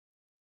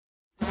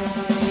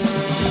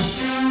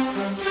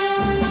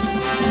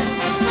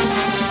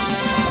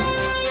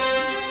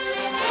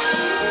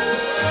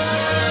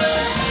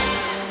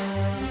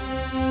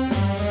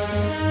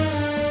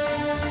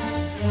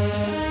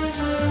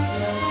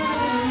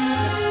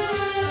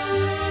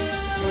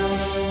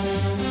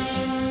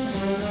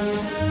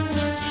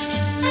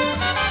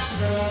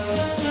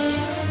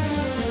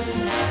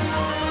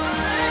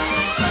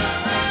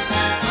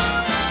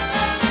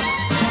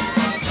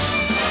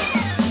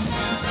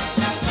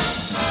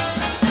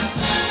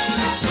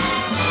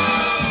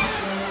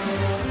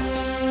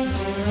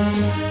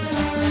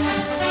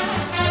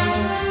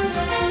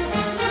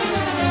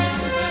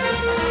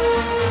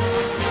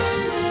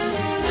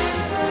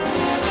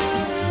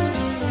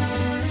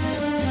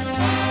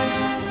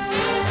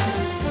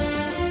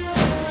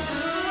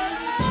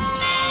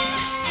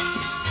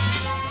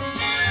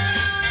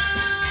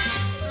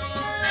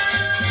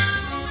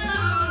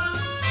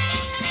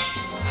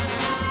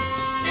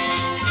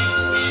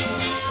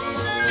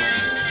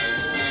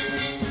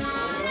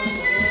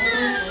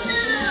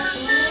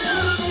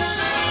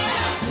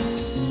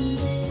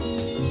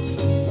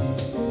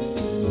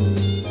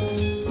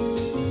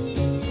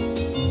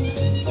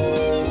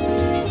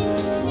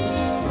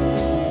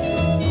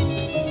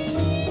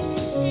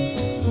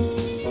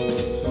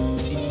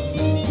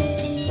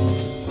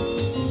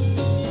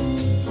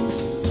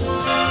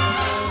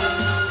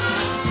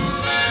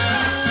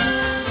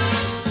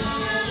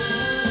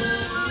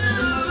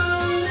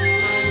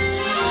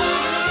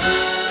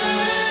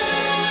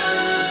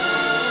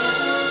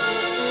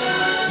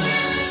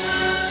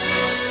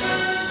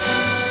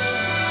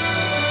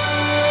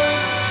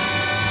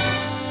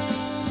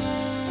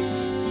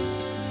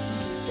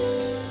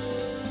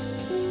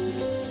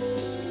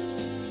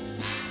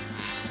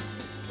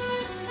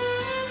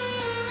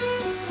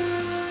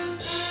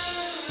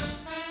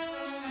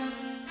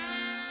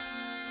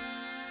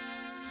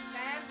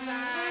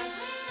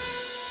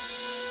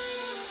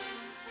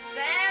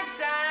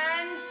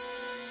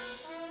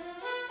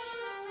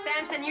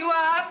Samson, you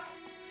up?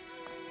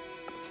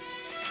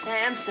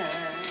 Samson.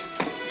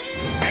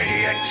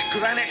 Idiot,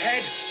 granite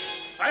head.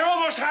 I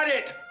almost had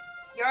it.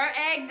 Your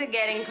eggs are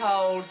getting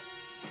cold.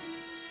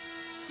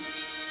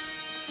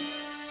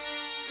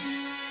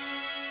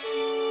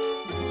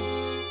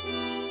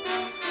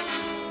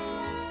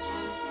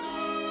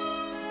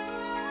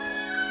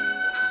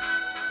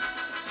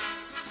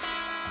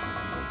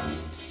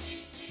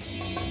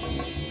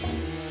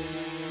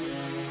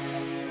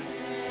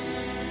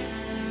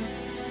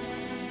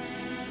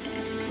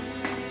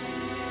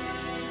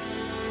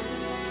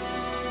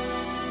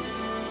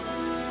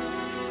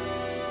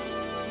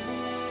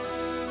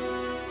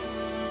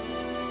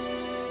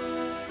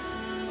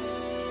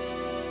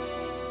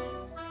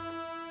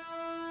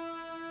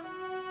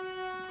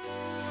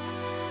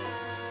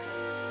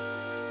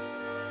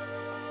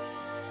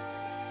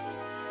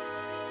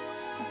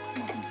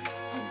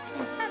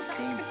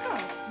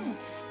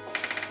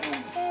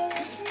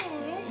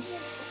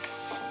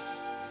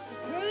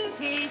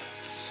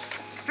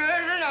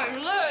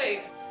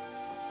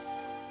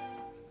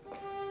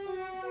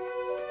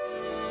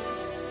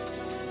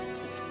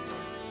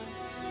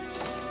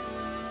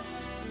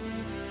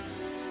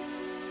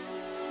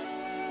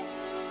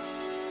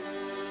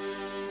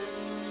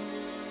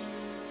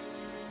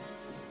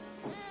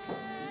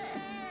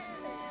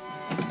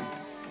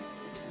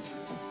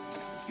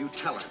 You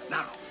tell her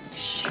now.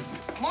 Shh.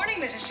 Morning,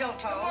 Mrs.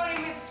 Shillitoe. Good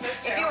morning,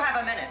 Mrs. If you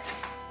have a minute.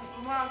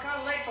 Well, I'm kind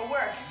of late for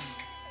work.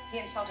 He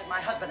insulted my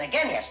husband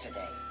again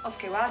yesterday.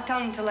 Okay, well, I'll tell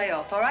him to lay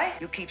off, all right?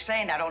 You keep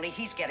saying that, only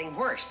he's getting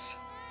worse.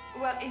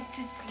 Well, it's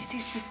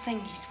this thing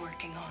he's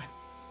working on.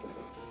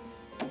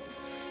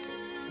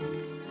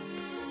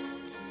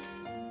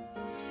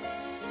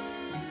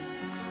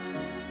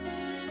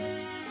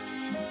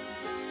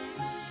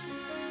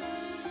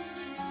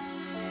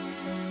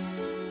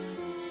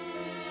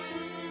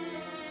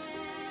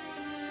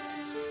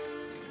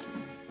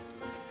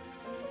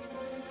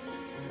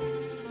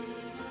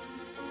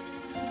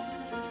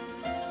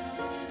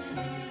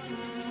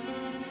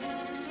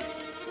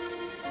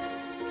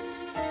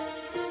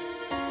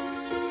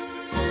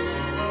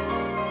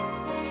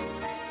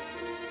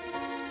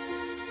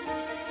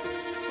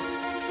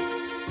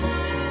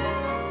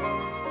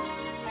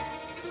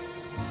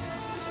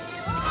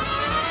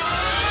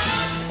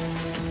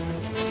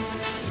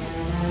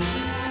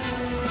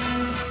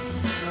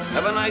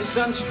 Have a nice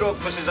sunstroke,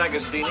 Mrs.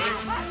 Agostini.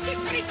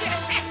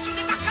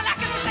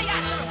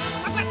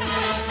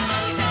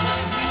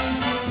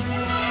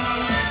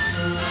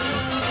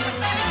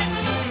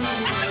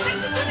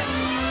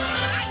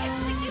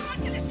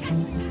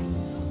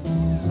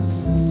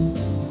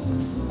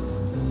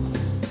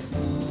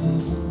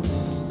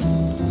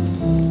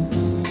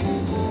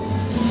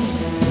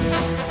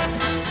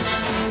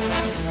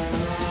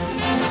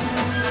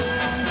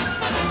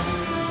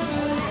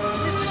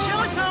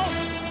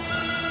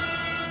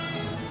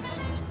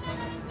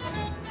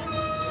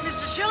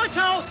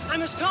 I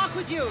must talk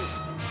with you.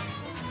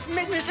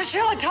 Mrs.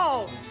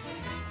 Shillitoe!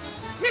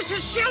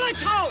 Mrs.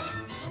 Shillitoe!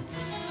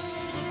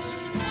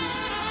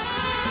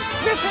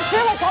 Mr.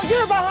 Shillitoe,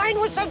 you're behind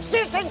with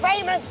subsistence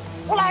payments.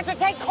 We'll have to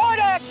take court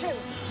action.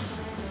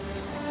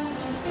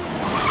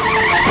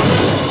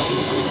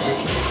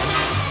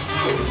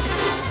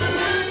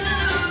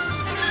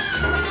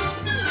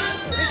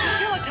 Mr.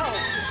 Shillitoe.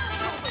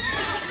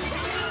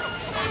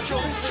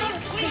 Children, please,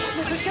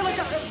 Mr.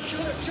 Shillitoe.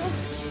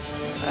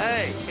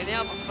 Hey, can you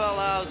help a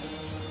fella out?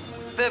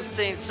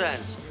 15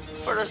 cents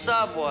for the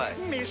subway.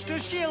 Mr.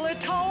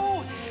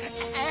 Shillitoe,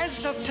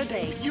 as of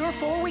today, you're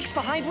 4 weeks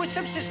behind with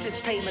subsistence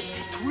payments.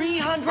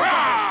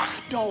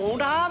 $300.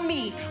 Don't on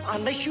me.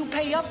 Unless you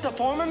pay up, the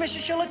former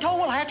Mrs. Shillitoe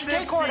will have to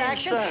take court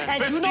action.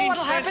 And you know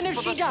what'll happen if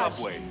she does.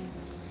 Subway.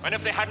 And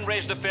if they hadn't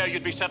raised the fare,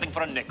 you'd be settling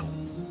for a nickel.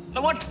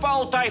 Now, what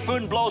foul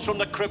typhoon blows from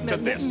the crypt to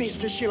this?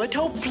 Mr.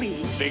 Shillitoe,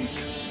 please. Think.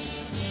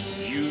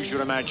 Use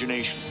your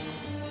imagination.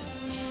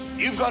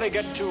 You've got to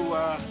get to,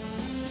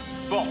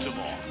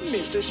 Baltimore.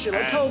 Mr.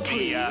 Shillitoe, And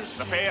please.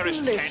 the fare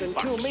is Listen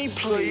 $10. to me,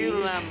 Will you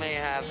please. let me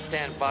have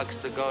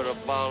 $10 to go to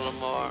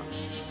Baltimore?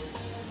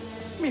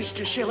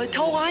 Mr.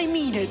 Shillitoe, I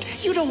mean it.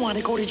 You don't want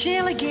to go to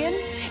jail again.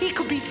 It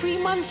could be 3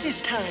 months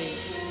this time.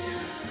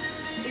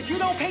 If you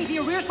don't pay the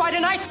arrears by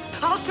tonight,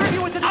 I'll serve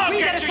you with the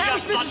decree that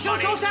established Mr.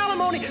 Shillitoe's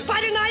alimony.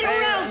 By tonight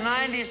or else.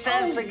 90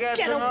 cents to get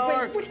to away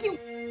Newark. with you.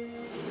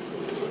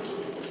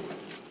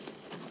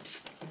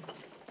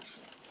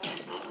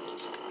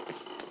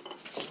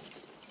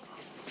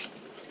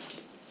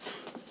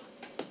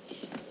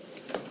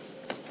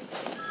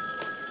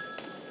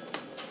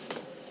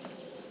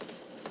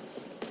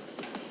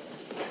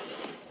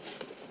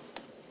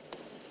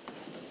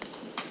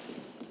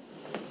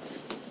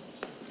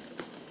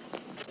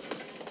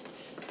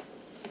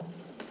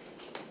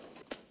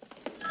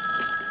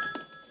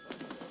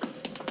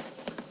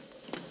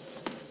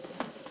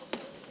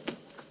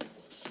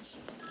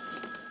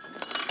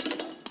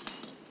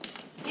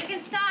 You can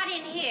start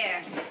in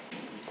here.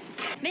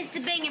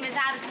 Mr. Bingham is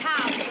out of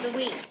town for the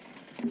week.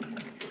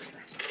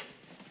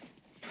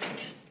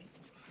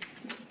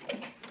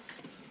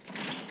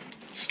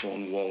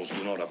 Stone walls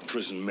do not a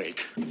prison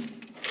make.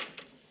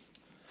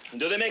 And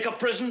do they make a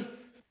prison?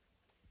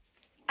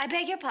 I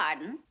beg your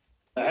pardon?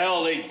 The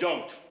hell they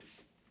don't.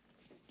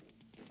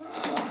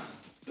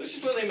 This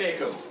is where they make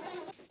them.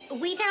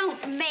 We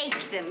don't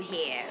make them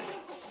here.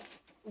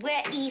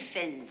 We're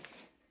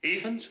EFINs.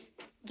 Ethan's?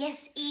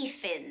 Yes,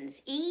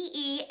 EFINs.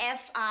 E-E-F-I-N-S.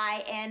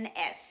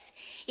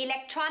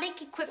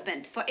 Electronic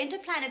equipment for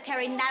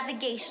interplanetary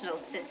navigational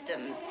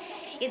systems.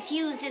 It's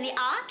used in the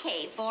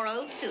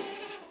RK-402.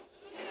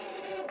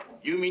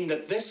 You mean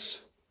that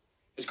this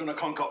is going to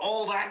conquer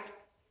all that?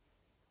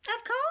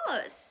 Of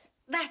course.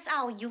 That's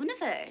our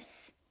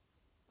universe.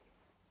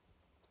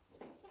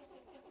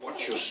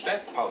 Watch your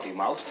step, pouty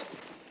mouth.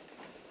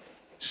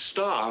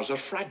 Stars are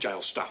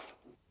fragile stuff.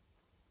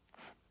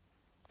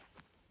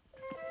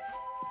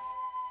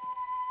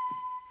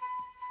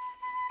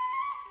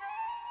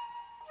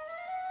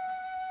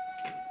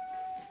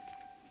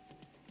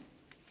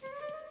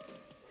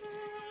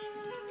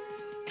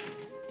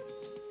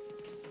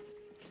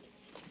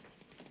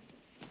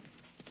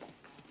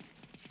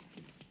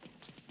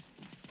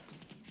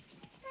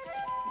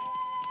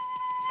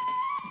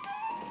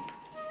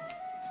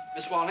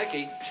 Miss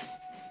Walnicki,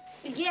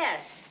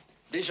 Yes.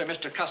 these are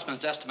Mr.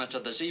 Cussman's estimates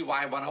of the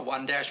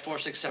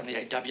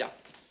ZY101-4678W.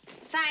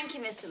 Thank you,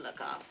 Mr.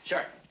 Lookoff.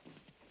 Sure.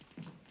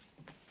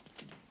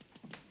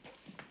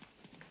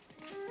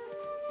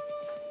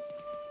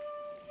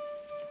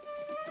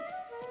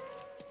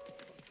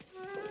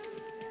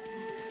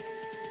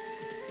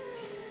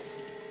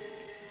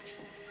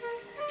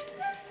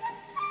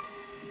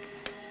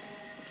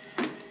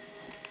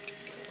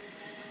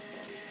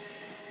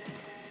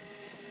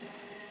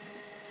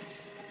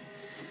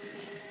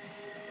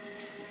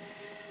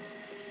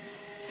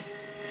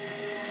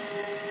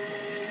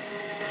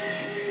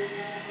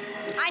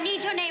 I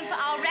need your name for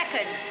our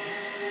records.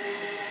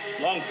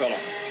 Longfellow.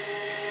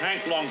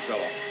 Hank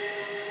Longfellow.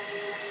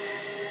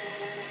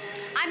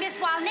 I'm Miss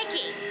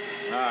Walnicki.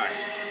 Aye.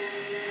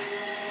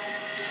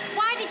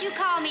 Why did you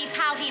call me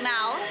Pouty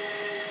Mouth?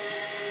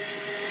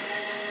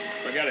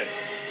 Forget it.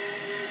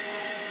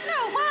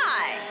 No,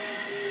 why?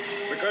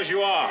 Because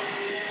you are.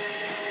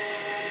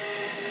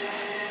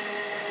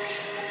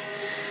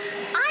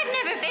 I've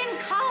never been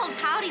called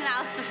Pouty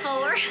Mouth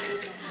before.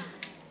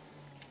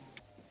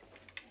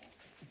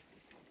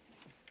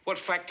 What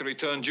factory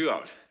turned you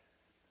out?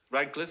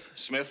 Radcliffe,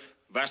 Smith,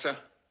 Vassar?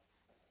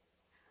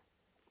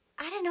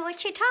 I don't know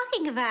what you're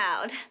talking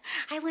about.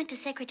 I went to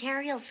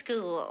secretarial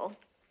school.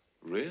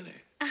 Really?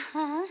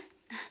 Uh-huh.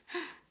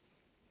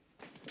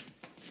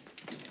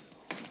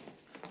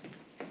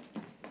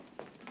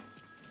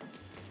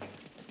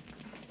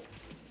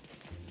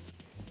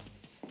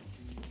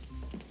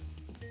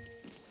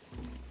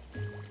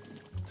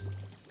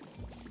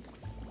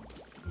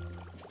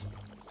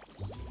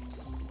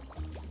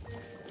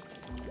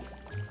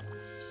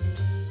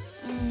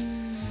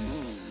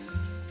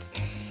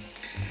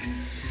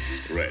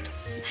 Red.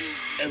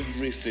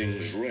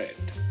 Everything's red.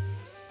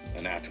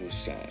 An atto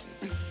sun,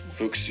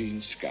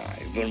 fuchsine sky,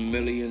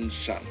 vermilion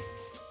sun.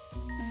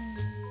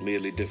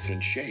 merely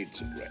different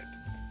shades of red.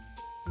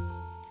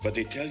 But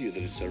they tell you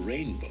that it's a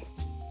rainbow,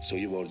 so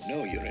you won't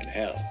know you're in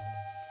hell.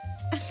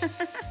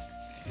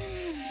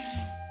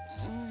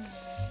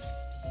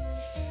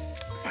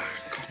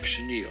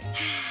 Cochineal.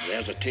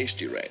 There's a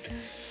tasty red.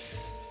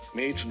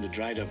 Made from the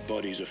dried up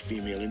bodies of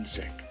female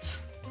insects.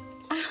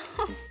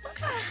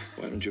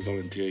 Why don't you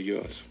volunteer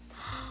yours?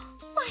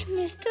 Why,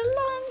 Mr.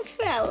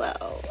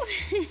 Longfellow.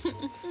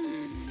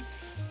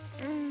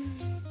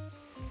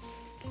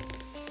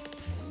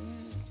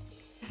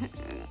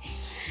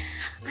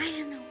 I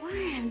don't know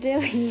why I'm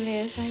doing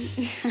this.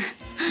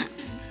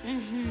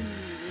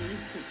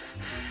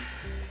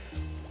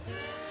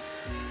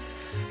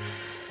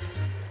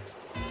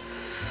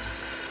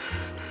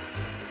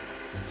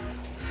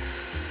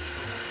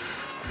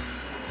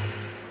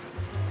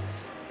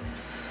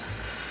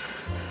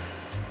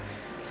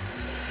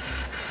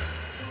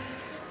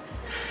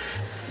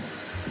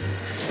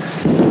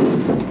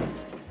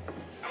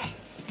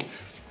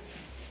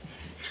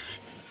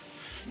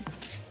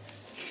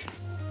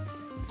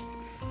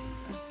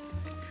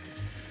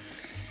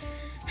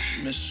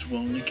 Miss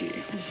Walnicki.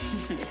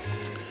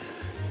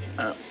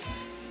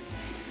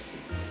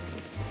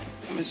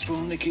 Miss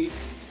Walnicki,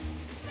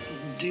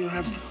 do you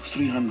have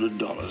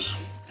 $300?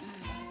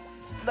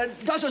 There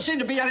doesn't seem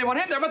to be anyone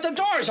in there, but the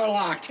doors are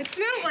locked. It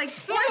smells like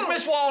soap. Where's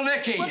Miss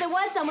Walnicki? Well, there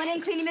was someone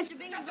in cleaning Mr.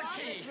 Bingham's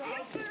Key.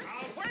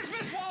 Where's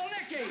Miss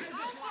Walnicki?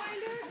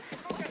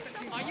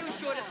 Are you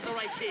sure this is the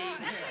right key?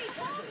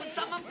 Will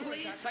someone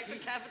please check the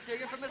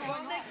cafeteria for Miss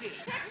Walnicki?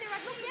 There,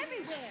 I've looked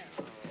everywhere.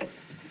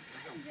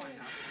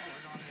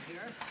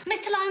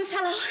 Mr.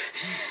 Longfellow.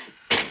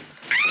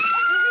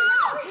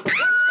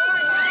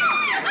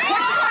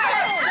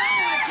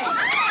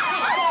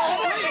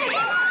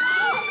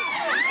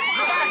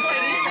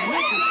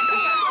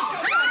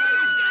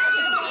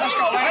 Let's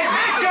go, ladies.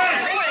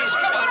 Please,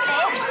 come on,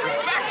 folks.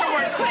 Back to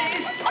work,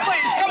 please.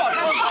 Please, come on.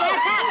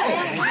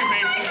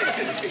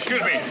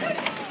 Excuse me.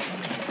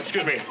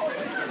 Excuse me.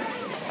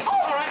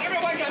 All right,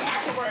 everyone get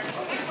back to work.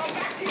 Let's go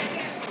back to your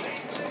desk.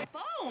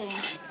 Foam.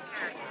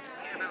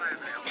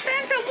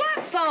 Samson, what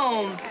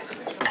foam?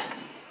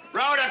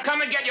 Rhoda,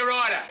 come and get your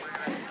order.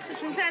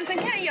 Listen, Samson,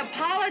 can't you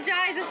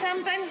apologize or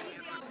something?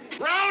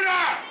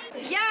 Rhoda!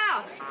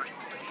 Yeah.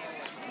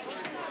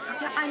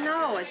 Yeah, I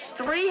know. It's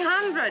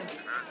 300.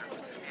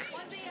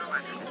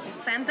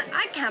 Samson,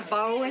 I can't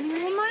borrow any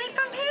more money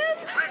from him.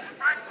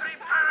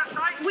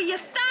 Will you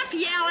stop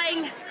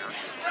yelling?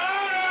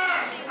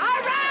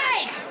 All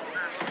right.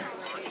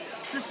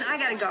 Listen, I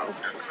gotta go.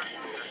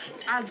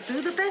 I'll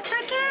do the best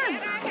I can.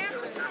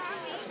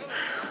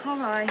 All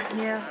right,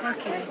 yeah,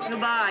 okay.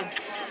 Goodbye.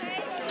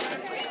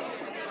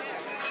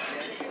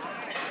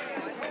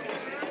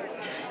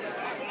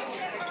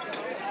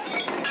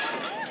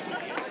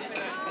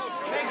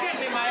 Hey, give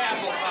me my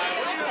apple pie,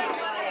 will you?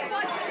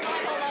 A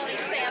bologna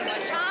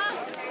sandwich, huh?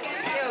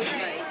 Excuse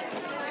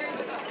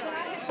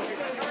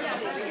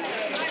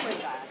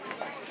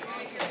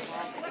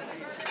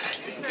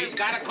me. He's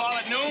got to call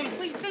at noon?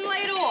 He's been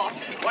laid off.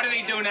 What did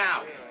he do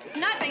now?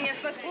 Nothing.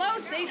 It's the slow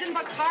season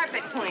for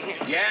carpet cleaning.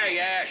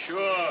 Yeah,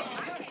 sure.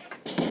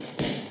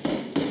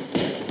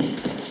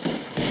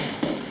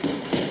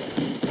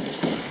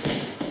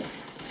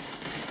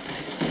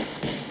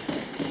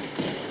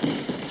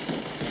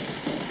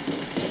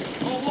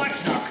 For what,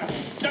 Knocker?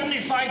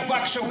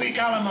 $75 a week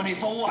alimony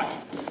for what?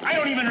 I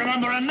don't even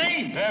remember her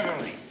name.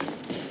 Beverly.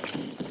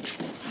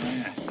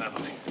 Yes,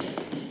 Beverly.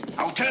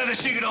 I'll tell you the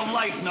secret of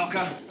life,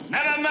 Knocker.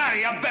 Never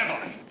marry a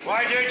Beverly.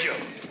 Why did you?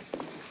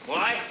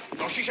 Why?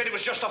 Well, she said it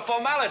was just a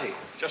formality.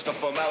 Just a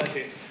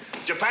formality.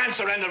 Japan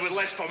surrendered with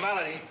less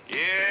formality.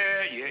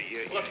 Yeah.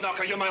 Look,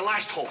 Knocker, you're my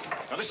last hope.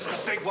 Now, this is the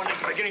big one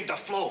that's beginning to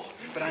flow.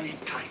 But I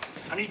need time.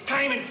 I need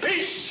time and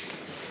peace.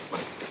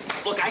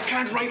 Look, I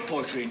can't write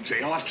poetry in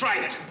jail. I've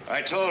tried it.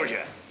 I told you.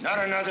 Not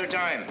another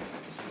time.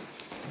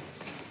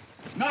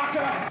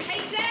 Knocker!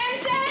 Hey,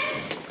 Samson!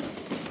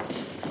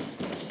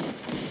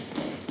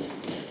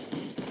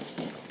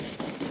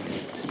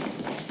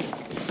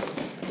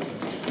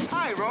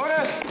 Hi,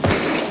 Rhoda.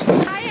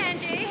 Hi,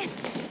 Angie.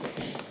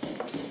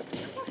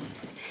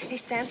 Hey,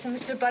 Samson,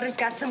 Mr. Butter's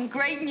got some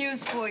great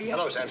news for you.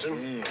 Hello,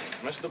 Samson.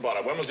 Mr.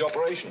 Butter, when was the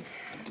operation?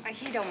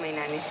 He don't mean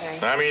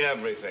anything. I mean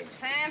everything.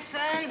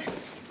 Samson!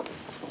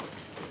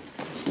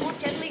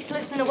 Won't you at least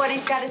listen to what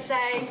he's got to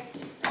say?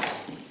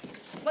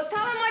 Well,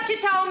 tell him what you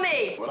told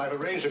me. Well, I've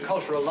arranged a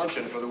cultural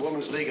luncheon for the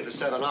Women's League at the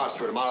 7 Arts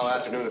for tomorrow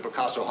afternoon at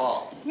Picasso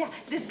Hall. Yeah,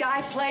 this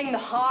guy playing the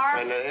harp.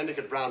 And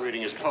Endicott Brown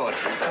reading his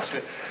poetry. That's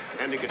it.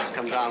 Endicott's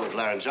come down with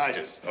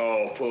laryngitis.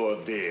 Oh,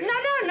 poor dear.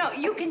 No.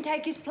 You can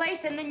take his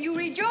place and then you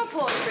read your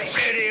poetry.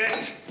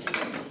 Idiot!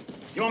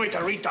 You want me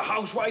to read to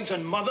housewives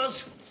and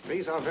mothers?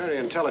 These are very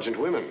intelligent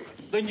women.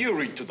 Then you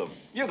read to them.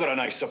 You got a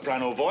nice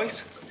soprano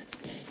voice.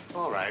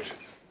 All right.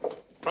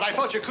 But I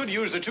thought you could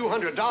use the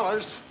 $200.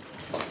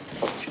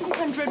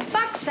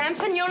 $200,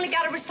 Samson. You only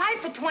got to recite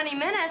for 20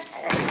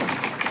 minutes.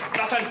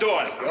 Nothing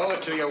doing. Go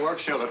it to your work,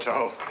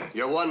 Shillitoe.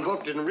 Your one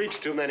book didn't reach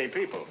too many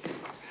people.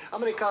 How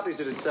many copies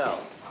did it sell?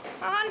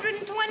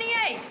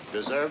 128.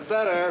 Deserve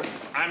better.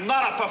 I'm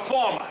not a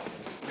performer.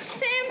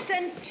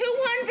 Samson,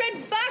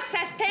 $200.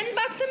 That's $10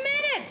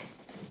 a minute.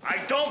 I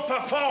don't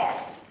perform.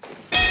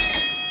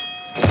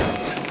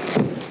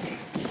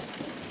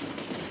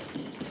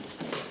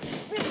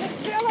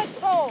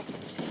 Shillitoe!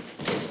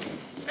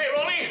 Hey,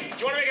 Rolly, do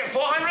you want to make it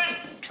 400?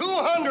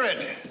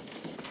 200.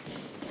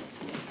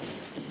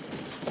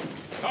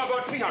 How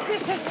about 300?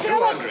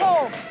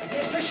 Shillitoe!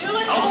 Mr.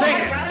 Shillitoe! I'll take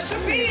it. I got a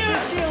subpoena!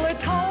 Mr.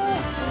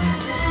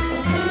 Shillitoe!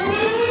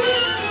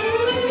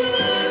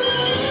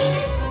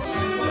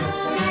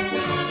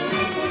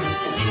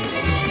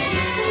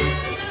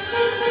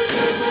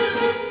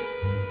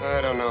 I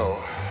don't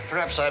know.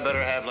 Perhaps I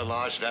better have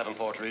Lalage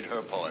Davenport read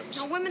her poems.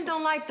 No, women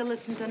don't like to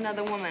listen to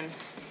another woman.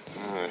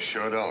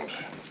 Sure don't.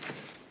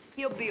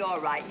 He'll be all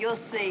right. You'll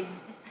see.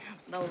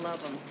 They'll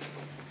love him.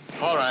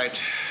 All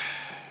right.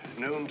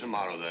 Noon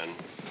tomorrow, then.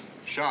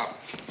 Sharp.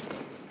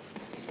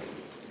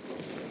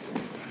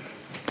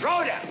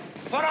 Rhoda,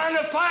 put on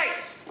the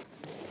fights.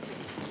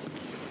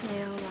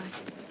 Yeah, all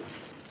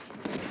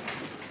right.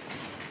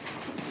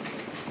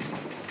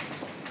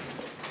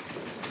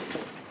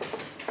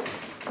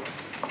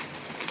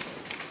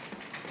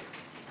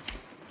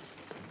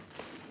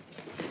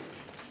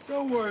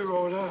 Don't worry,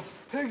 Rhoda.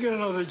 He'll get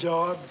another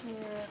job. Yeah.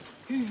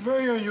 He's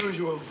very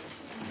unusual.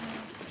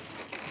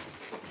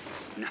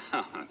 No,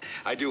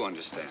 I do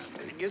understand.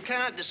 You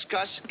cannot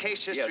discuss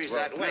case histories Yes,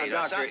 well, that way. no,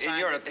 Doctor, in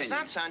your opinion. It's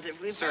not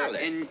scientifically Sir,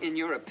 valid. in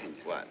your opinion.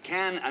 What?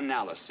 Can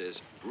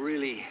analysis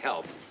really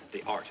help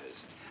the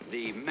artist,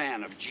 the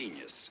man of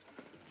genius?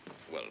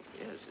 Well,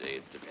 yes,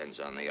 it depends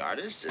on the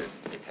artist. It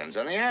depends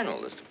on the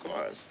analyst, of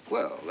course.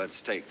 Well,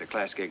 let's take the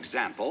classic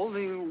example,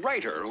 the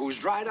writer who's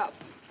dried up.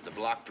 The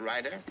blocked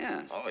writer?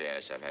 Yes. Oh,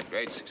 yes, I've had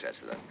great success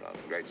with that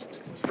problem. Great success.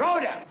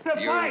 Rhoda, the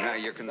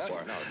fight. You're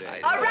concerned. No,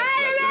 All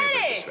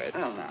right, ready.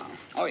 Well, no.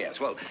 Oh, yes,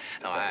 well...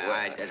 No,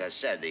 as I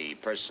said, the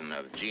person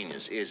of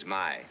genius is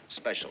my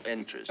special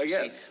interest.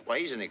 Yes. See, well,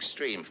 he's an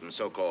extreme from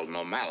so-called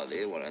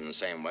normality, well, in the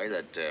same way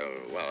that,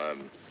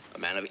 a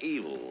man of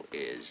evil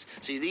is.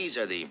 See, these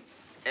are the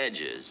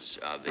edges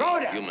of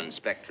the human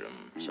spectrum,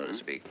 so to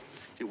speak.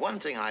 See, one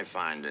thing I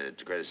find to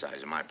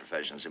criticize in my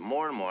profession is that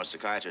more and more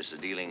psychiatrists are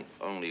dealing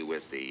only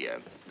with the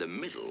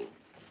middle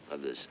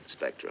of this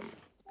spectrum.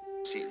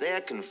 See, they're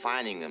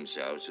confining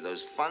themselves to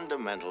those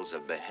fundamentals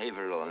of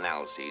behavioral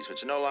analyses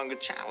which are no longer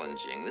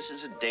challenging. This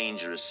is a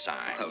dangerous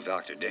sign. Well,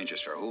 Doctor,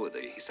 dangerous for who?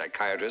 The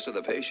psychiatrist or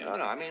the patient?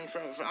 No, I mean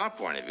from our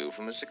point of view,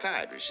 from the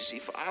psychiatrist. You see,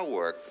 for our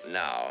work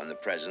now, in the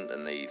present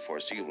and the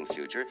foreseeable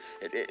future,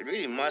 it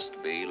really must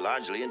be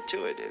largely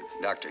intuitive.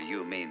 Doctor,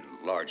 you mean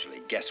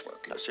largely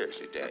guesswork? No,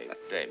 seriously, Dave.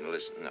 Dave, now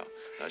listen, no.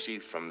 Now, see,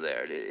 from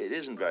there, it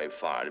isn't very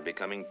far to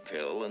becoming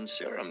pill and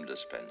serum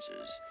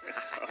dispensers.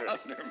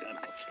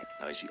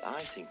 Now, you see,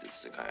 I think that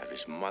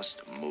psychiatrists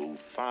must move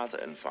farther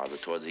and farther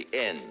towards the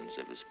ends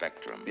of the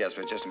spectrum. Yes,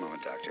 but just a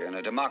moment, Doctor. In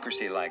a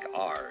democracy like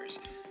ours,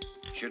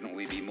 shouldn't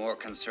we be more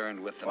concerned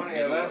with the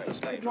middle of the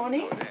spectrum?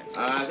 Ronnie?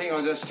 I think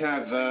I'll just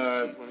have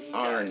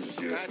orange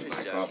juice with my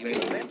Psychiatrist coffee. will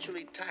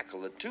eventually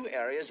tackle the two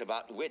areas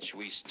about which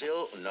we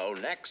still know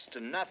next to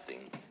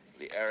nothing.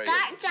 The area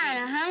Starts on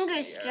a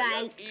hunger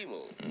strike.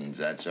 evil. Is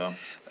that so?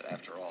 But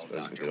after all, Suppose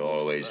Doctor, we could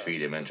always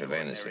feed him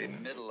intravenously. very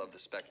middle of the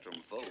spectrum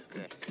folk.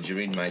 Did you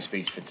read my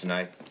speech for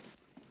tonight?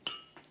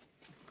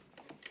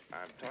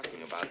 I'm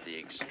talking about the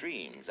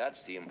extremes.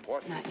 That's the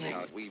important thing.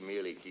 We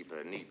merely keep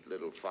a neat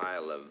little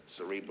file of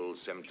cerebral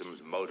symptoms,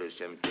 motor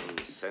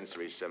symptoms,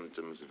 sensory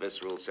symptoms,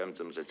 visceral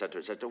symptoms, etc.,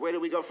 etc. Where do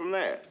we go from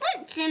there?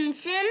 What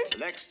symptoms? The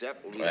next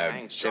step will be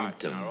hang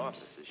charts in our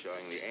offices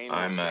showing the anal.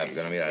 I'm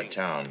going to be out of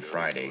town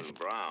Friday.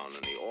 Brown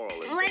and the oral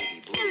is What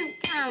baby blue.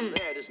 symptom?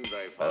 There, it isn't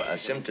very far. A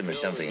symptom is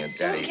something that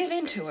Don't give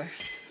in to her.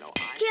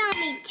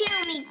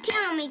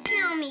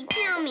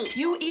 Tell me.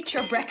 You eat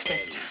your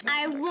breakfast.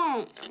 I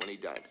won't. And when he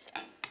does,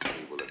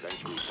 we will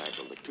eventually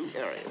tackle the two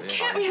areas.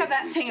 Can't we have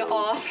that thing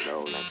off?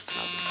 No, next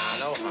time.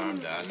 No harm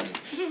done.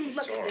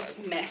 Look at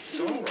this mess.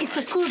 It's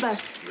the school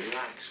bus.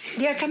 Relax.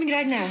 They are coming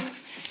right now.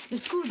 The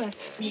school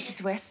bus,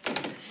 Mrs. West.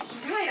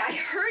 Right, I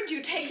heard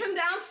you take them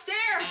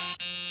downstairs.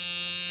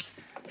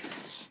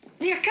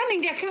 They are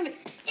coming. Daddy,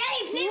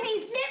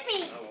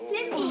 Flippy.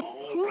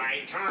 Who?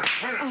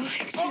 Oh,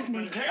 excuse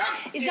me.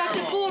 It's Dr.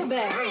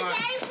 Vorbeck.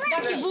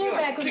 Dr.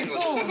 Vorbeck on the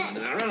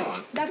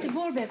phone. Dr.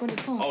 Vorbeck on the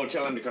phone. Oh,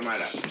 tell him to come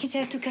right up. He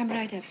says to come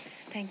right up.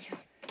 Thank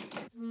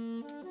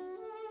you.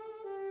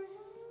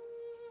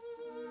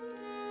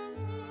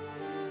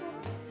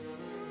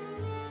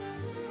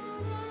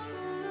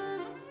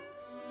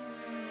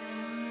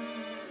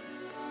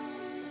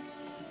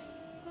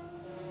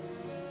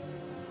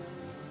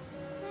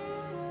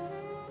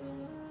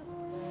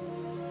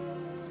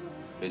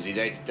 Busy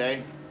day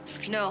today?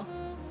 No.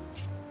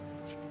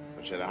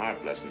 But you had a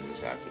harp lesson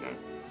this afternoon.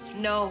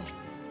 No.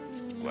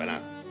 Why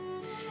not?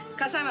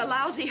 Because I'm a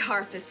lousy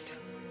harpist.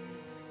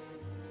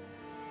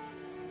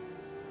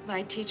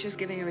 My teacher's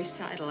giving a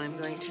recital. I'm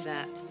going to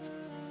that.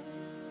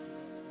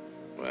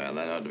 Well,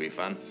 that ought to be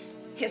fun.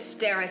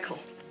 Hysterical.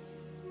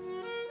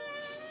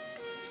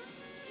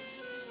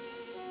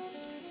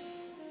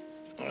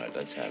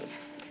 Let's have it.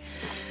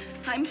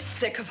 I'm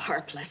sick of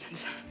harp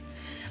lessons.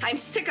 I'm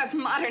sick of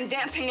modern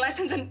dancing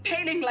lessons and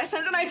painting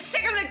lessons, and I'm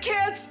sick of the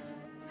kids.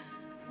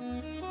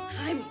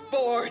 I'm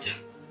bored.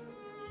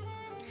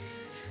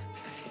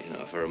 You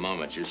know, for a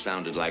moment, you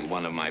sounded like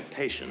one of my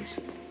patients.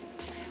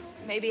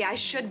 Maybe I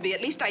should be.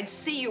 At least I'd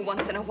see you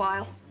once in a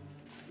while.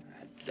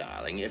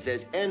 Darling, if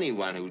there's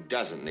anyone who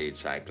doesn't need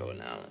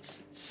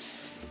psychoanalysis,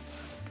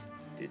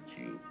 it's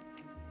you.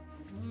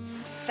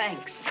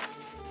 Thanks.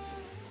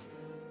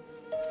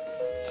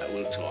 I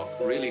will talk,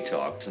 really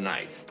talk,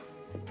 tonight.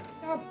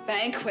 Your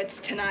banquet's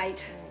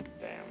tonight.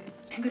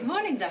 Damn. Good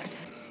morning, Doctor.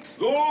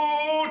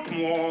 Good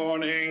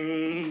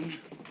morning.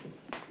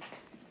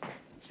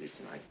 See you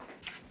tonight.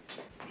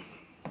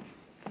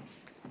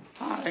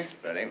 Hi.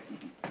 Ready?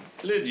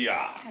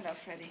 Lydia. Hello,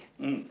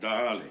 Freddie.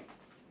 Darling.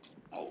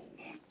 Oh,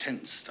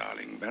 tense,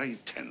 darling. Very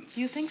tense.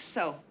 You think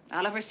so?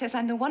 Oliver says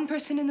I'm the one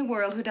person in the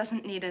world who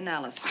doesn't need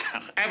analysis.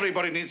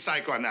 Everybody needs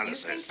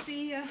psychoanalysis. You think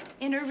the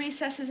inner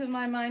recesses of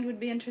my mind would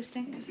be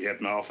interesting? Be at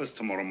my office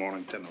tomorrow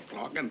morning, 10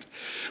 o'clock, and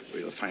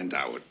we'll find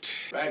out.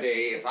 Ready?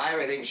 If I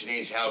ever think she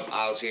needs help,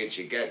 I'll see that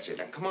she gets it.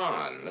 Now, come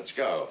on, let's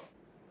go.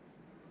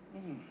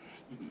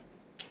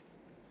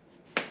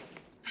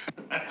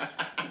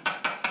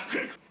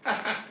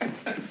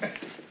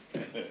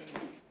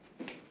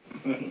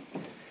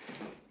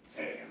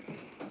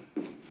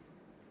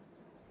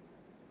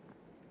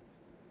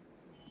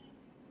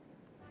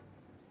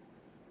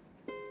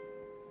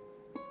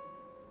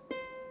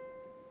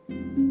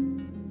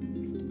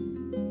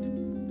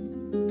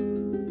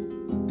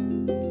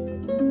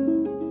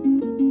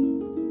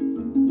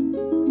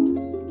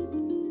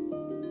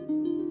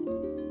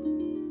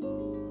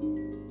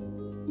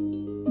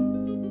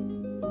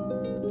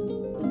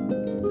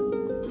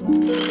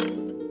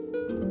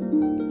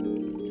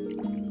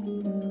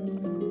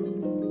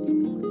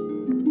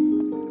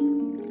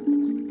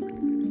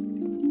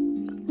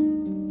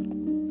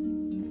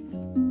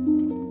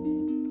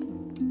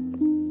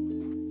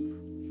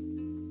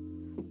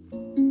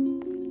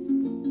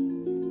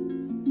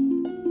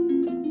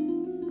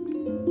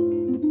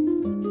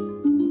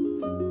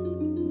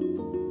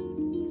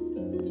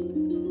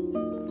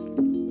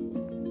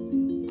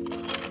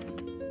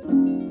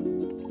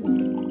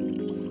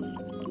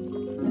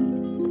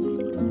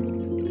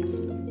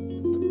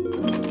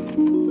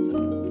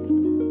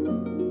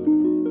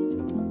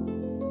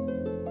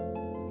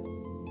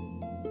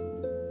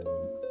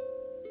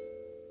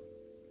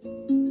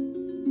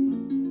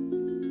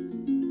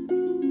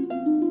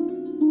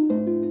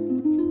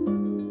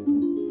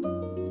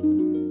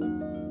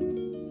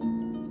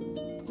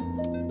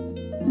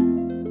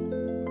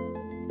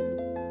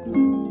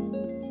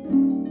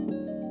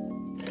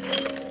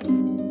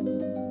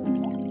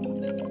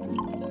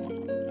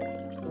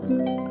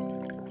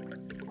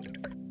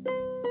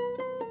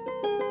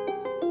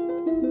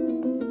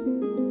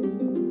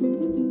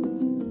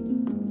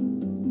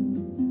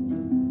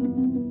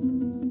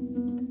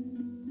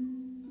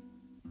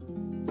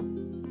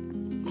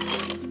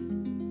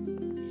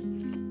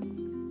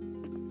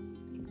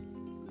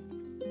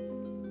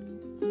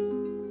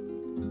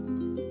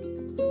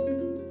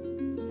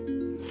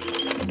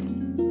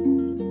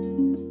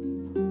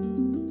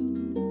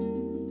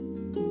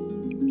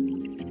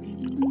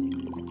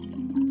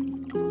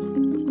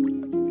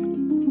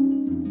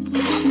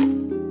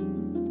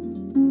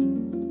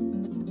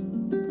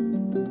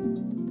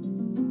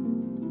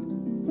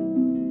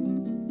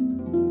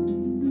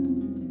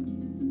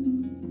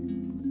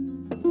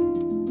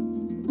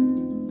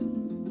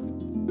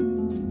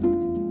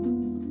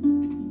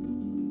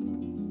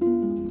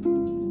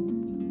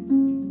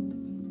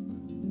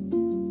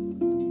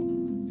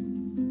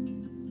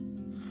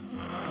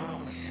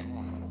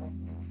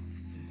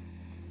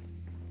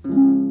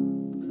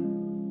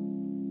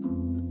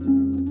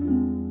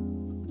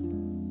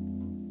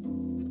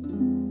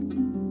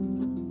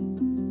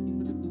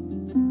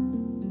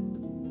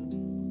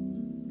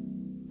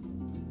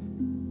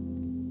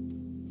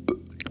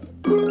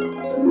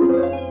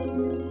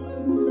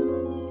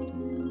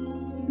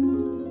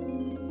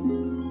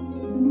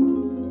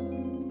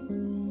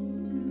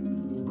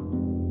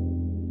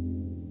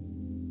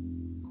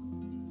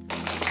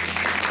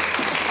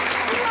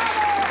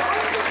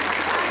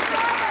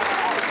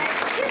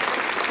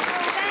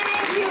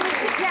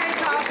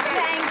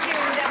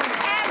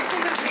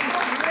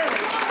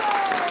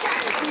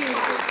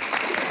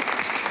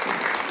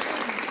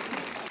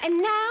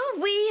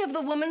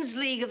 Women's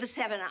League of the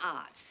Seven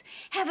Arts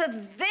have a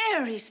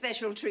very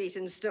special treat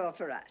in store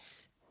for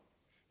us.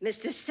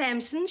 Mr.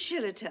 Samson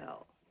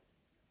Shillitoe,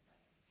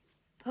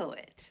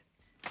 poet.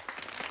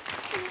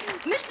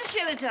 Mr.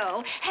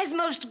 Shillitoe has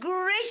most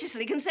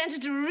graciously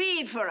consented to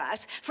read for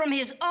us from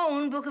his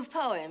own book of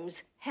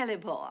poems,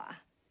 Hellebore.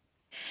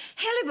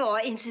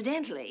 Hellebore,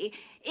 incidentally,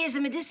 is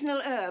a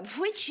medicinal herb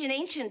which in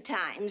ancient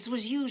times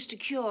was used to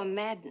cure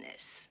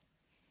madness.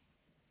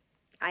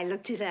 I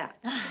looked it up.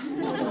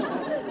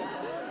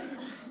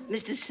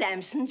 Mr.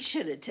 Samson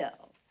Shillitoe.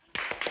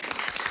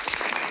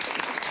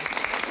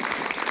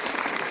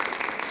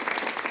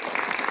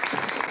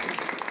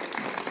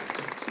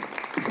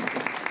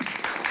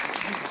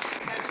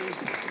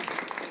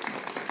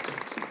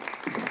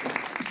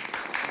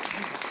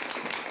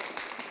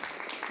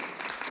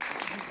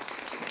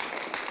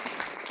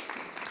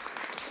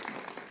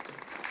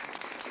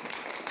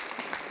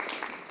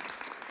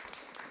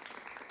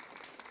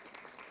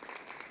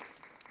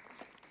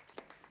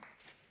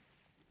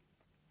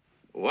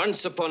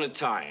 Once upon a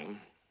time,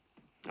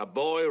 a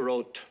boy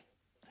wrote,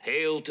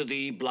 "Hail to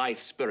thee, blithe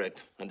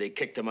spirit," and they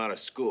kicked him out of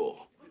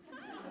school.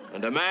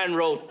 And a man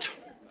wrote,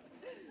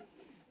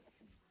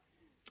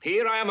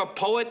 "Here I am a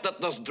poet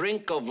that does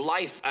drink of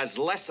life as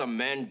lesser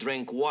men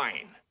drink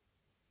wine."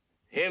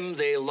 Him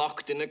they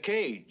locked in a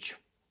cage.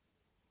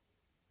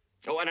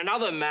 Oh, and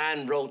another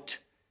man wrote,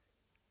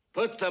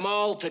 "Put them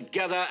all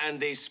together and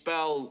they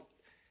spell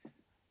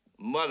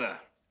mother."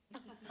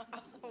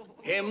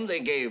 Him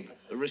they gave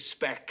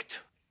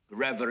respect,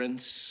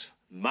 reverence,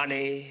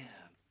 money,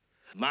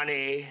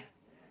 money,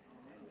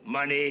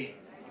 money.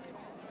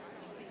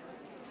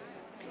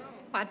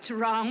 What's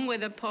wrong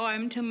with a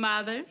poem to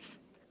mothers?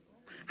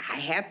 I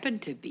happen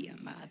to be a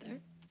mother.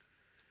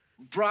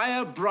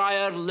 Briar,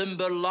 briar,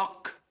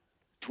 Limberlock,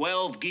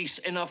 12 geese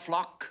in a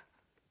flock.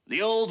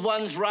 The old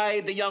ones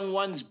ride the young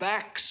ones'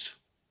 backs,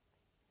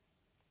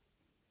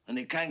 and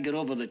they can't get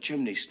over the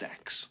chimney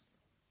stacks.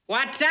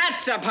 What's that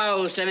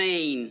supposed to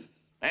mean?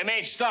 They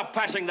mean stop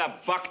passing the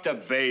buck to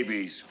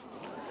babies.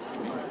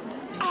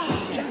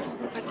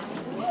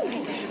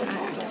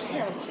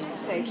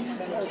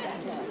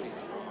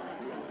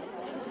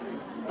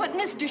 But,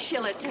 Mr.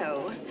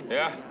 Shillitoe.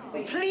 Yeah?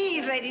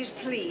 Please, ladies,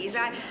 please.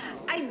 I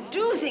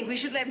do think we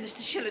should let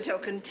Mr.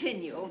 Shillitoe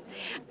continue.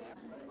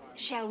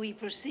 Shall we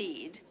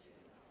proceed?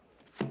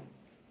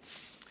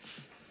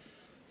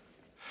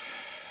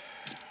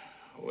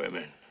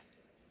 Women.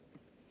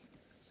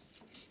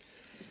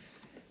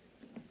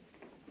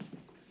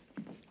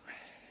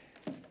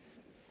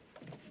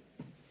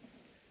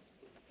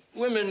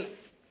 Women,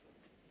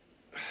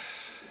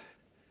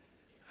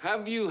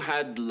 have you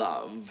had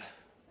love?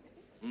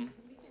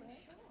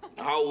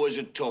 How was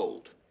it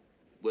told?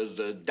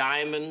 With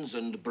diamonds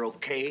and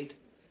brocade?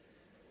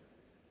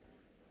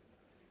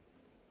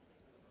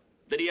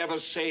 Did he ever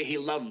say he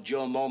loved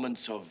your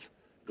moments of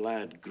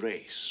glad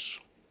grace?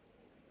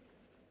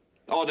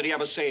 Or did he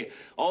ever say,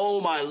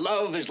 "Oh, my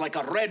love is like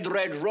a red,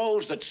 red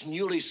rose that's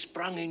newly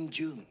sprung in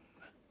June"?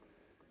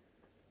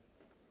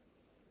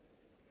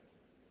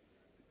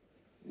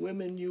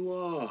 Women you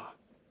are.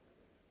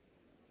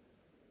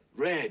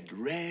 Red,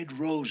 red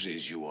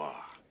roses you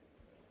are.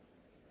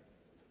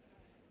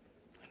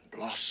 And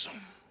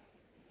blossom.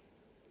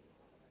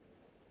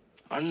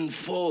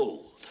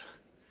 Unfold.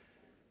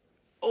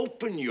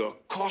 Open your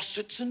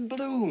corsets and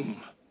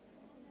bloom.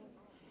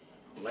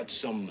 Let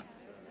some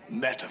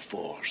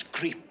metaphors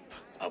creep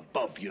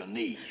above your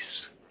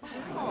knees.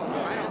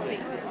 I don't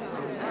think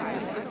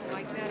I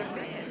like that a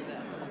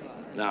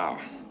bit. Now,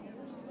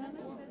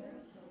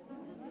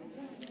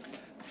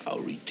 I'll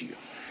read to you.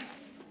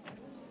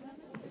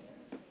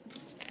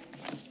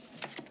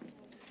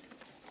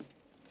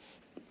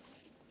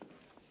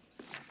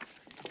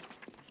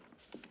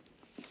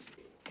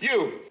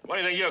 You, where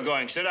do you think you're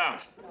going? Sit down.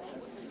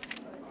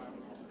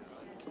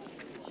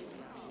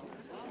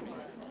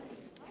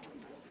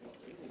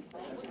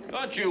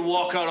 Don't you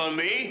walk out on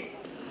me.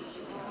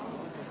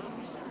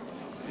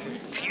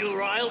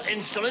 Puerile,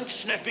 insolent,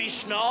 sniffy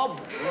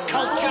snob,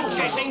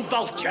 culture-chasing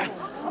vulture.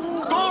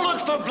 Go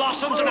look for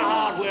blossoms in a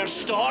hardware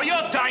store.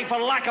 You're dying for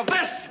lack of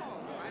this.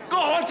 Go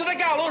on to the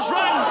gallows.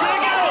 Run to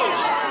the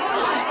gallows.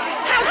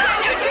 How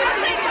can you do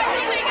me such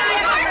a thing?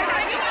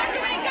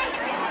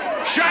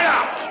 Shut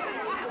up.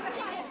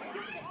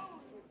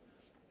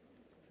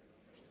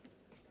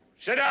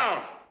 Sit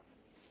down.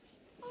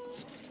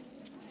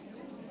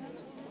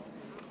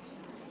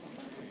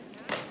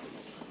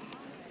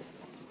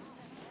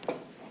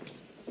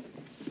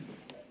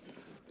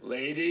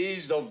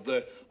 Ladies of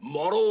the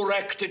Moral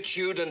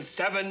Rectitude and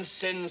Seven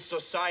Sins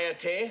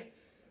Society,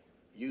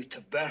 you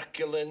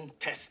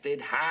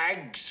tuberculin-tested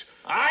hags,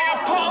 I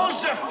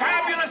oppose the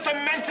fabulous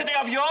immensity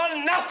of your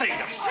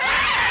nothingness.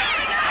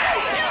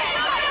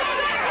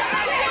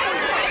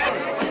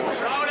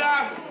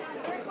 Rhoda!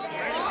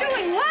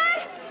 Doing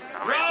what?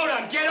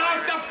 Rhoda, get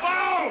off the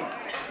phone!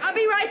 I'll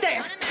be right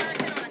there.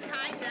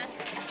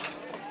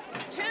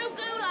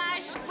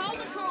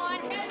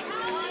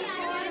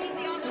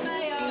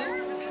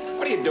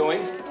 What are you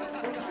doing?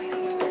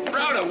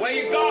 Rhoda, where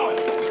you going?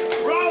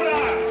 Rhoda!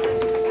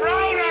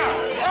 Rhoda!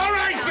 All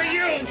right for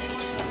you!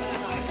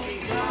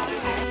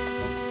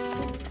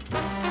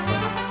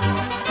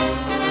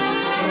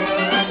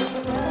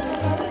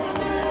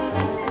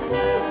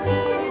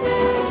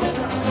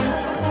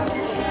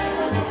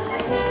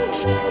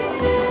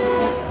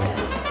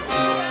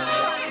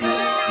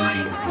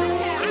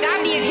 It's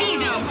obvious he's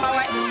no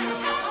poet.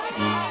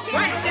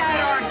 What's that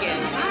orchid?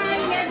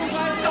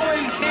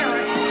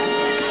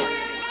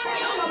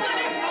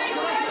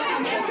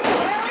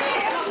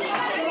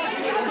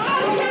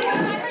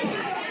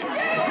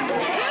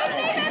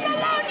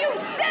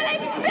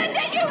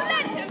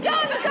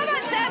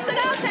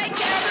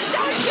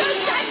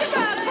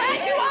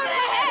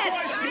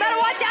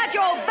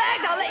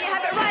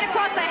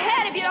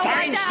 So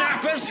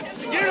embarrassed.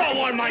 You don't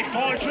want my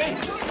poetry.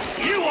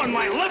 You want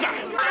my liver.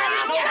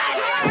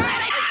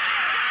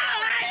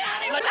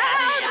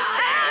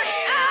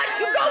 Out!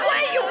 You go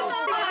away, you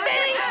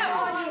sphinx!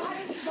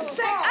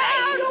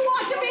 You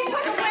want to be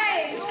put away.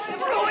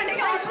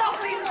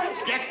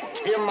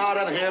 him out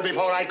of here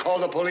before I call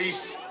the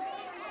police.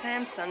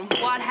 Samson,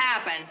 what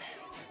happened?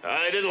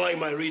 I didn't like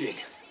my reading.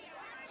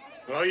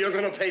 Well, you're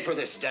gonna pay for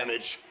this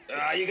damage.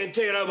 You can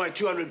take it out of my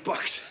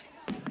 $200.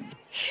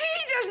 He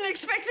doesn't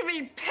expect to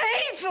be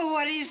paid for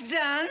what he's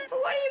done.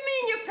 What do you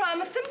mean you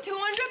promised him $200?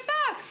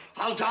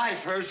 I'll die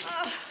first.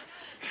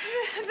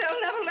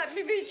 They'll never let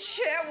me be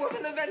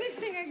chairwoman of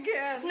anything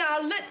again. Now,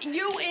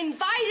 you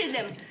invited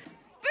him.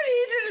 But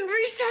he didn't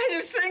recite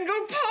a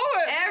single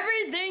poem.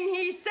 Everything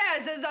he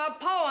says is a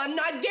poem.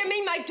 Now, give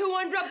me my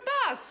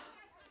 $200.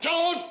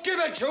 Don't give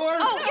it to her.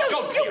 Oh,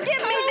 you give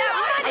me that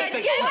money.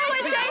 Don't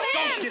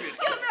Give it to give it. him.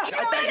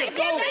 I beg you,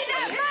 Give me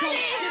that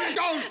money.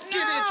 Don't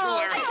give it to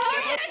her.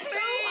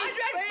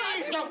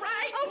 $200,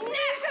 right? Oh,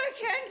 please, I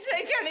can't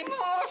take any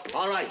more.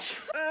 All right.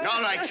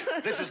 All right.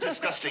 This is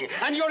disgusting.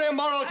 And you're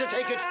immoral to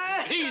take it.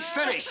 He's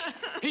finished.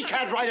 He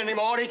can't write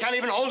anymore. He can't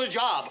even hold a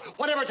job.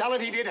 Whatever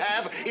talent he did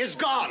have is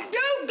gone.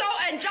 You go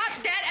and drop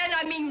dead, and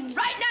I mean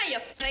right now, you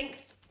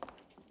think.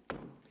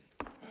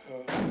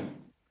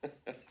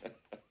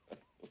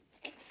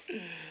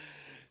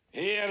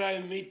 Here I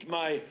meet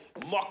my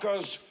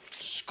mockers,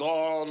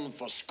 scorn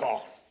for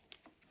scorn.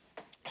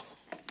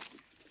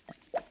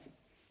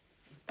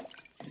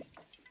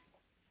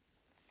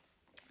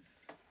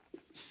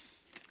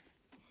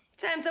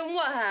 Samson,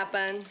 what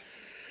happened?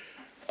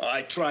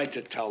 I tried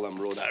to tell them,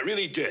 Rhoda. I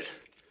really did.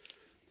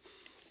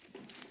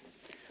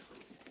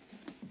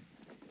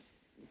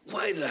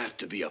 Why did I have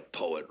to be a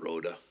poet,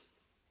 Rhoda?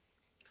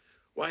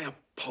 Why a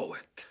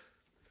poet?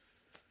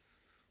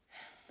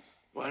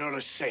 Why not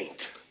a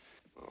saint?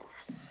 Oh.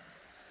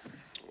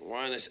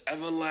 Why this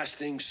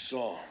everlasting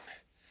song?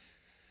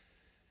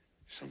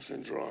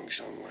 Something's wrong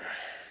somewhere.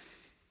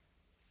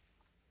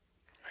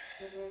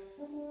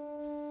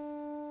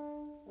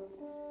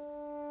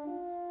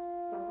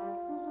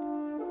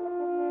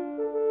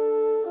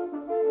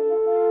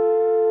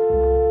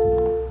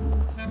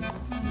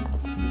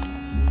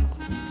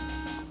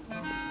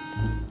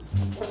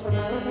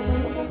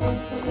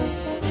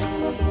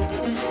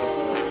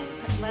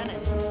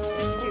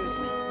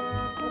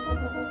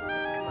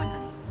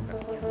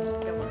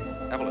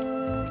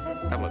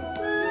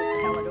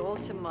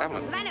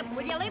 Leonard,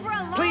 will you leave her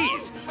alone?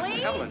 Please.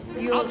 Please? Evelyn,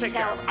 You'll I'll take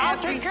care of her. I'll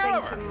take care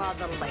of her. To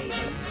Mother Lady.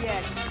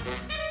 Yes.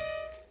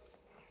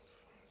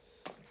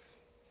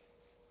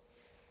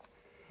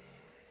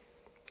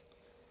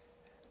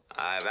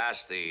 I've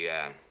asked the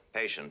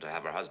patient to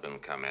have her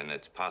husband come in.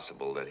 It's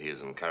possible that he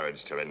has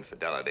encouraged her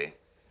infidelity,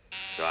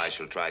 so I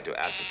shall try to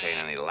ascertain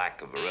any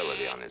lack of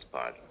virility on his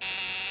part.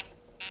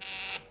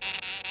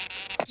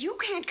 You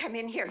can't come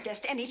in here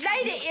just any time.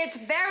 Lady, it's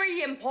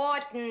very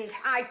important.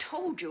 I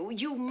told you,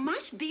 you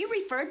must be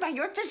referred by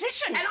your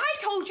physician. And I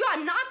told you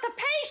I'm not the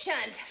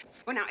patient.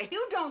 Well, now, if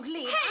you don't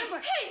leave...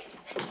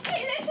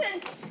 Hey,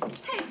 listen.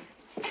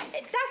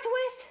 Hey, Dr.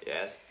 West?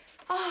 Yes?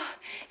 Oh,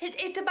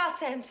 it's about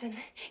Samson.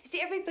 You see,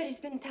 everybody's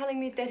been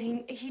telling me that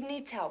he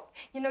needs help.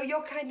 You know,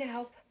 your kind of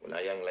help. Well, now,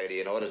 young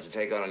lady, in order to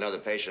take on another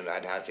patient,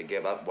 I'd have to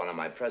give up one of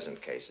my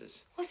present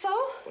cases. Well, so?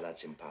 Well,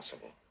 that's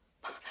impossible.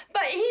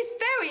 But he's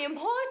very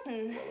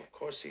important. Well, of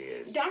course he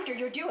is. Doctor,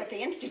 you're due at the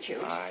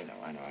Institute. I know.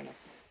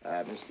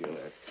 Miss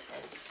Bueller.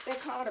 They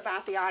called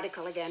about the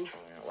article again. Oh,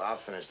 yeah. Well, I'll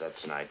finish that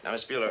tonight. Now,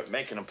 Miss Bueller,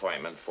 make an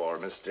appointment for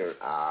Mr.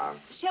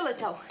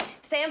 Shillitoe.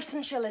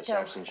 Samson Shillitoe.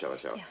 Samson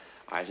Shillitoe. Yeah.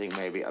 I think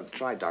maybe I'll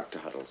try Dr.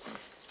 Huddleston.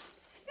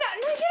 No,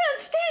 you don't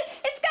understand.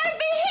 It's gotta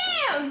be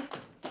him.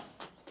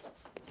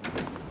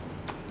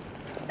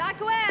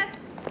 Dr. West.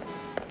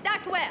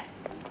 Dr. West.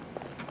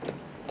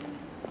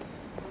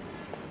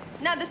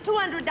 Now, there's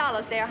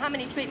 $200 there. How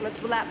many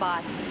treatments will that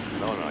buy?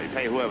 No, you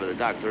pay whoever the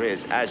doctor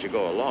is as you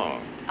go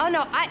along. Oh,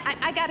 no,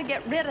 I gotta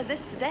get rid of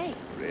this today.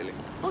 Really?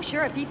 Oh,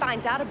 sure, if he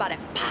finds out about it.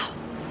 Pow!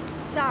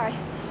 Sorry.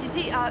 You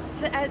see,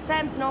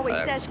 Samson always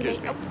says to me...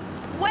 excuse me.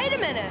 Wait a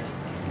minute.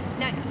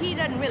 Now, he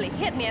doesn't really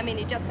hit me. I mean,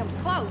 he just comes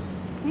close.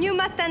 You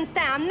must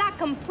understand, I'm not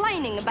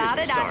complaining about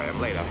it. Sorry,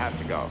 I'm late. I'll have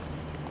to go.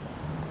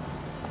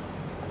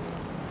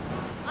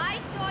 I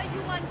saw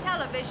you on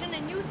television,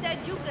 and you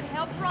said you could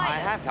help writers. I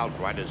have helped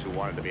writers who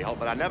wanted to be helped,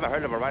 but I never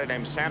heard of a writer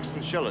named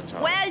Samson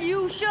Shillitoe. Well,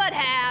 you should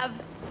have.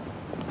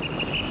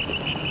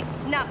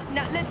 Now,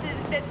 listen,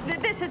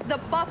 this is the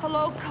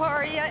Buffalo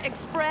Courier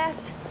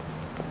Express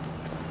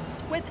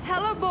with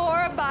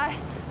Hellebore by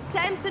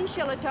Samson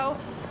Shillitoe.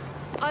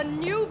 A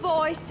new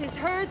voice is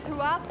heard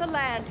throughout the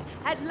land.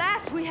 At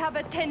last, we have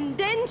a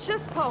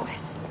tendentious poet.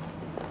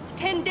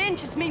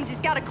 Tendentious means he's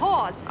got a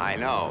cause. I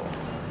know.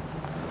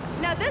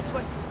 Now, this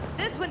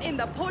one in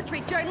the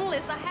Poetry Journal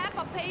is a half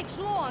a page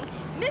long.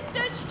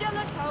 Mr.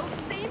 Shillitoe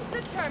seems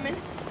determined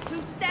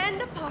to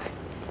stand apart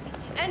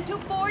and to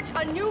forge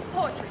a new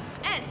poetry.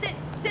 And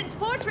since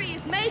poetry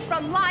is made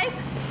from life...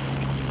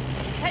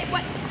 Hey,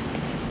 wait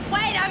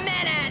Wait a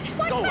minute!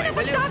 What Go kind away, of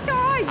will a you? doctor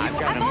are you? I've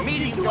got a offered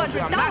meeting you to go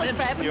to. I'm not $200 for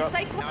interested in your... heaven's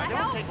sakes. What Now, the don't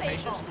hell, take people?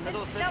 patients in the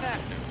middle of Fifth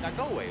Avenue. Now,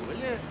 go away, will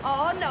you?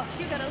 Oh, no.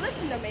 You're going to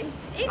listen to me.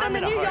 Even I'm the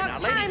in a New hurry. York Now,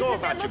 lady, Times go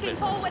said they're about your looking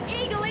business. forward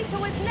eagerly to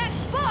his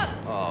next book.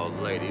 Oh,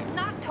 lady.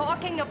 Not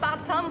talking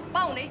about some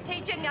phony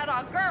teaching at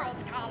a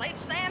girls' college.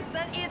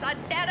 Samson is a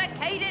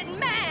dedicated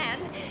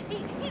man.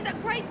 He's a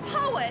great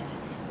poet.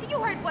 You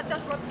heard what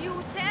those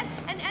reviews said,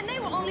 and they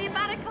were only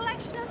about a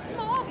collection of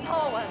small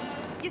poems.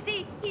 You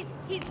see,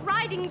 he's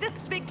writing this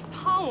big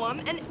poem,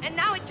 and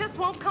now it just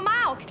won't come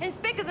out. And it's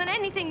bigger than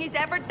anything he's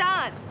ever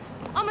done.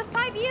 Almost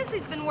 5 years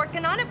he's been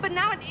working on it, but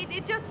now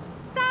it just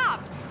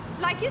stopped.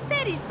 Like you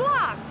said, he's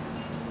blocked.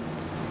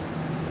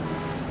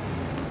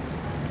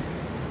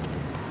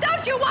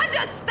 Don't you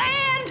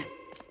understand?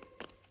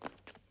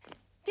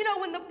 You know,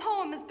 when the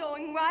poem is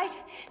going right,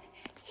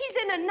 he's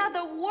in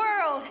another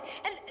world,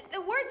 and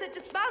the words are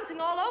just bouncing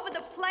all over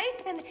the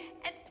place, and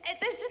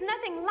there's just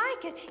nothing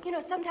like it. You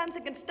know, sometimes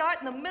it can start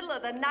in the middle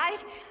of the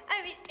night.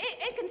 I mean,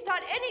 it can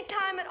start any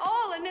time at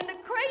all, and in the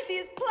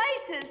craziest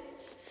places.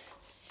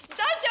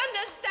 Don't you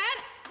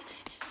understand?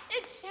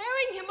 It's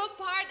tearing him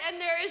apart, and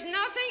there is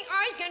nothing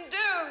I can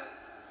do.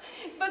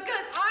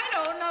 Because I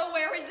don't know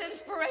where his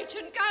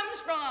inspiration comes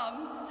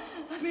from.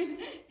 I mean,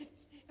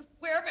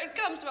 wherever it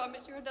comes from,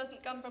 it sure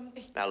doesn't come from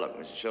me. Now, look,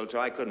 Mrs. Shillitoe,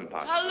 I couldn't Now,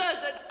 possibly...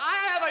 listen, I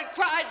haven't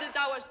cried since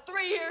I was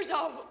 3 years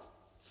old.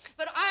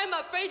 But I'm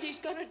afraid he's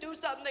gonna do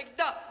something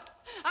dumb.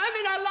 I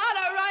mean, a lot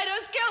of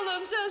writers kill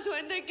themselves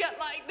when they get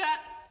like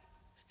that.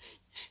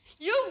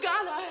 You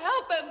gotta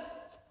help him.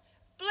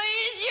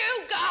 Please,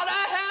 you gotta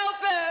help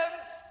him.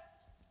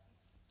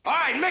 All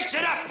right, mix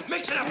it up.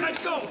 Mix it up. Let's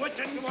go. What?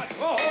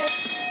 Oh,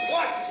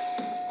 what?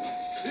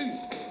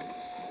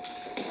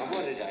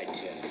 What did I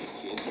tell you,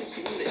 kid? Just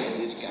you listen to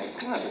this guy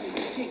clever. You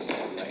take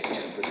that right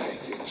hand,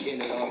 protect your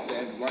chin and off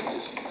that one,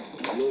 just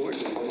lower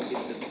the way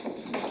get the...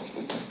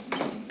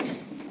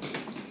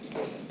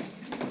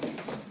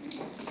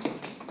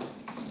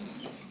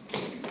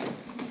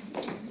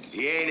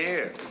 He ain't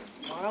here.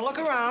 Well, look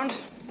around.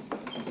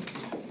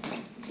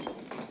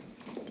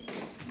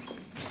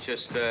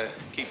 Just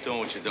keep doing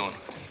what you're doing.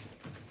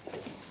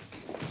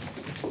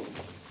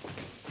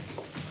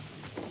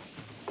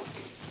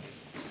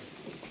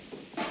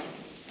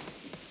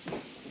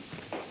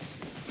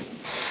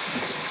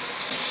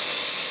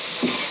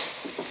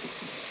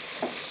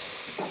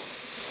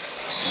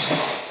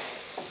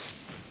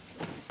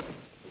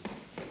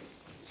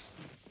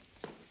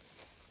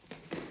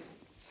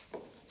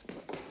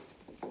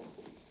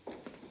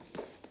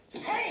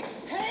 Hey!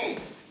 Hey!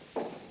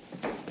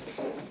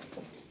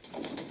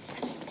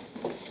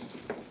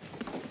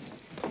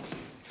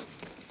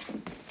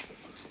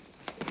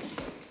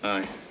 All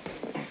right.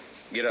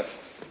 Get up.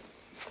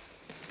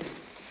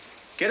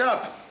 Get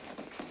up!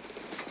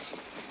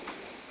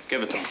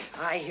 Give it to him.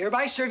 I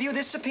hereby serve you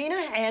this subpoena,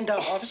 and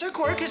Officer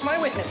Quirk is my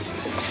witness.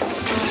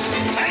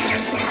 Take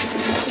it!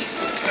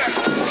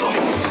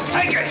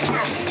 Take it!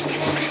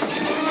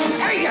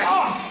 Take it!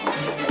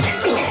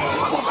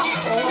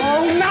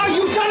 Oh, now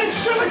you've done it,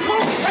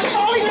 Shillitoe! That's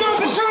all he's going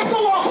to serve the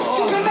law!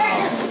 You come back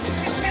here!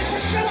 Mr.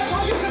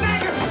 Shillitoe, you come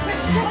back here!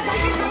 Mr. Shillitoe,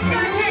 you come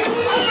back here!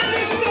 Open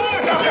this door!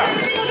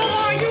 For the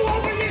law, you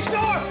open this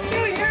door! You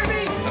hear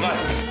me? Come on.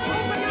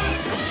 Open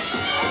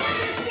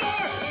this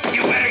door!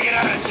 You better get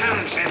out of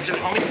town, Samson.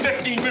 Only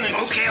 15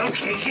 minutes.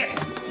 Okay, get.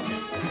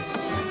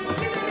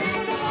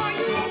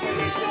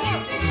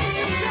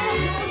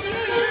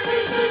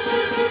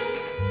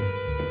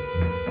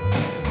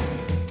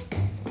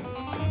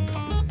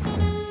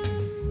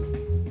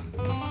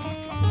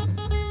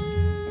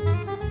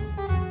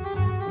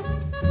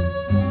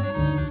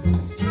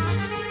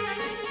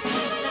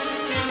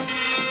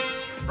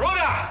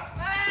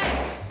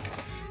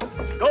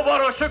 Go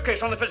borrow a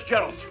suitcase on the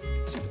Fitzgeralds. Where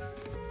are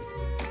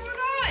we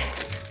going?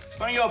 It's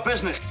none of your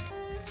business.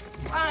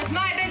 Well, it's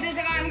my business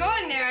if I'm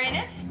going there, ain't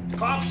it?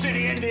 Cobb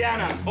City,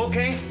 Indiana,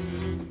 okay?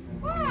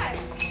 Why?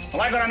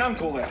 Well, I got an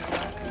uncle there.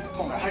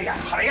 Come on, hurry up,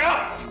 hurry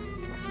up!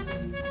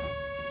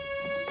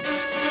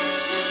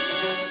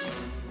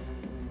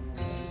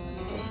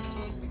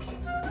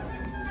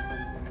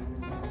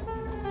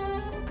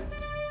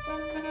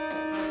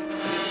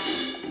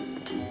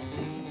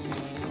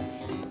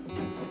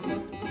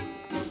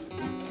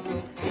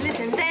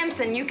 Listen,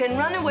 Samson, you can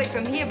run away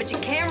from here, but you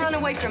can't run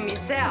away from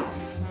yourself.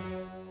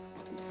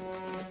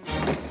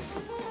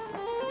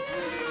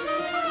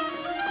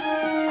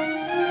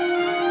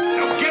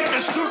 Now get the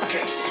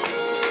suitcase.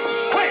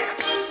 Quick!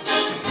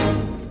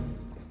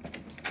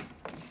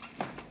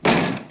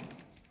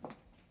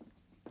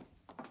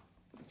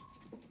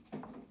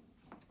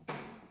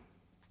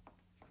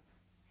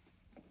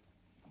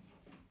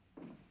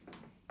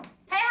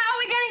 Hey, how are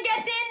we gonna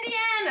get to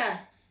Indiana?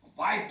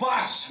 By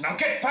bus. Now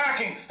get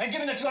parking and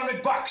give him the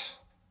 $200.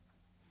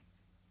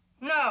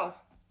 No.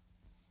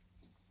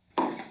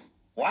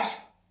 What?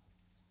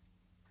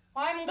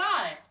 I haven't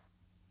got it.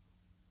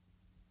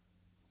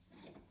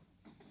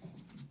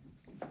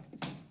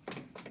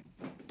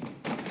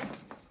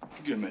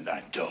 Give me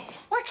that dough.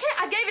 Why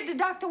can't I gave it to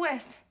Dr.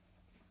 West?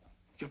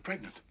 You're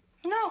pregnant.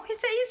 No, he's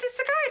a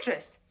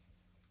psychiatrist.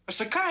 A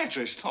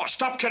psychiatrist? Oh,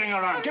 stop kidding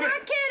around. I'm Give it.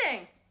 not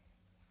kidding.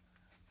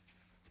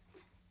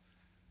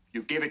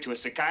 You gave it to a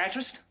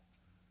psychiatrist?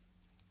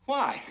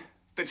 Why?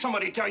 Did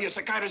somebody tell you a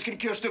psychiatrist can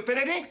cure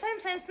stupidity?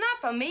 Samson, it's not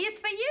for me, it's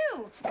for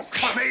you.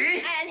 For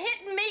me? And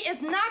hitting me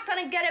is not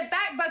going to get it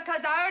back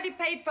because I already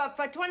paid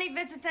for 20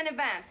 visits in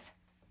advance.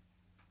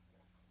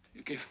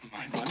 You gave him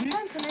my money?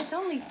 Samson, it's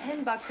only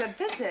 $10 a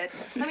visit.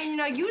 I mean, you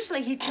know,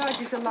 usually he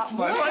charges a lot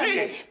more my than money.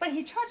 that. But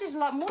he charges a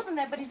lot more than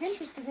that, but he's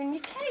interested in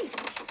your case.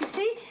 You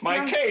see? My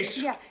Now- case?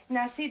 Yeah.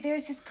 Now, see,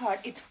 there's his card.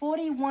 It's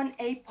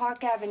 41A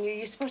Park Avenue.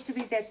 You're supposed to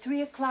be there at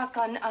 3 o'clock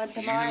on tomorrow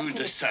You afternoon.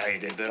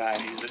 decided that I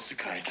need a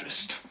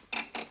psychiatrist.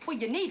 Well,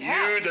 you need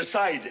help. You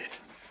decided.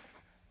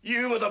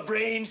 You with a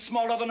brain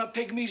smaller than a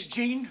pygmy's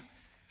gene.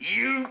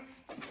 You...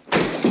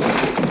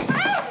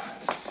 The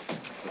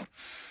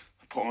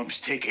poem's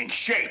taking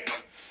shape.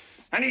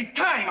 I need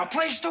time, a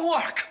place to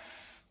work.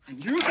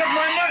 And you give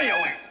my money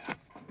away.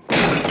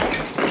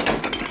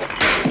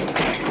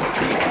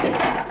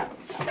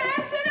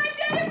 Samson, I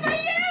did it for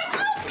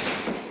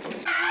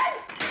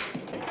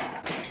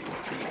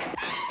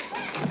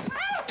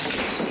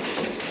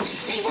you!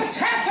 See what's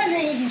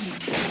happening!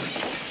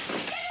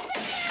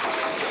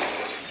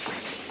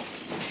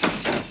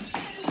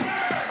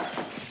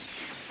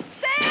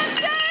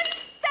 Samson!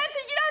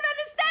 Samson, you don't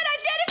understand. I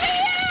did it for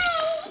you!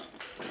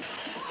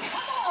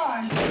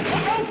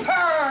 Help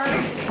her!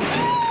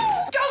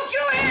 Don't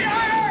you hit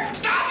her!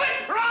 Stop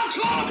it, or I'll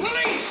call the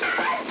police!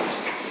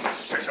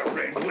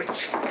 Scissor-brained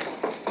witch.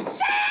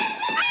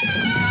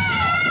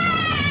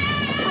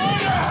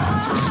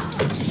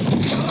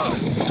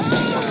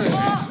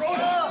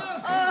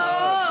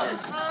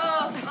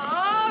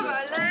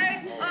 My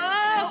leg.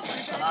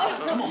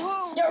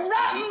 You're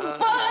rotten,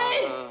 bully!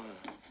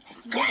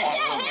 Get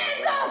your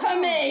hands off of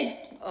me!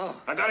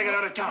 I gotta get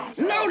out of town.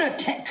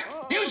 Lunatic!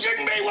 You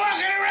shouldn't be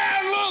walking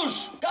around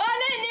loose! Go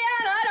on,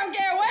 Indiana. I don't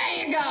care where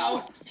you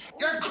go.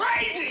 You're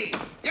crazy!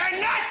 You're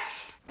nuts!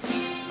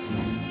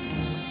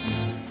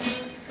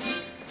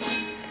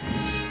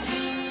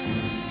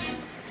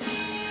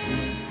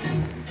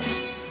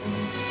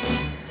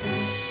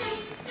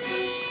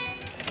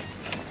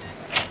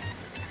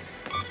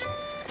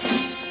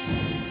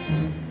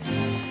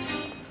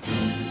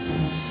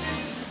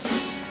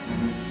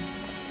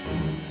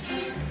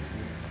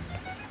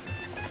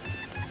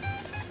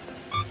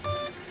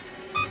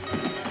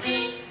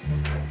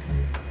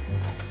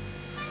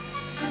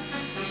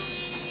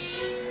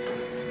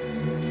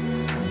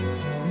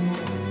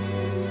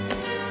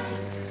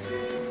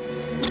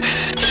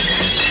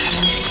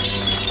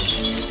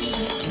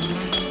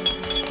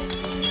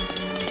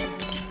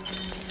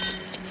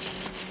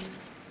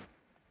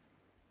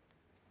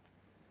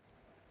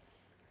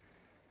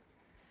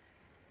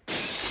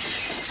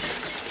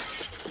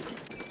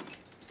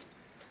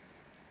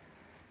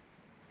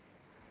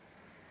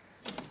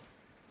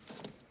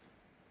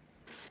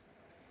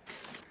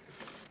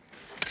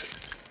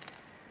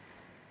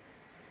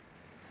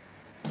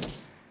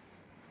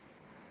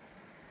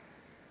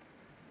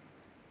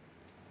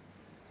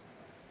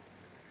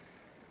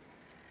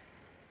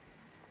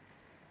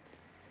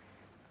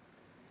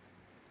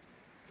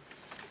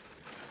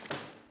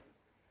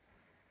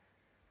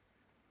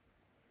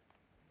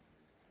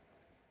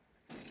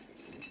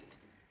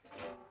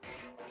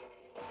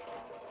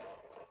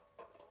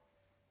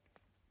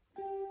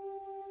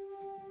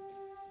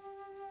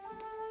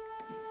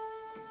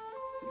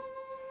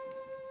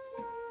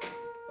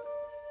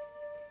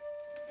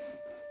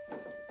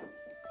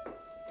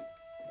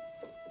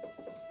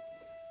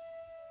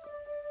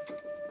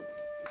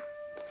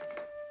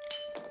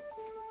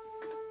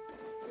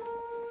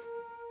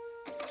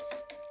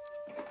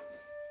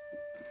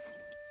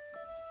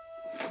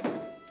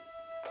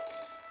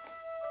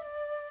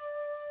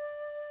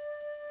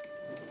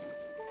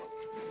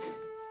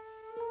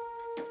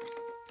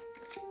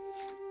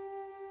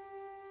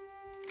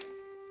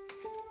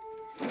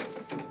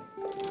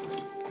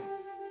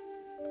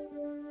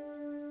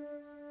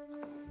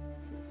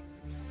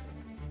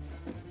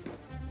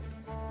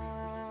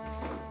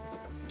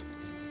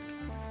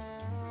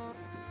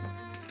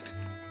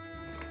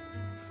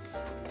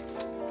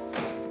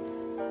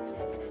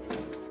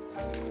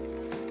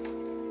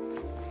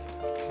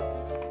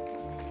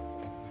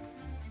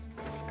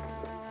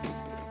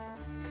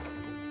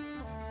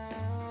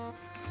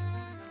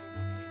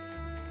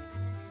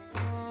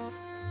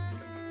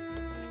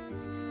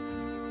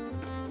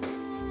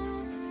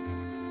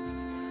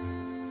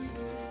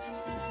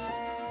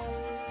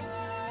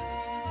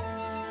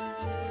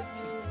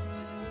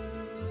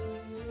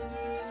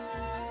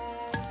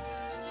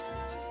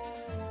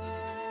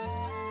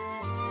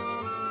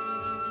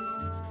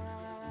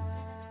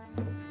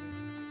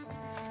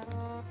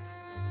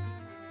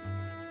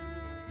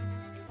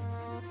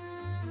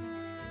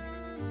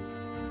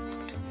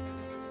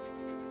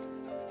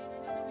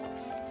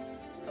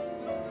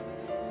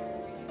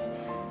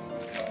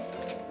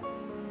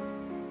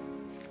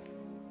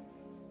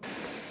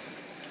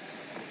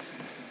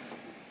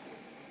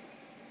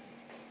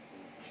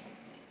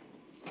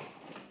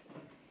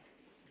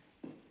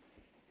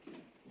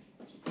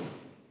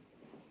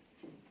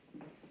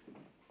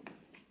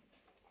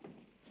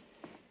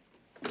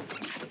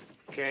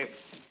 Okay.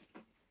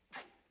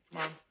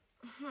 Come on.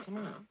 Come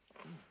on.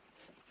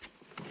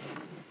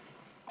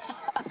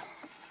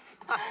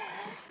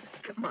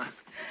 Come on.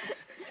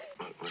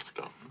 Let's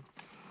go.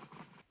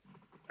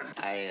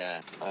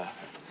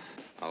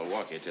 I'll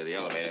walk you to the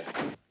elevator.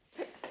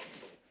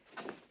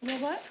 You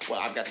what? Well,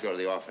 I've got to go to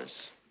the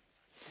office.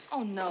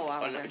 Oh, no, Oh,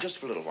 Oliver. no, just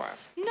for a little while.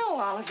 No,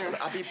 Oliver.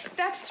 I'll be...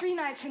 That's 3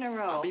 nights in a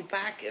row. I'll be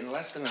back in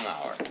less than an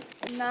hour.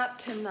 Not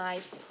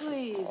tonight,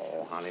 please.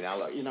 Oh, honey, now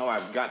look, you know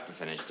I've got to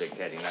finish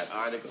dictating that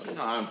article. You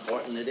know how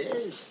important it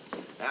is.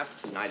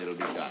 After tonight, it'll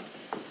be done.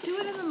 Do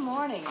it in the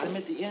morning. I'm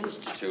at the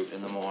Institute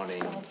in the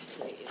morning. Oh,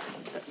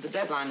 please. The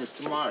deadline is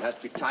tomorrow. It has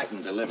to be typed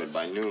and delivered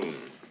by noon.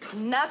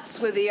 Nuts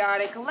with the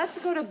article. Let's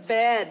go to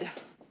bed.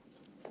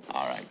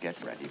 All right,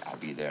 get ready. I'll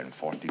be there in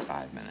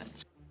 45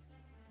 minutes.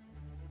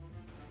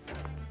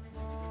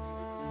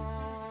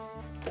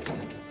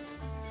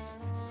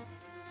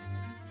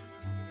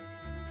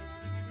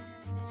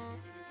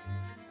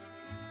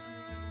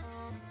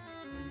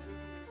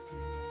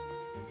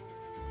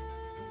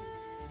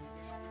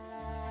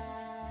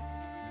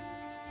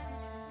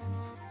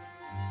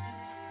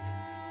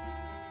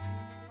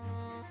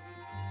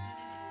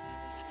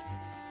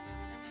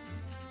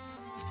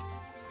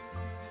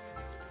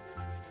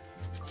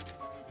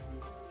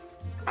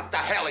 What the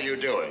hell are you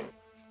doing?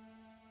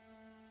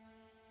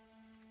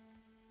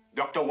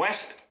 Dr.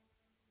 West?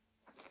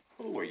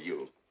 Who are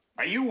you?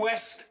 Are you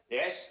West?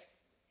 Yes?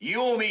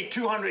 You owe me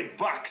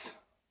 $200.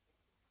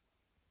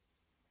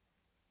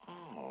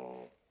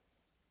 Oh.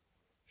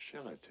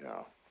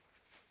 Shillitoe.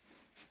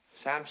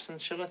 Samson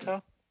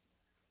Shillitoe?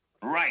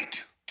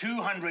 Right.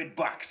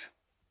 $200.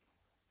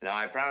 Now,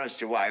 I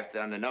promised your wife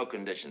that under no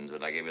conditions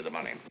would I give you the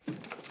money.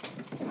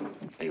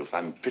 You'll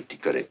find me pretty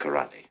good at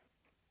karate.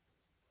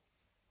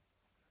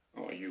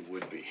 Oh, you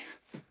would be.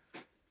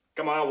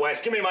 Come on,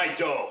 West, give me my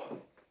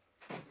dough.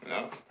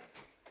 No.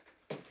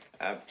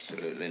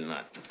 Absolutely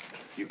not.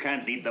 You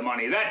can't need the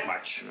money that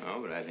much.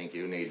 No, but I think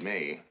you need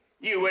me.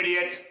 You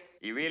idiot.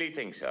 You really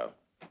think so?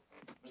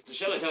 Mr.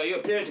 Shillitoe, you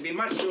appear to be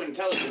much too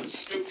intelligent to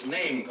stoop to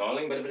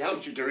name-calling, but if it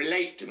helps you to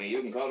relate to me,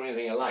 you can call me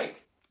anything you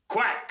like.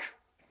 Quack!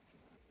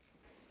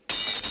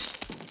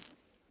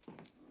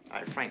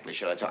 Frankly,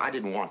 Shillitoe, I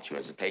didn't want you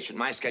as a patient.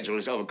 My schedule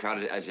is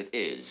overcrowded as it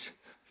is.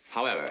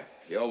 However,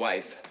 your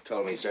wife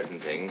told me certain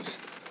things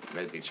that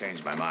made me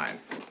change my mind.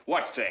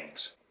 What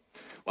things?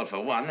 Well, for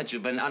one, that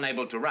you've been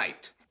unable to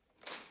write.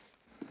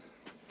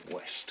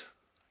 West,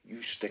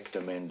 you stick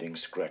to mending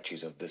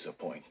scratches of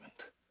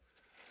disappointment.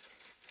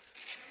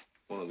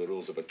 One of the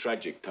rules of a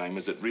tragic time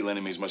is that real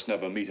enemies must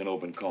never meet in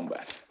open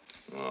combat.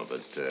 Oh,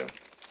 but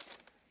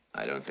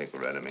I don't think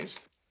we're enemies.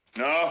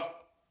 No?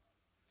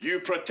 You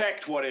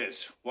protect what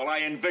is, while I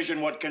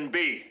envision what can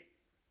be.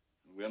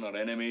 We're not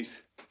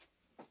enemies.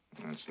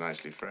 That's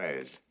nicely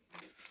phrased.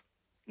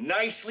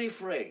 Nicely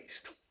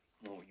phrased?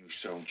 Oh, you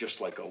sound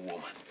just like a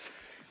woman.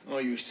 Oh,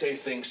 you say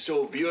things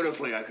so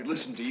beautifully, I could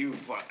listen to you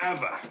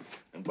forever.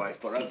 And by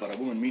forever, a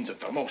woman means at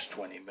the most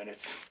 20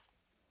 minutes.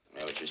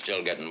 Yeah, but you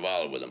still get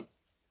involved with them.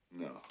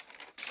 No.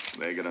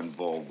 They get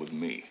involved with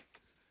me.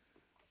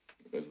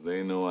 Because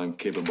they know I'm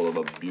capable of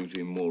a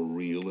beauty more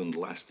real and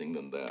lasting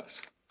than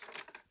theirs.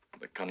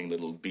 The cunning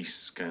little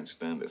beasts can't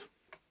stand it.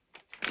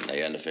 And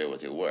they interfere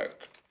with your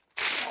work.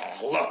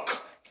 Oh,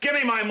 look! Give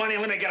me my money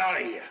and let me get out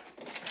of here.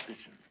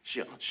 Listen,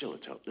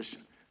 Shillitoe,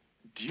 listen.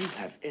 Do you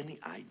have any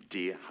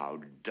idea how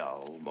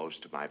dull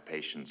most of my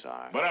patients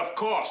are? But of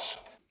course.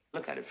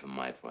 Look at it from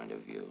my point of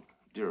view.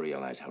 Do you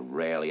realize how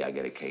rarely I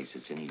get a case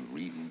that's any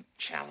real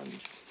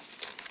challenge?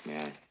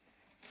 Yeah.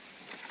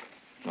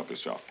 Help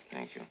yourself.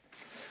 Thank you.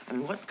 I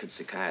mean, what could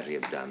psychiatry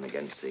have done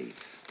against the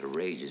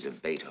rages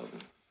of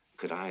Beethoven?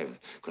 Could I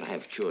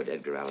have cured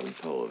Edgar Allan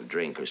Poe of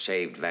drink or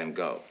saved Van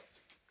Gogh?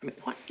 I mean,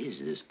 what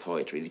is this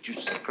poetry that you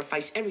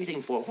sacrifice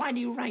everything for? Why do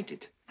you write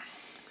it?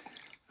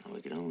 Oh,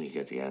 we could only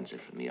get the answer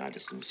from the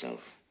artist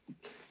himself.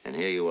 And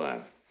here you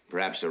are,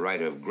 perhaps a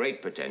writer of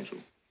great potential.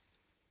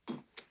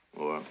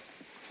 Or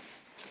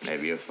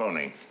maybe a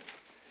phony.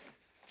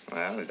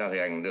 Well, there's nothing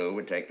I can do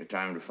but take the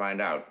time to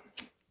find out.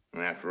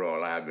 And after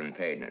all, I've been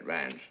paid in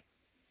advance.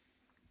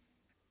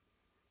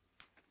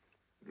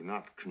 Do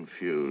not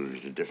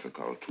confuse the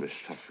difficult with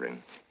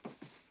suffering.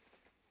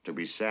 To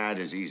be sad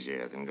is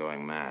easier than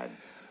going mad.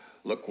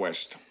 Look,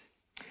 West,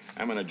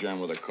 I'm in a jam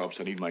with the cops.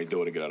 I need my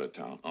dough to get out of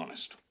town,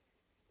 honest.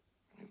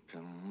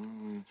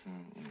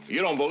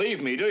 You don't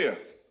believe me, do you?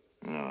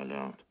 No, I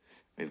don't.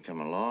 We've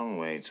come a long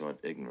way toward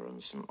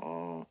ignorance and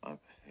all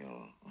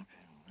uphill.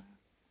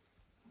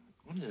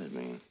 What does that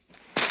mean?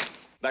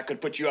 That could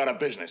put you out of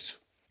business.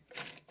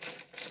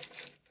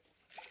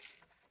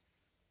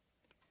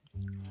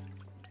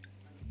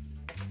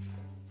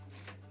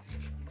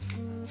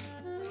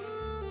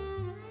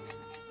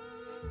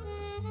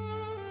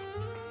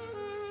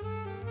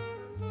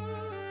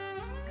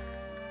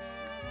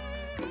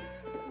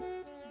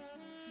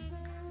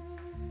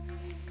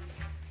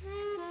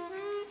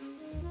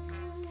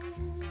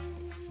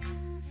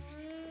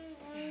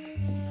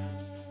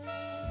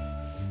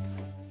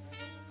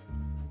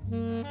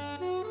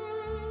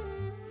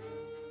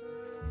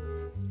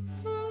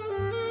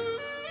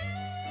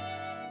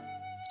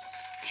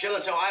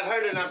 Shillitoe, I've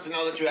heard enough to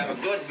know that you have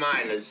a good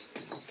mind. It's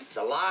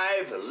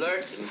alive,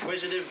 alert,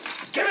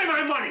 inquisitive. Give me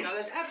my money! Now,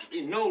 there's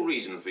absolutely no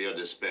reason for your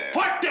despair.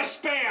 What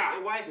despair?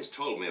 Your wife has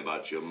told me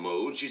about your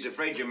mood. She's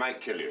afraid you might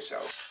kill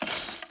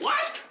yourself.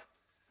 What?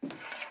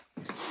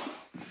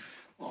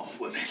 Oh,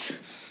 women.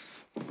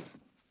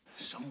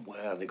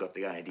 Somewhere they got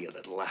the idea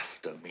that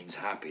laughter means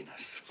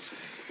happiness.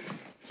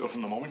 So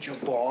from the moment you're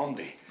born,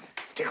 they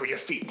take away your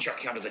feet,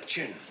 chuck you under the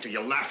chin, till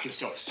you laugh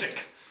yourself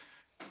sick.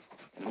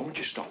 The moment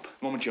you stop,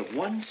 the moment you have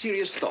one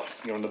serious thought,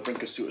 you're on the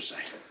brink of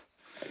suicide.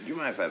 Do you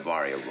mind if I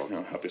borrow your book?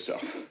 No, help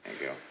yourself.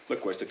 Thank you.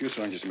 Look, West, if you're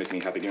so anxious to make me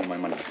happy, give me my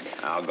money.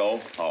 I'll go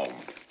home.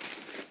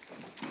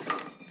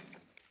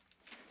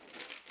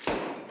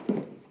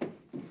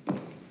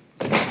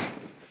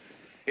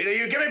 Either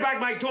you give me back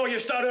my dough or you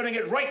start earning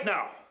it right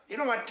now. You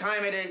know what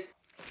time it is?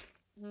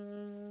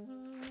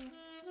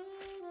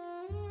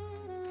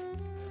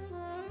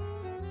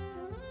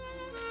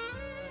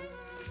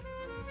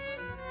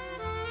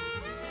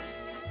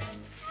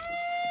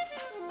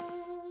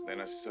 Then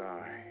a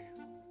sigh,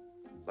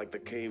 like the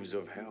caves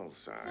of hell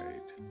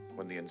sighed,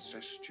 when the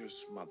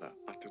incestuous mother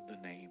uttered the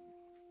name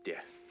of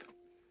death.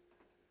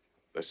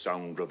 The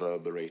sound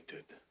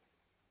reverberated.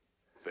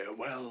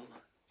 Farewell,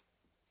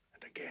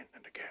 and again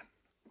and again.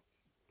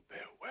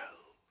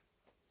 Farewell,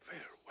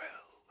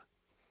 farewell.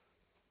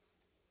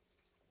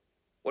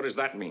 What does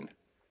that mean?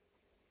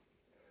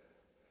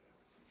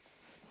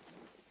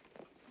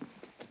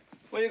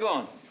 Where you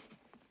going?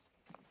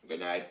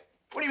 Good night.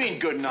 What do you mean,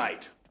 good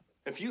night?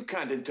 If you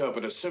can't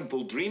interpret a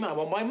simple dream, I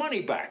want my money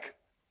back.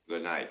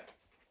 Good night.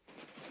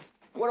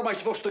 Where am I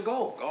supposed to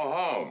go? Go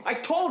home. I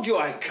told you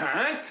I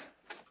can't.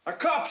 A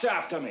cop's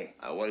after me.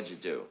 What did you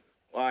do?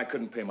 Well, I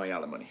couldn't pay my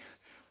alimony.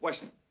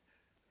 Weston,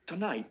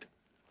 tonight,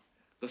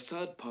 the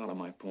third part of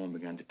my poem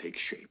began to take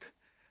shape.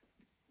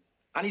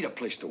 I need a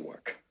place to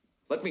work.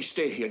 Let me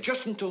stay here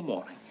just until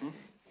morning.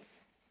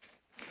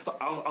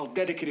 I'll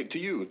dedicate it to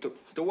you,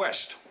 to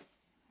West.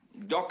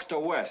 Dr.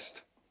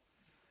 West.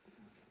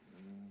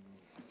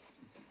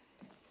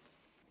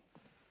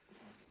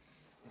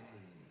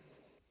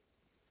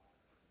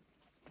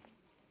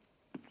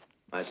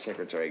 My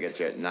secretary gets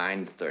here at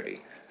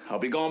 9:30. I'll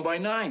be gone by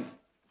 9.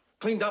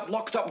 Cleaned up,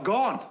 locked up,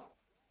 gone.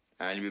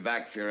 And you'll be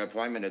back for your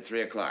appointment at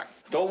 3 o'clock.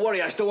 Don't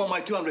worry, I still want my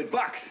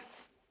 $200.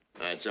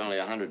 It's only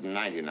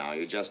 190 now.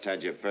 You just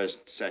had your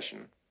first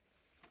session.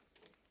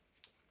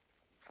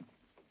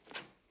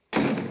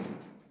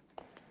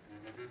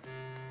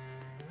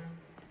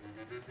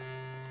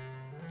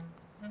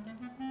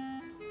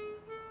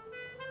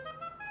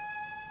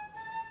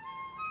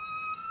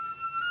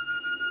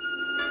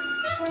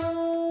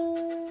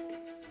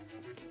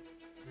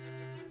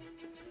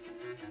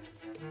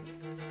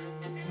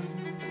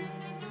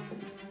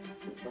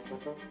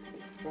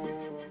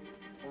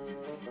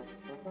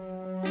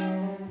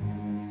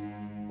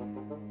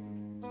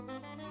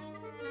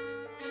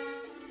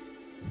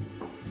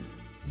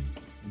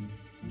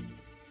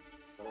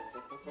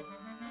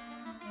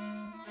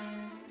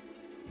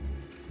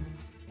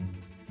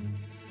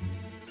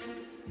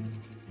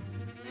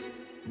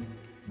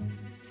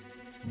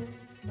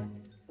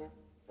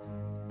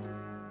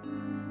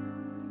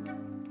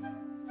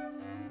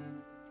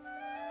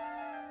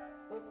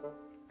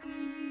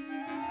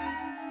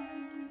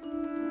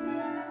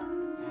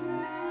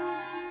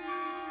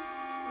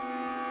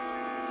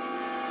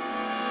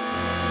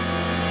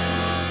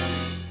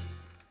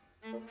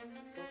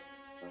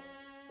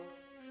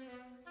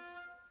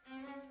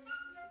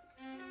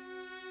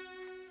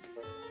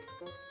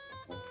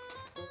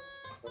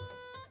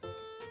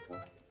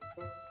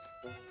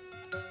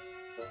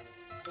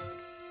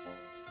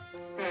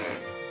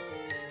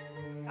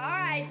 All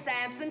right,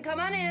 Samson, come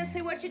on in and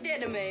see what you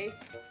did to me.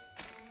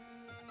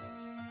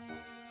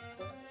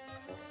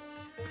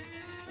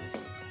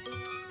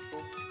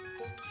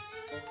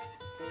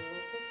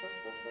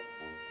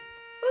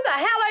 Who the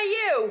hell are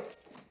you?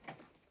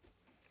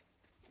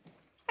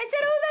 I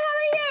said, who the hell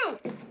are you?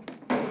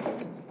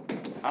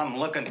 I'm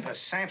looking for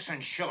Samson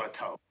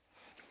Shillitoe.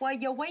 Well,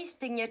 you're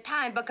wasting your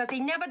time because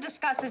he never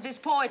discusses his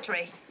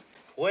poetry.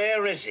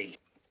 Where is he?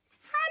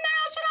 How the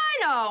hell should I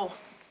know?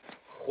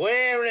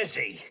 Where is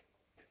he?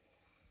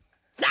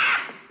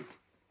 Ah!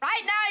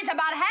 Right now, he's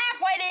about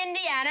halfway to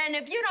Indiana, and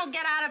if you don't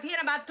get out of here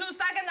in about 2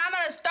 seconds, I'm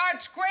gonna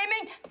start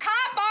screaming,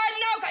 cop or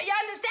no cop. You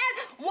understand?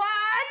 1,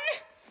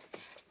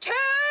 2,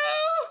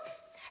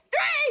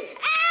 3.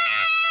 Ah!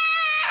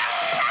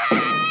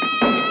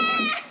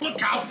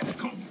 Look out!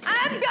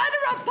 I'm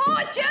gonna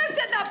report you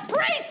to the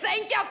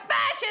precinct, you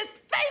fascist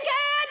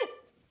thinkhead!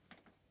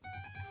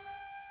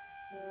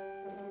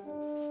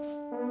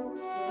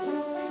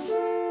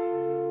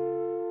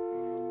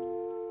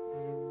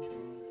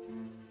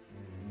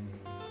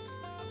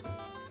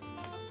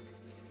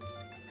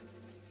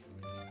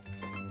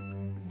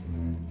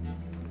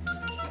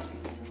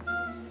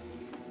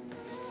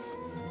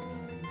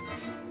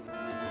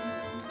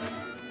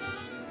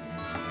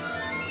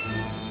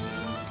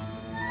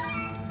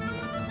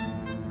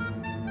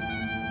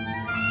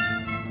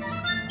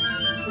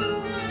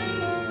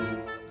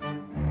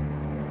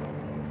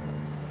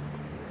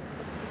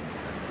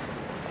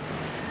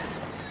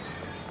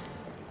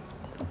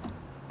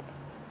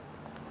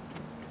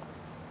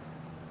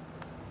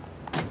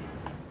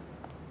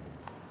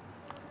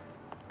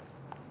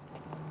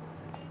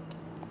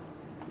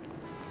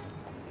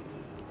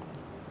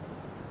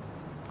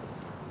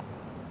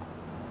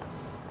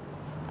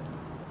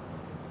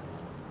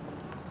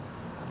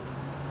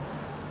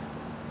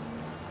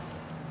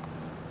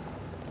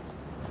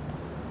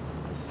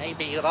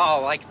 Maybe you'd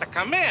all like to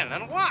come in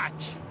and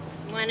watch.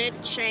 When it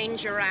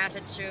change your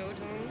attitude,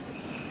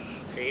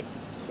 Keep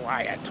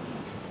quiet.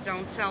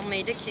 Don't tell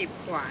me to keep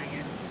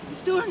quiet.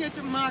 He's doing it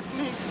to mock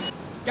me.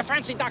 Your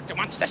fancy doctor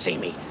wants to see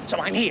me, so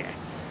I'm here.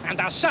 And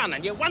our son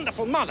and your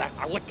wonderful mother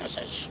are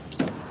witnesses.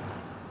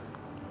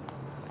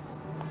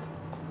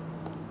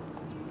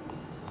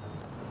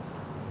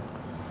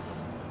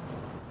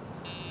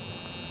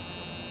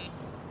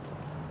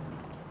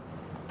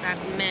 That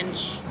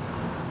mensch.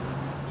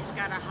 He's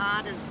got a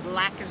heart as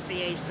black as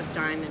the ace of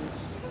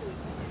diamonds.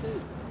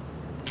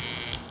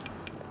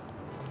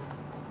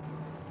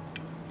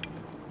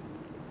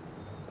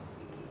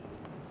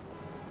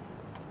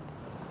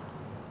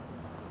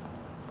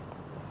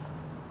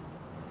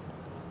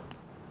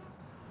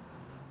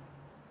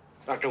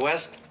 Dr.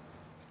 West?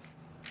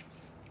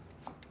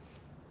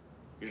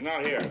 He's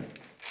not here.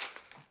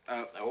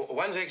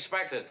 When's he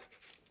expected?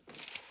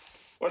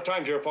 What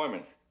time's your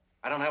appointment?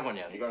 I don't have one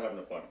yet. You gotta have an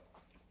appointment.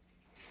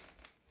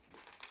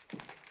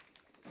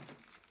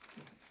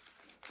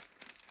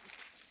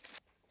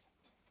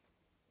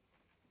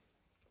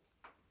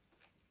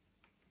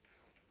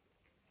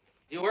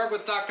 You work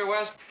with Dr.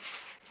 West?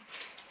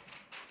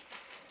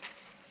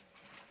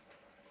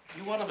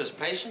 You one of his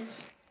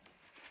patients?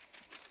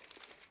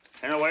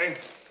 In a way.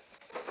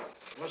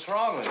 What's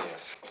wrong with you?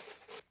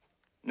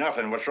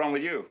 Nothing. What's wrong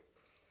with you?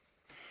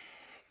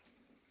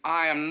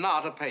 I am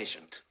not a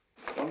patient.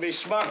 Don't be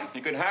smug.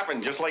 It could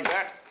happen just like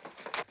that.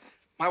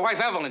 My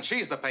wife, Evelyn,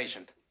 she's the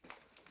patient.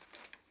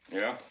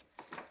 Yeah?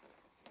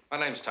 My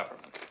name's Tupperman.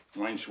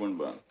 Mine's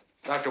Swinburne.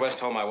 Dr. West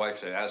told my wife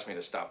to ask me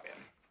to stop in.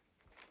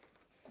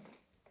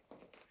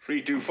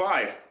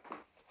 325.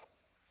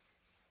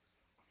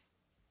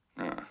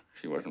 No,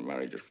 she wasn't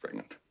married, just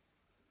pregnant.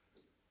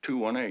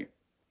 218.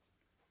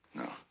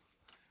 No.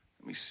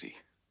 Let me see.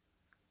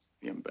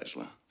 The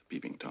embezzler, the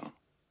peeping Tom.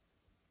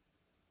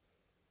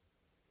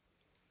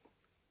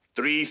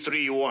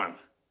 331.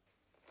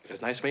 It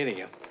was nice meeting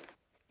you.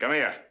 Come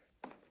here.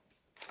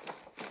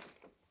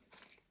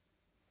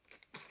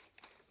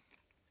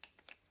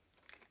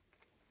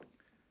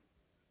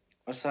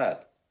 What's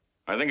that?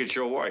 I think it's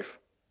your wife.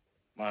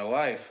 My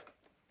wife?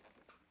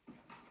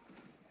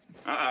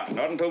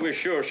 Not until we're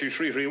sure she's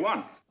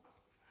 331.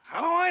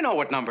 How do I know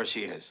what number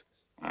she is?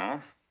 Huh?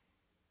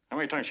 How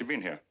many times she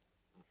been here?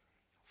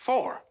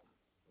 4.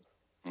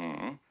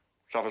 Mm-hmm.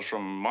 Suffers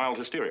from mild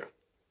hysteria.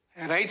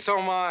 It ain't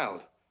so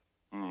mild.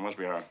 Must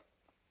be her.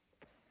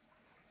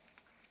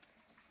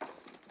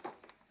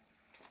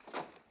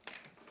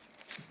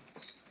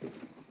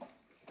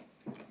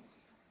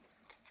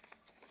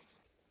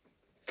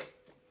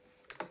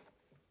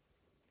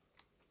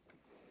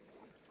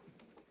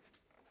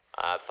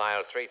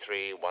 File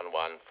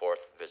 3311,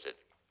 fourth visit.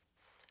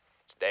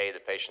 Today, the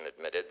patient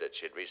admitted that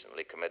she had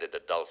recently committed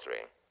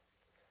adultery.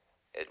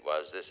 It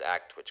was this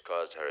act which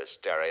caused her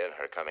hysteria and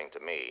her coming to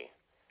me.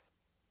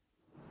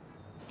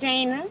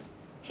 Dana,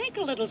 take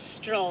a little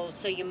stroll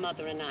so your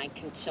mother and I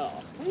can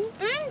talk.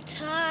 I'm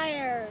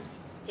tired.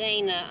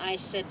 Dana, I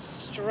said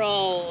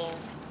stroll.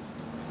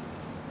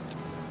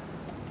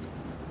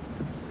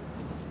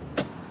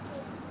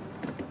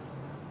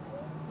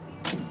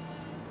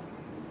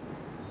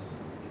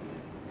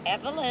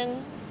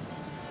 Evelyn,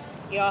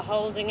 you're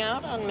holding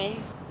out on me.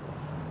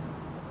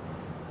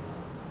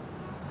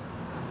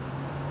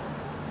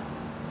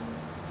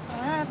 I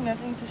have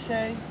nothing to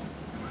say.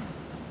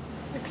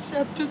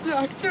 Except to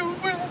Dr.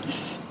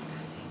 West.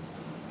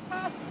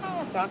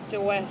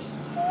 Dr.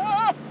 West.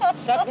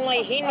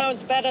 Suddenly he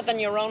knows better than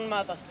your own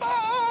mother.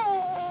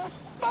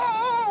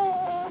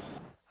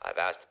 I've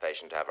asked the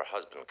patient to have her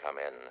husband come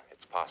in.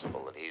 It's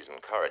possible that he's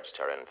encouraged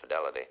her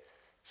infidelity,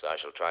 so I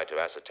shall try to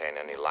ascertain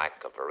any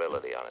lack of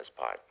virility on his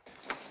part.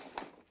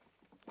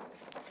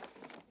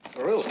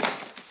 Virility?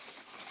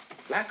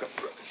 Lack of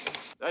virility?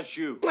 That's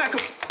you. Lack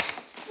of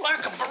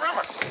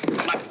virility.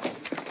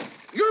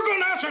 You're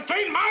going to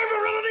ascertain my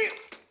virility?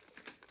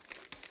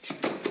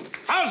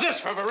 How's this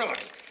for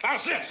virility?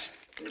 How's this?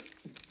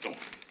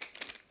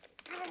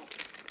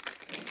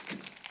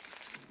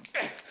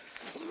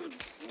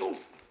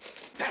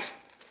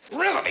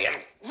 Virility and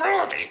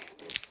virility.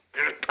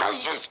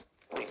 How's this?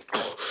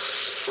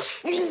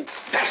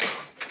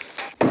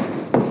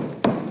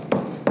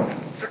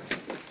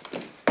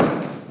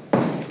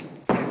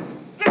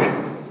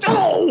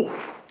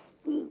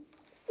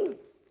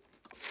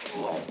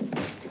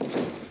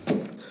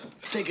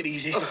 Take it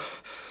easy.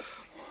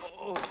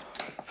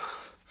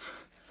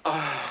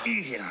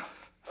 Easy now.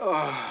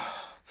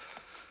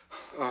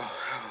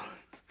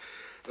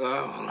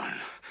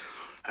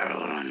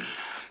 Evelyn.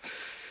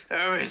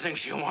 Everything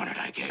she wanted,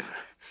 I gave her.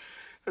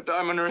 A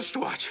diamond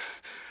wristwatch,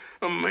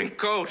 a mink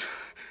coat,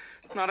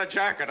 not a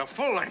jacket, a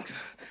full length.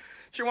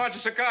 She wants a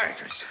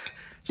psychiatrist,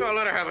 so I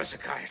let her have a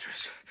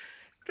psychiatrist.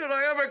 Did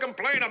I ever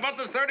complain about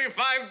the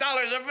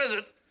 $35 a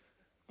visit?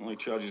 Only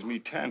charges me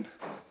 10.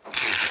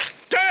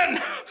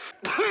 10!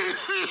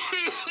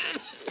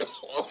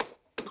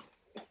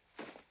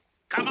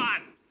 Come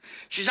on.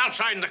 She's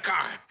outside in the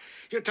car.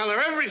 You tell her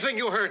everything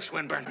you heard,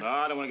 Swinburne. No,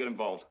 I don't want to get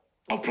involved.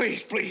 Oh,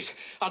 please, please.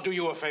 I'll do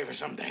you a favor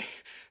someday.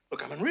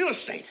 Look, I'm in real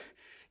estate.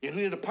 You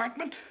need an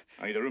apartment?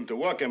 I need a room to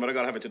work in, but I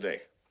gotta have it today.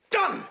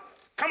 Done!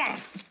 Come on.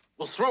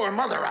 We'll throw her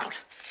mother out.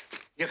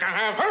 You can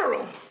have her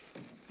room.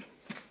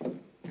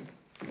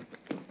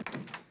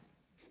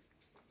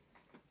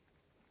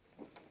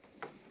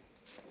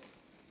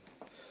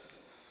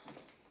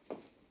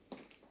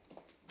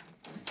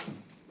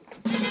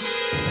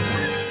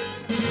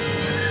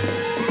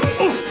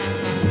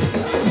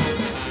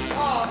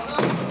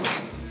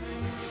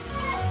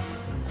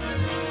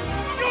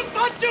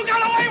 You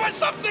got away with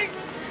something!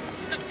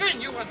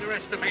 Again, you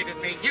underestimated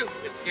me. You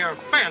with your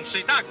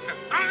fancy doctor.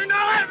 I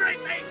know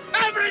everything!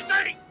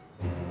 Everything!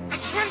 The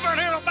Swinburne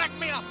here will back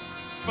me up.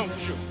 Oh,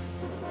 shoot.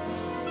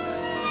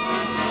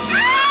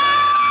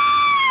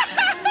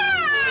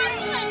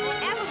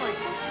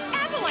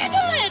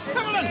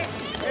 Evelyn!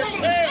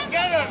 Hey,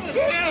 get him!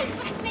 Get him!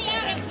 Get me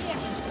out of here!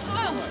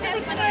 Oh,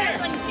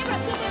 Evelyn, give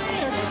us the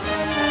here!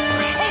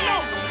 Oh, no!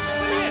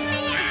 Let me in!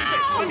 This is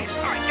it. Let me in.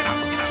 All right, get out.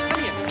 Let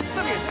me in.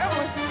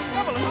 Evelyn!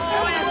 Evelyn!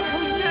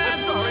 I'm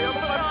sorry,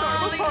 Evelyn. I'm sorry.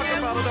 We'll talk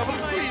about it,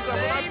 Evelyn. Please,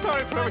 Evelyn. I'm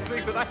sorry for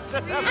everything that I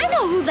said, Evelyn. I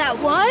know who that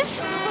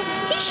was.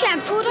 He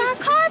shampooed our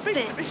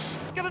carpet. Please,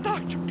 get a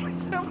doctor,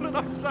 please, Evelyn.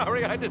 I'm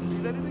sorry. I didn't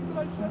mean anything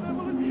that I said,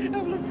 Evelyn.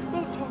 Evelyn,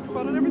 we'll talk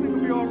about it. Everything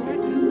will be all right.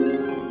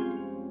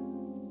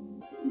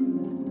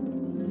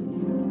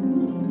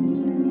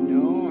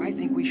 No, I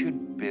think we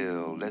should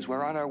build. As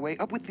we're on our way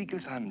up with the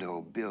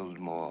glissando, build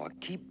more.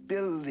 Keep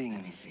building.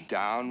 Let me see.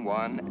 Down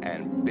one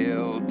and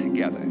build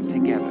together.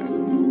 Together.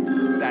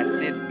 That's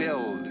it,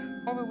 build.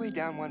 All the way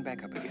down one,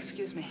 back up again.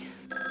 Excuse me.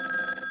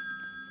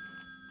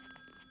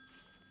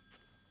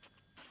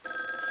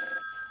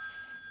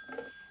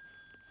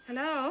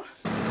 Hello?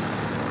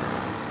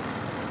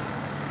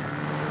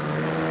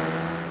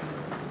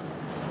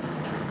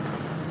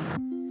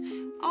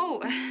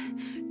 Oh,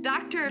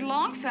 Dr.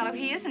 Longfellow,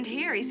 he isn't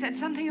here. He said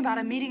something about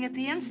a meeting at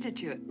the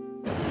Institute.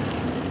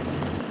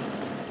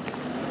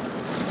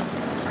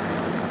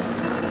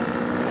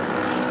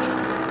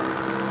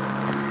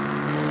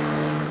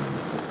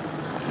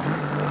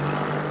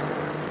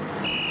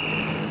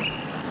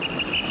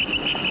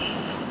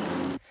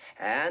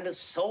 And as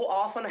so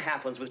often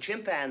happens with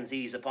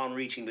chimpanzees upon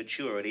reaching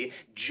maturity,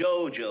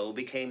 Jojo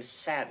became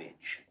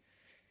savage.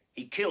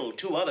 He killed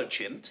 2 other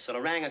chimps, an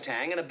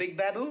orangutan and a big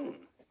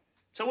baboon.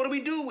 So what do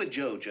we do with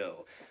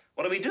Jojo?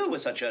 What do we do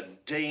with such a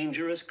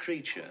dangerous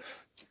creature?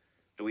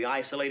 Do we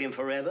isolate him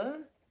forever?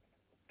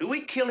 Do we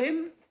kill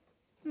him?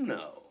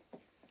 No.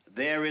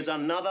 There is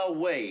another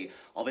way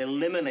of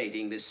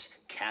eliminating this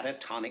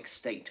catatonic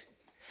state.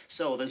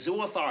 So the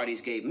zoo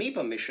authorities gave me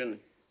permission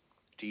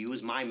to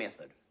use my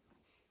method.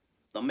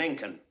 The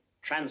Mencken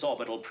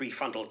transorbital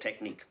prefrontal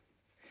technique.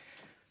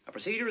 A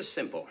procedure is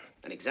simple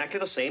and exactly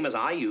the same as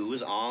I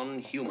use on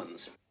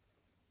humans.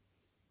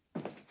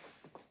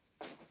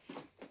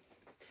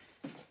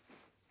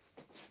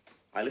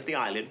 I lift the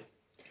eyelid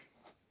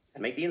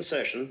and make the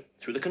insertion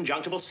through the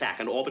conjunctival sac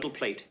and orbital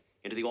plate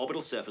into the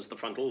orbital surface of the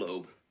frontal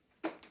lobe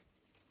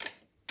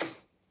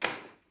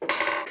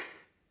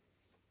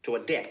to a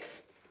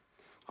depth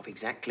of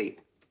exactly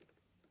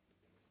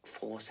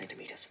 4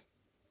 centimeters.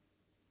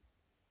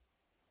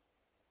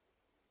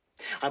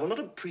 I will not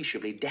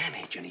appreciably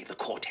damage any of the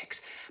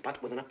cortex,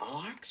 but with an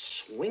arc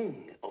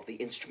swing of the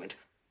instrument,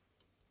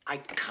 I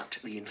cut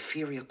the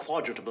inferior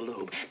quadrant of the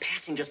lobe,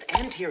 passing just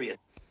anterior.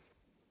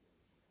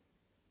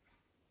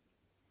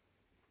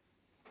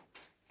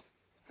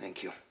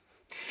 Thank you.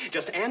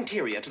 Just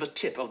anterior to the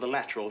tip of the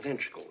lateral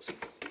ventricles.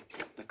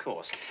 Of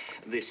course,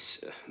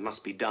 this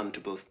must be done to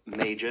both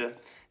major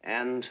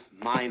and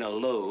minor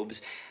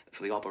lobes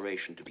for the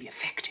operation to be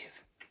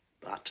effective.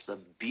 But the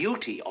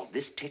beauty of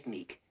this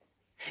technique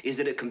is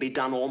that it can be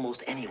done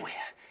almost anywhere,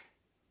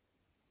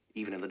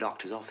 even in the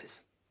doctor's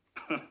office.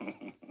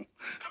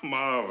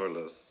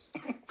 Marvelous.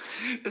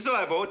 So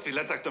I vote we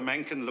let Dr.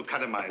 Mencken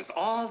lobotomize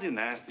all the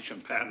nasty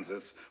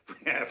chimpanzees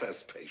we have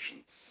as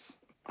patients.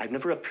 I've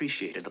never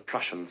appreciated the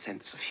Prussian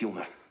sense of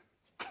humor.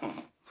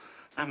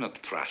 I'm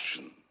not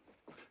Prussian.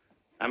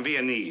 I'm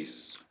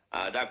Viennese.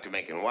 Dr.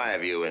 Mencken, why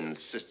have you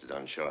insisted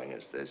on showing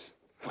us this?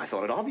 I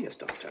thought it obvious,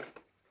 Doctor.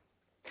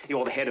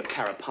 You're the head of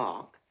Cara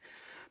Park.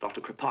 Dr.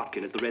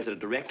 Kropotkin is the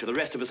resident director. The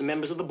rest of us are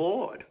members of the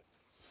board.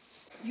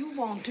 You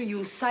want to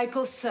use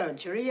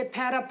psychosurgery at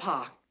Para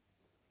Park?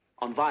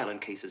 On violent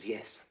cases,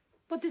 yes.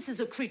 But this is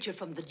a creature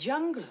from the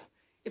jungle.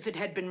 If it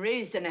had been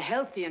raised in a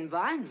healthy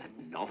environment.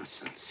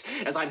 Nonsense.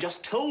 As I've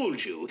just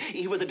told you,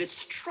 he was a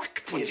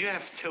destructive... What you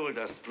have told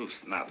us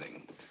proves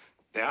nothing.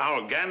 There are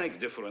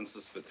organic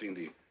differences between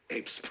the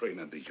ape's brain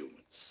and the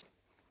humans.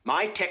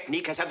 My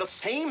technique has had the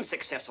same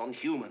success on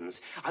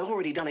humans. I've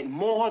already done it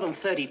more than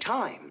 30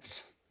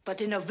 times.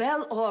 But in a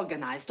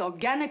well-organized,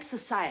 organic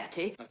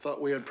society... I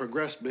thought we had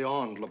progressed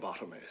beyond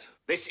lobotomies.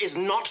 This is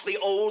not the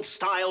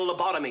old-style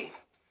lobotomy.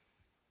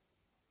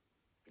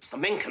 It's the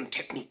Mencken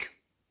technique.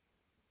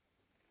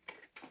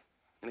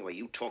 Anyway,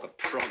 you talk of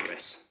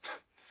progress.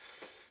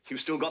 You've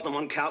still got them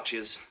on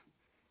couches.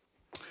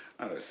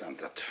 I resent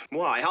that.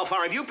 Why? How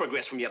far have you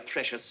progressed from your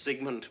precious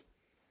Sigmund?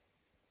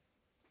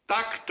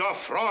 Dr.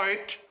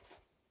 Freud.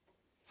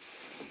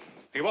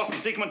 He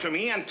wasn't Sigmund to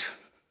me, and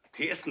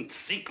he isn't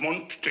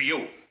Sigmund to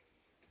you.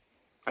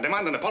 I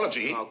demand an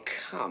apology. Oh,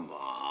 come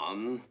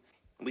on.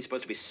 Are we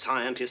supposed to be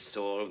scientists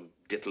or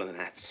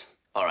diplomats?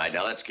 All right,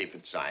 now let's keep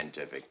it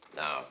scientific.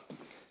 Now,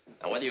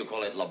 whether you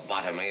call it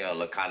lobotomy or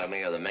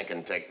leucotomy or the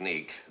Mencken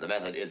technique, the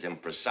method is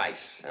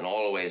imprecise and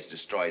always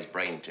destroys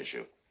brain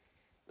tissue.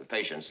 The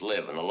patients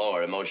live on a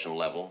lower emotional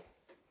level,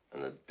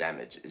 and the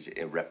damage is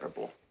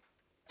irreparable.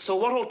 So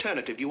what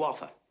alternative do you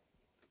offer?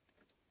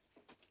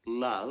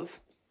 Love?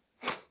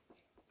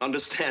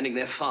 Understanding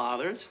their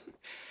fathers?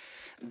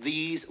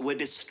 These were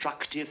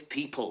destructive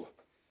people.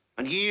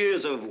 And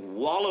years of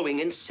wallowing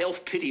in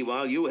self-pity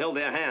while you held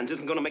their hands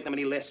isn't going to make them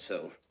any less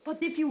so.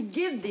 But if you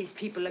give these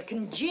people a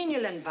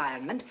congenial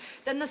environment,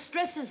 then the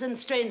stresses and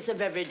strains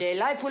of everyday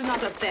life will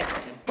not affect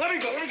them. Let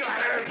me go, let me go.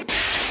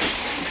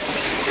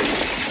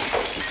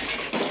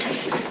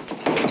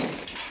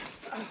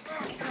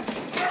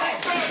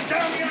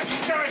 Down the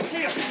upstairs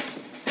here.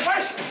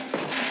 West!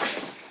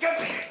 Give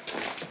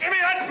me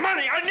that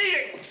money. I need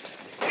it.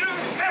 You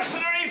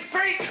mercenary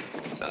freak!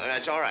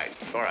 That's all right.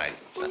 All right.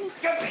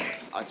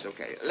 That's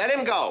okay. Let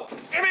him go.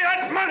 Give me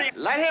that money!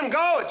 Let him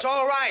go. It's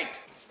all right.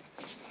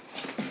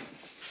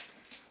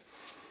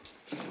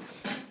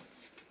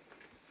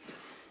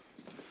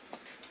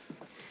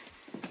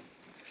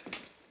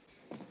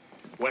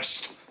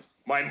 West,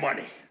 my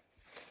money.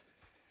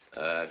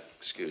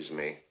 Excuse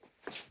me.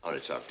 I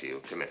want to talk to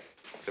you. Come here.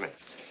 Come here.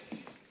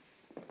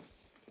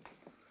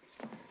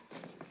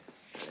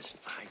 Listen,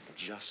 I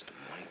just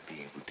might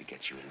be able to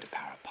get you into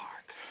Para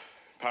Park.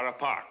 Para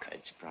Park?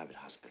 It's a private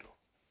hospital.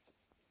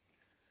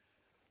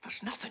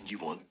 There's nothing you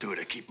won't do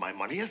to keep my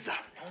money, is there?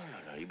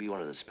 No. You'll be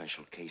one of the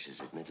special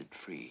cases admitted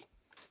free.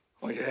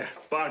 Oh, yeah.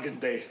 Bargain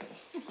day.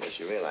 Of course,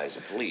 you realize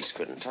the police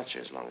couldn't touch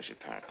you as long as you're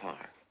Para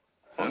Park.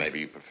 Or maybe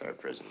you prefer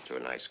prison to a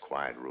nice,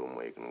 quiet room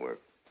where you can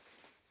work.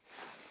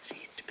 See,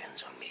 it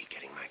depends on me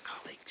getting my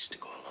colleagues to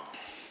go along.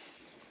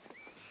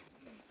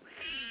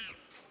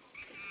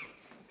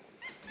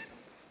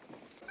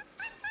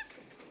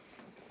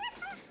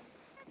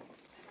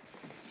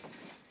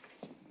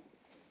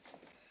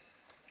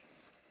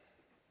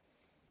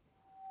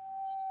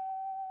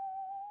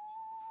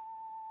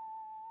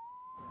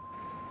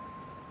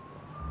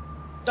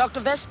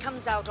 Dr. West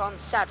comes out on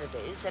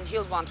Saturdays, and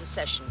he'll want a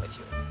session with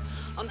you.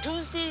 On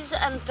Tuesdays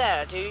and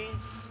Thursdays,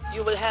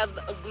 you will have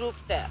a group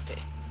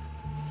therapy.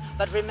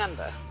 But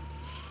remember,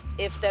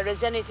 if there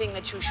is anything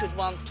that you should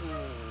want to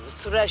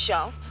thresh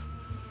out,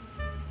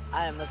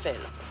 I am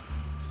available.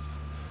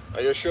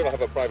 Are you sure I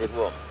have a private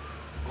room?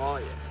 Oh,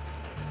 yes.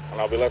 And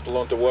I'll be left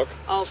alone to work?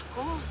 Of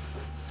course.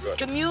 Good.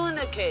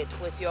 Communicate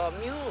with your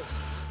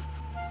muse.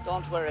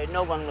 Don't worry,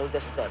 no one will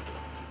disturb you.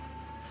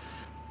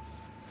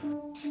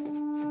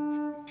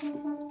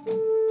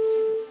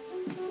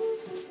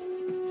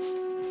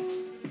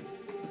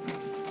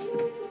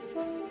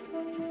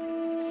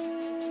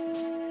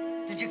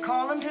 Did you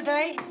call him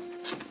today?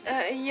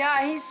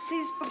 Yeah, he's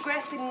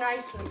progressing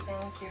nicely,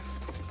 thank you.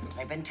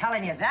 They've been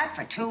telling you that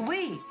for 2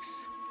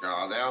 weeks.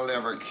 No, they'll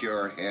never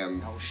cure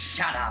him. Oh,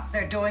 shut up.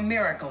 They're doing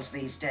miracles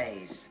these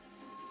days.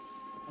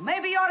 Well,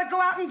 maybe you ought to go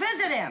out and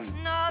visit him.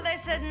 No, they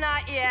said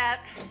not yet.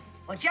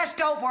 Well, just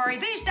don't worry.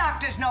 These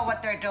doctors know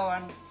what they're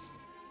doing.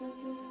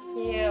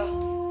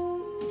 Yeah.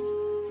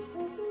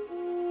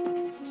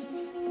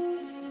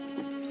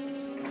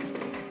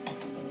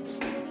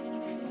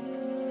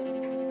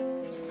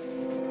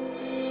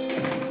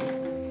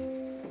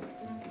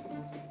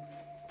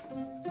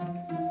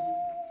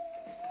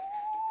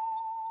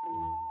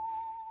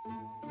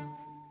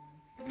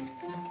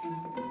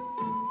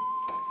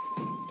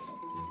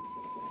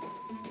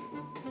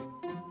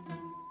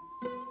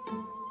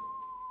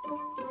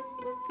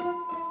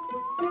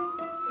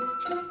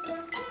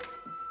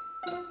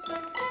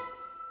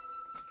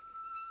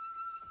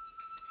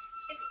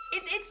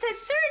 It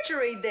says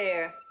surgery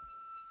there.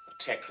 A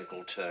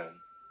technical term.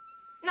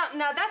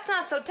 No, that's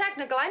not so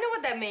technical. I know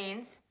what that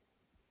means.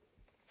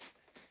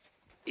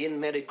 In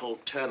medical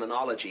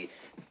terminology,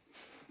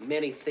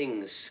 many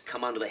things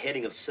come under the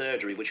heading of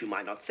surgery which you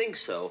might not think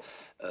so.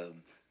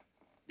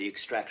 The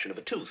extraction of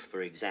a tooth,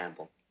 for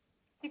example.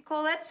 You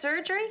call that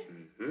surgery?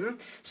 Mm-hmm.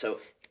 So,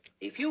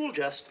 if you'll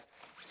just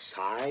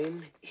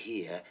sign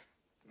here,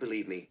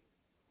 believe me,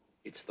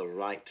 it's the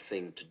right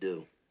thing to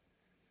do.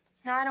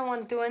 No, I don't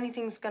want to do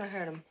anything that's going to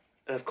hurt him.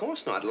 Of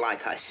course not.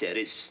 Like I said,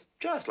 it's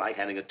just like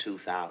having a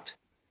tooth out.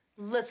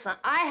 Listen,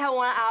 I have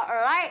one out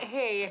right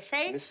here, you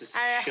see? Mrs.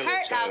 And it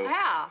hurts out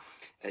Shillitoe,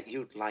 here.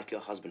 You'd like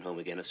your husband home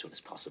again as soon as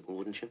possible,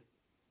 wouldn't you?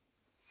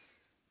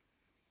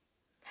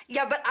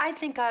 Yeah, but I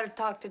think I ought to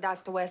talk to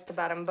Dr. West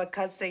about him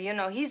because, you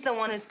know, he's the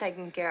one who's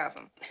taking care of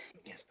him.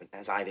 Yes, but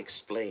as I've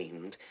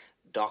explained,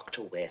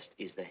 Dr. West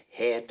is the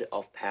head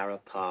of Para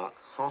Park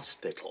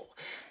Hospital.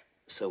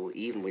 So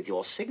even with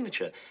your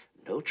signature,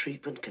 no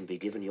treatment can be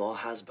given your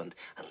husband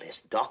unless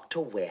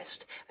Dr.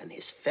 West and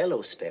his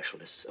fellow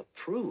specialists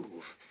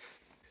approve.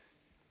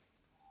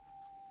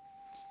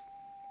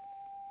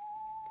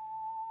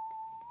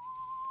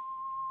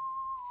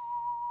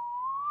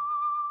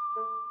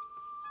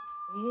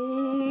 So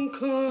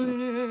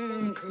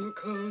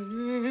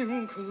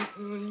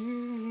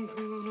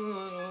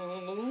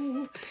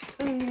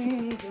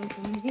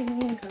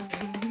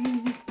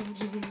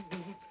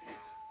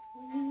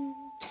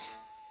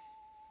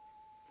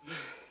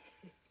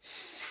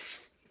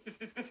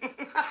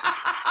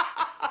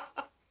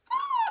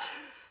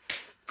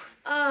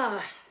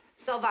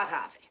what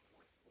are we?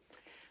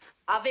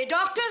 Are we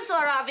doctors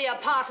or are we a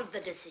part of the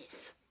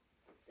disease?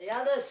 The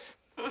others?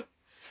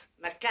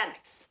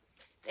 Mechanics.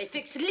 They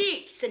fix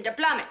leaks in the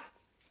plumbing.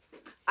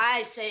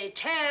 I say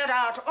tear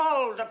out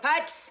all the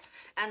pipes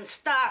and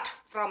start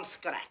from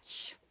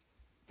scratch.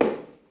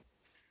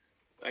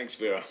 Thanks,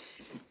 Vera.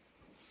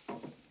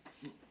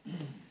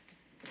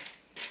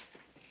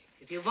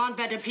 If you want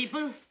better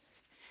people,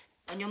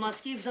 then you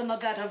must give them a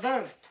better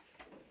world.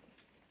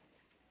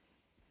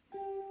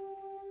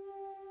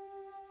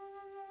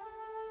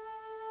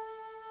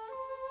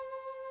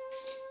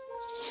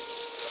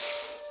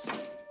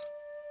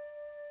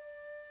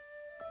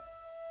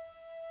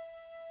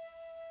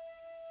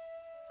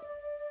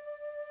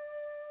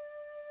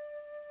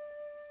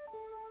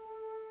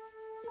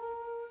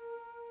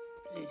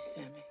 Please,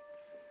 Sammy,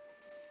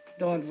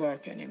 don't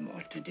work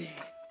anymore today.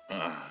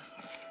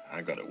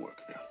 I gotta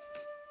work, Vera.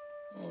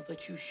 Oh,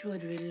 but you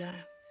should relax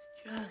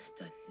just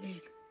a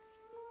little.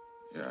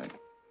 Yeah,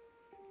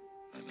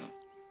 I know.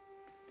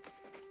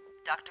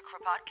 Dr.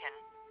 Kropotkin.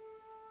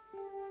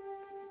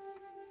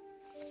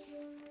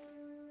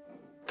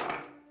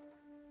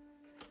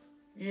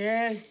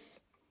 Yes,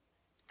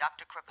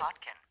 Dr.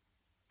 Kropotkin.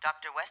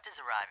 Dr. West is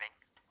arriving.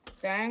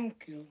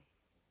 thank you.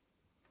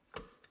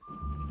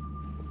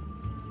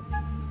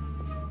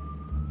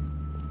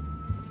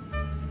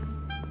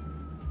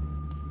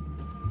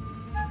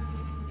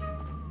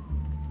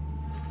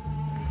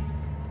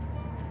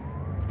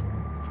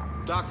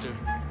 Doctor.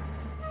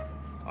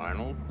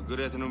 Arnold? Good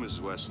afternoon, Mrs.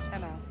 West.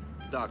 Hello.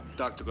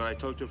 Doctor, could I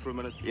talk to you for a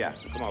minute? Yeah,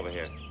 come over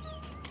here.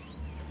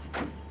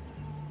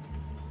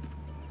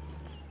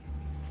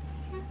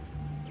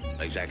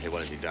 Exactly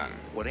what has he done?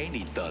 What ain't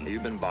he done?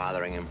 You've been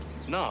bothering him?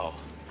 No.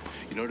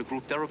 You know the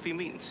group therapy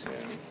meetings?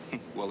 Yeah.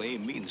 Well, they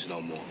ain't meetings no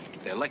more.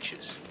 They're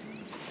lectures.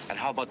 And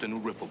how about the new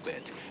ripple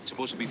bed? It's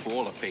supposed to be for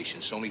all the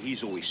patients, only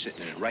he's always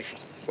sitting in it writing.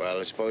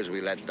 Well, suppose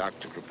we let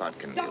Dr.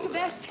 Kropotkin Dr. do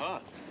West.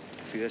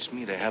 If you ask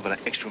me, they're having an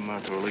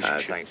extramarital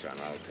relationship. Thanks, son.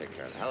 I'll take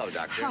care of it. Hello,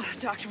 Doctor. Oh,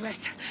 Dr.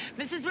 West.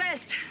 Mrs.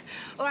 West.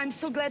 Oh, I'm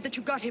so glad that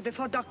you got here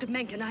before Dr.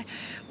 Mencken.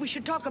 We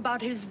should talk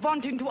about his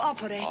wanting to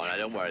operate. Oh, no,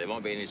 don't worry. There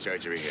won't be any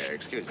surgery here.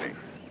 Excuse me.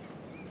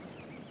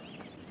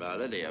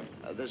 Lydia,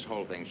 this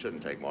whole thing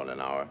shouldn't take more than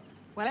an hour.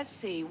 Well, let's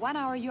see. 1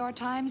 hour your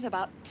time's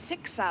about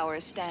 6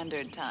 hours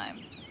standard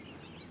time.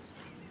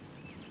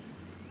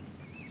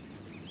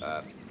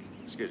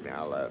 Excuse me.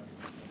 I'll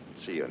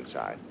see you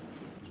inside.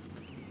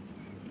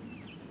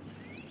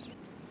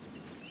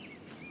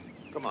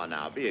 Come on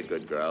now, be a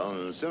good girl.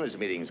 And as soon as the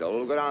meeting's over,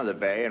 we'll go down to the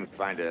bay and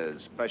find a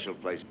special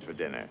place for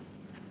dinner.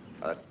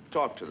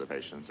 Talk to the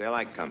patients. They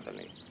like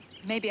company.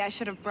 Maybe I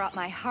should have brought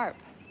my harp.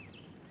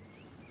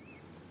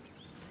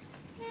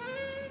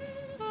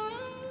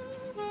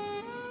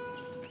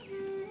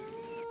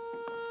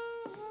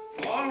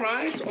 All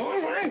right, all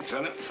right.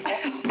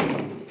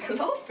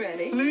 Hello,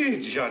 Freddie.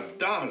 Lydia,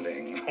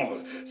 darling.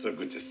 Oh, so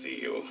good to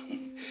see you.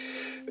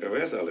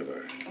 Where's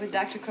Oliver? With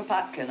Dr.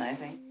 Kropotkin, I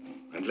think.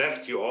 And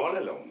left you all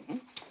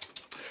alone.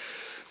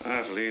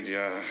 Ah,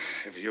 Lydia,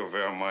 if you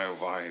were my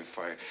wife,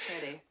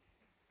 Freddie.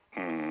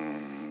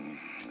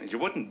 You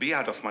wouldn't be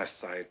out of my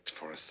sight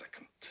for a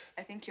second.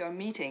 I think your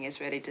meeting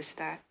is ready to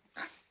start.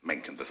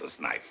 Mencken with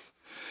his knife.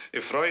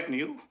 If Freud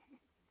knew.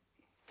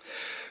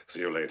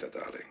 See you later,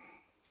 darling.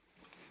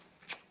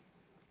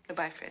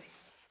 Goodbye, Freddie.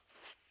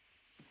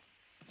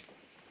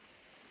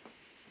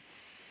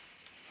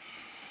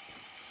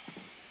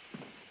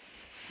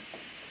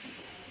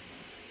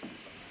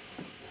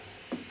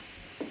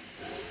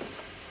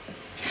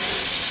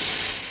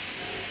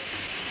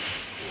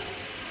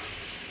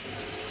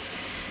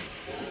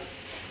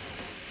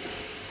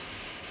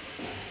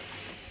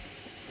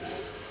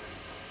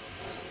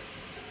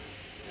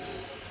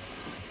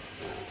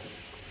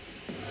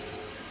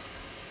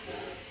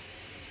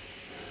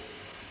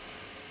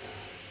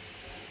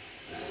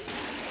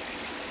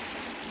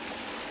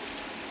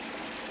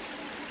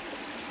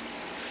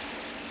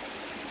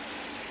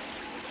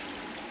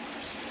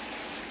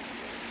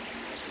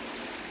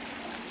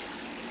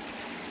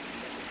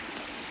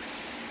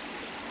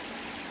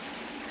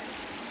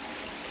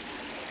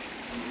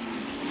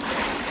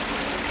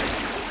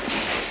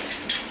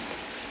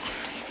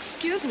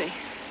 Excuse me.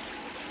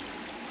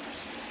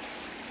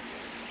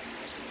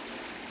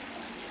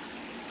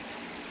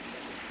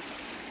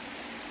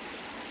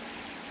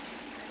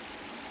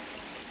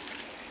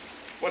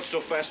 What's so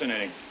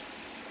fascinating?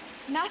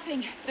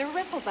 Nothing. The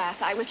ripple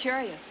bath. I was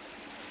curious.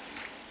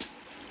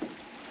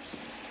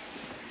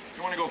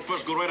 You want to go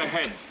first, go right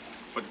ahead.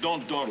 But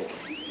don't dawdle.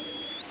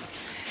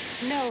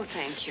 No,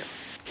 thank you.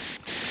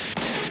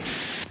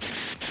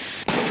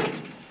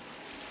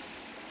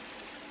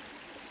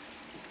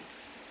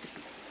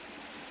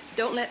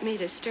 Don't let me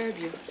disturb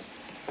you.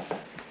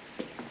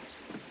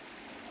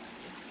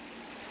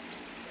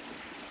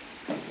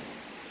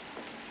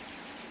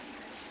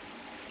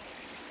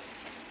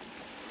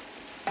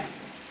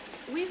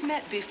 We've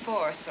met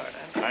before, sort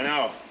of. I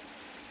know.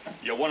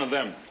 You're one of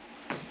them.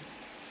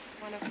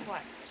 One of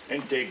what?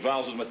 Intake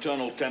valves with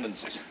maternal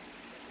tendencies.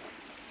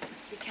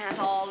 We can't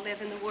all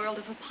live in the world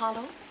of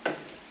Apollo.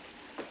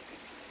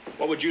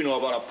 What would you know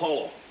about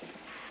Apollo?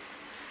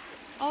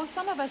 Oh,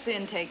 some of us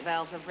intake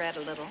valves have read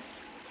a little.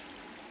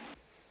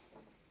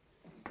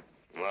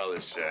 Well,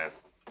 this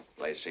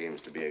place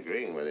seems to be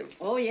agreeing with him.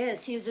 Oh,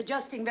 yes, he is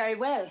adjusting very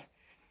well.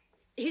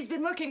 He's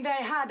been working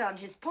very hard on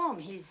his poem.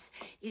 He's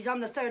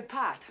on the third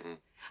part.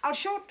 I'll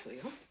show it to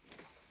you.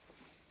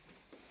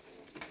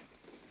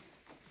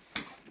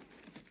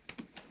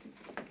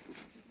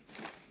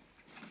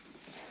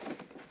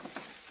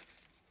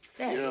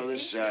 There, You know, you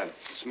this see?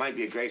 this might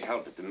be a great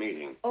help at the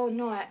meeting. Oh,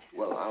 no,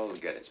 Well, I'll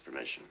get its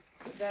permission.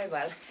 very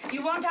well.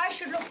 You want I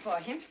should look for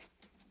him?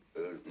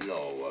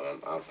 No,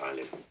 I'll find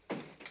him.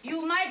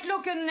 You might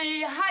look in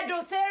the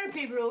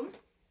hydrotherapy room.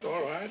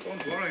 All right,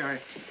 don't worry.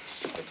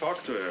 I'll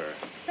talk to her.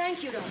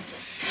 Thank you, Doctor.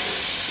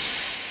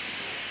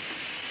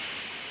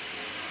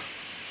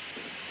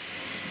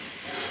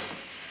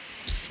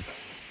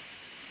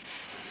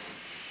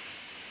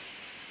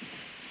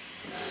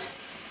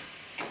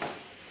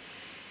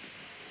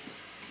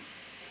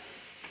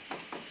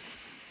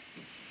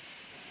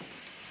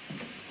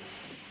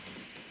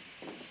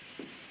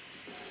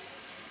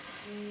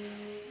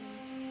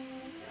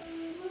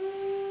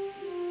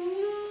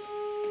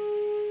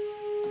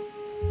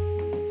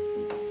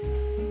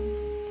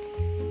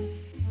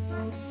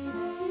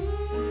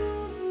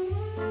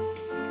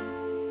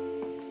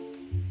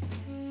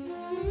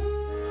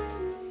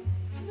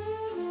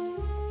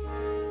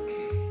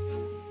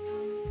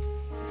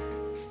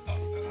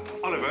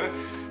 Oliver,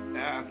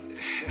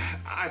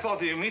 I thought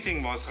the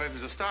meeting was ready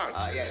to start.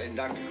 Yeah, in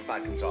Dr.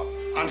 Kropotkin's office.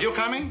 And you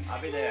coming?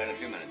 I'll be there in a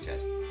few minutes,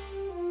 yes.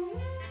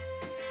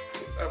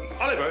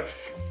 Oliver,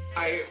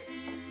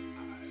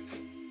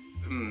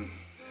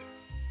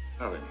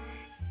 nothing.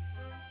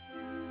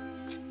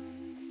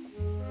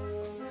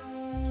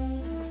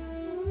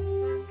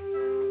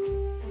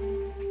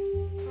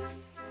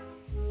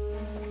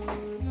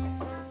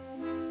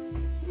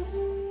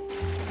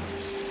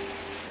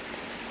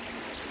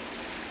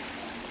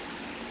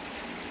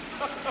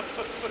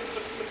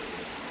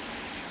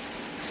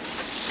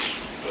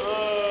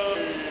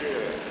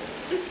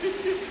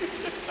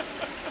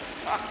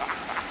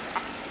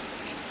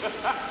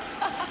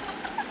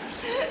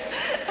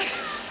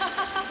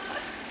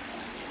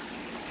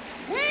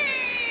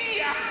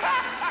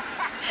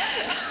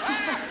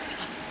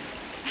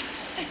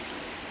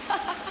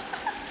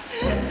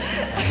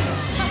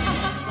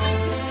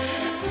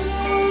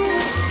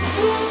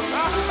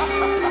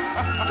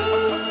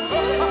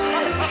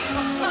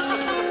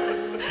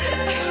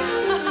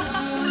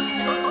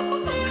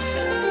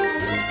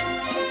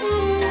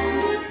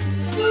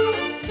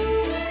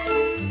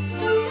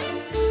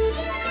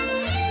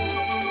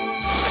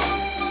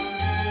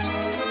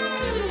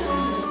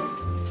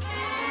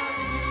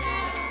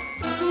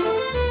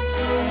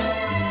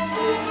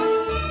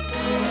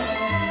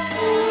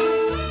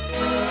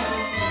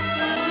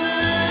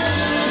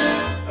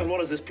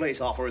 This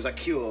place offer as a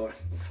cure.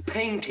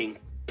 Painting,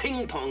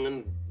 ping pong,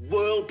 and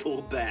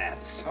whirlpool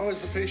baths. How has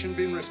the patient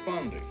been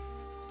responding?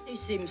 He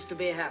seems to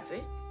be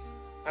happy.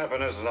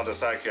 Happiness is not a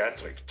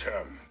psychiatric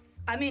term.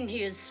 I mean,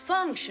 he is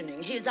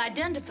functioning, he is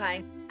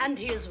identifying, and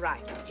he is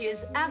right. He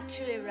is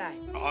actually right.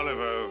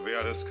 Oliver, we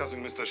are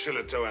discussing Mr.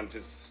 Shillitoe and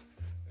his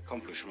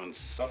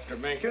accomplishments. Dr.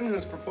 Mencken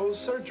has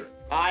proposed surgery.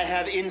 I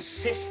have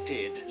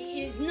insisted.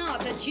 He is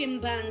not a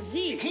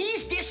chimpanzee.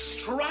 He's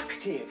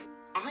destructive.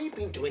 I've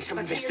been doing some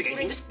But investigating.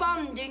 he is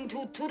responding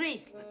to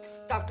treatment.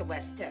 Dr.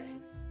 West, tell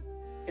him.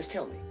 Yes,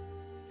 tell me.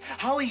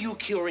 How are you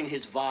curing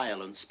his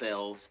violent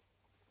spells?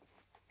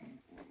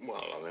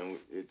 Well, I mean,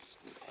 it's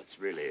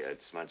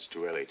much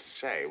too early to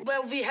say.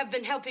 Well, we have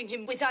been helping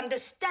him with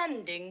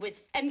understanding,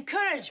 with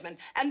encouragement,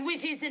 and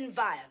with his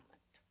environment.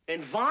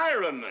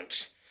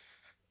 Environment?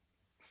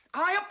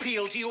 I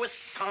appeal to you as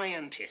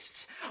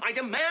scientists. I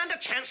demand a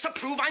chance to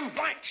prove I'm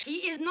right.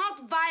 He is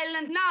not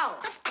violent now.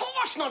 Of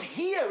course not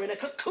here in a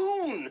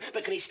cocoon.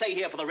 But can he stay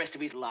here for the rest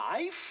of his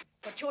life?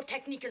 But your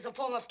technique is a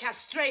form of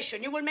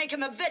castration. You will make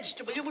him a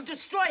vegetable. You will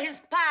destroy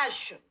his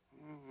passion.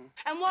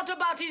 And what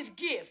about his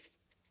gift?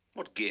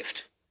 What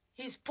gift?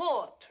 His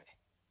poetry.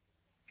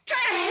 To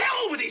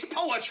hell with his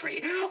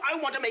poetry! I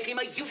want to make him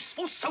a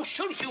useful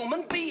social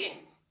human being.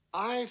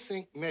 I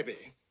think maybe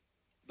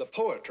the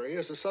poetry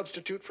is a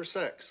substitute for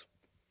sex.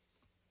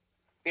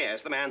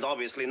 Yes, the man's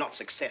obviously not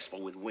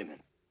successful with women.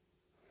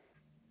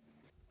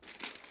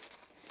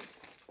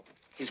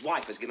 His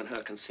wife has given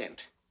her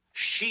consent.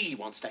 She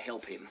wants to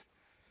help him.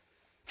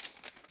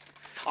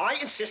 I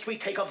insist we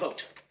take a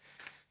vote.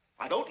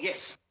 I vote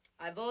yes.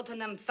 I vote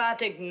an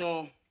emphatic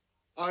no.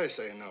 I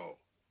say no.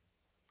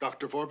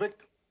 Dr. Vorbeck?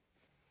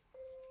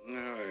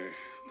 No.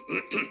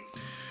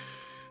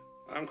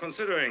 I'm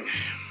considering.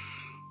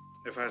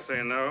 If I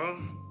say no,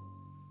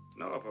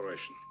 no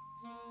operation.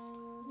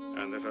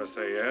 And if I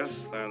say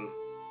yes, then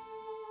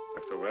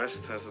Dr.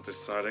 West has a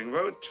deciding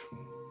vote.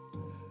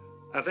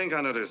 I think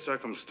under the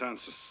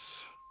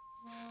circumstances,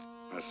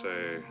 I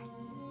say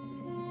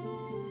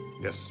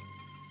yes.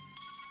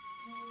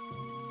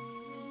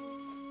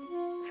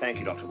 Thank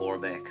you, Dr.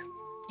 Warbeck.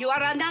 You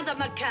are another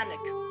mechanic.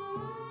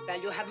 Well,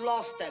 you have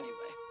lost anyway.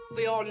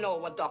 We all know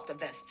what Dr.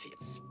 West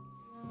feels.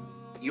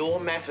 Your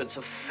methods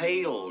have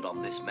failed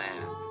on this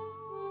man.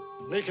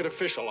 Make it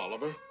official,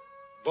 Oliver.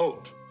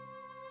 Vote.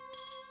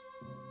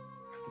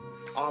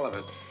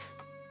 Oliver,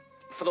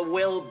 for the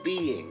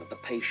well-being of the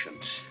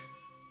patient,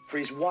 for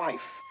his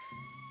wife,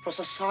 for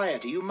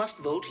society, you must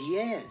vote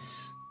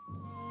yes.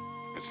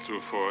 It's 2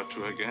 for,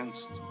 2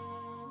 against.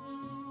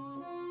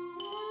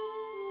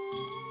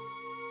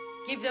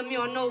 Give them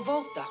your no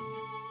vote, Doctor.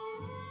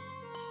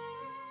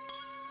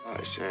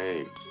 I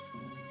say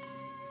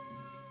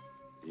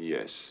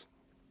yes.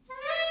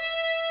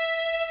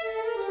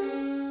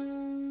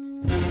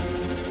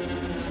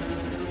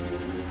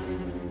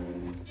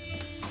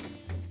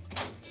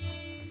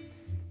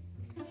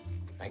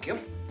 Thank you.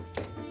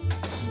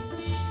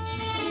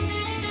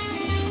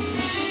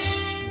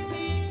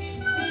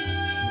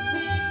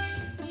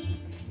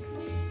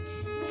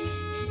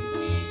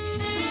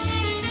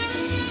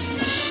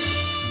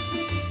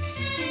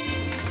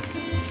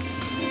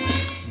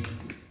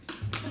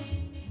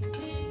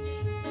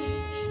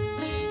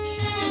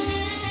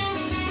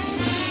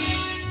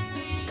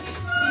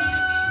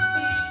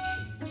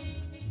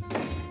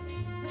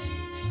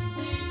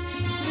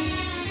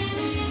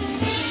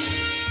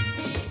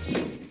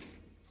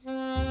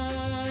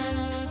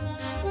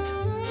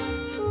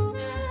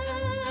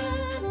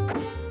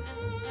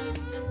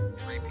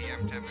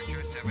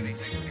 Temperature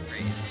 76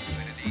 degrees,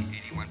 humidity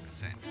 81%.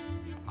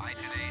 High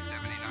today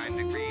 79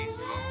 degrees,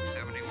 low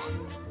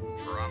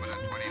 71. Barometer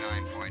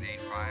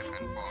 29.85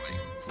 and falling.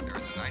 There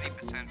is a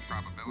 90%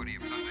 probability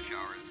of thunder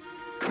showers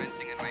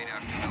commencing in late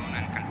afternoon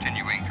and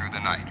continuing through the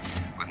night,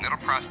 with little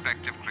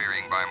prospect of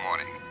clearing by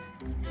morning.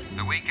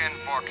 The weekend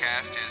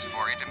forecast is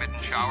for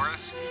intermittent showers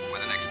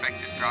with an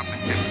expected drop in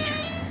temperature.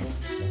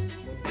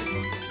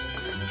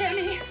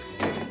 Sammy,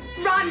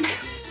 run!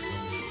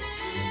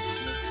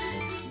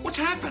 What's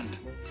happened?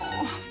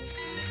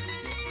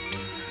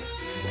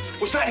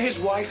 Was that his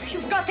wife?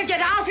 You've got to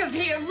get out of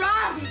here!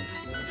 Run!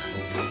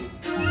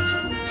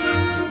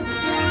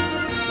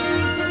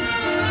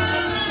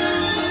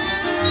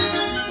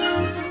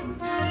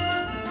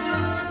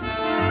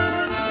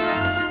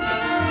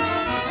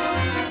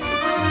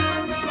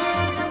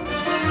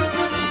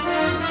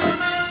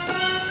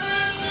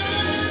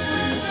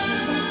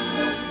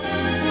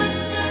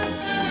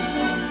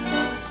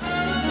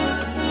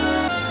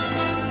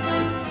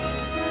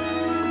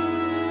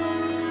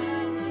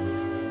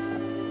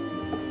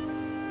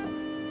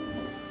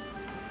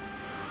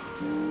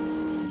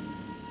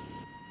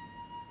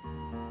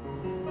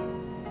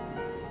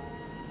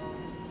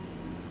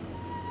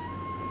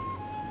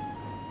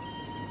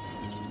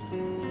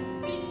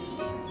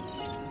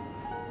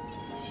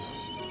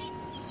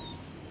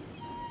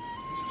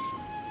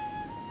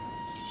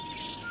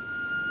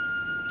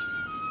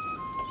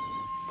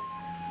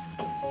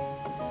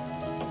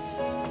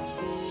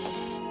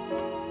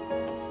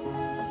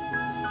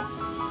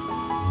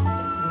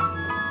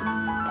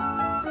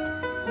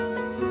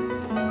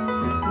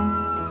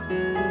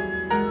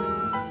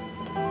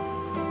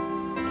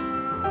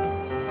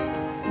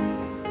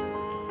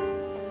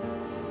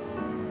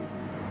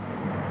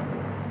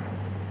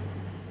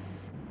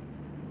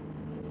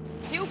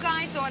 You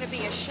guys ought to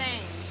be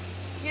ashamed.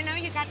 You know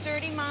you got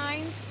dirty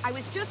minds. I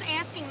was just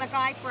asking the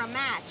guy for a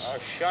match. Oh,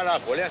 shut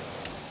up, will you?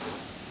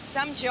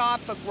 Some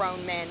job for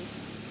grown men.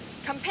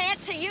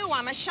 Compared to you,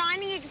 I'm a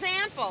shining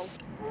example.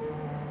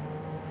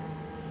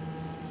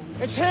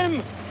 It's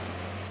him!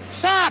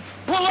 Stop!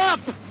 Pull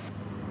up!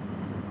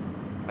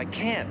 I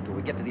can't till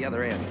we get to the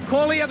other end.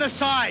 Call the other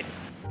side!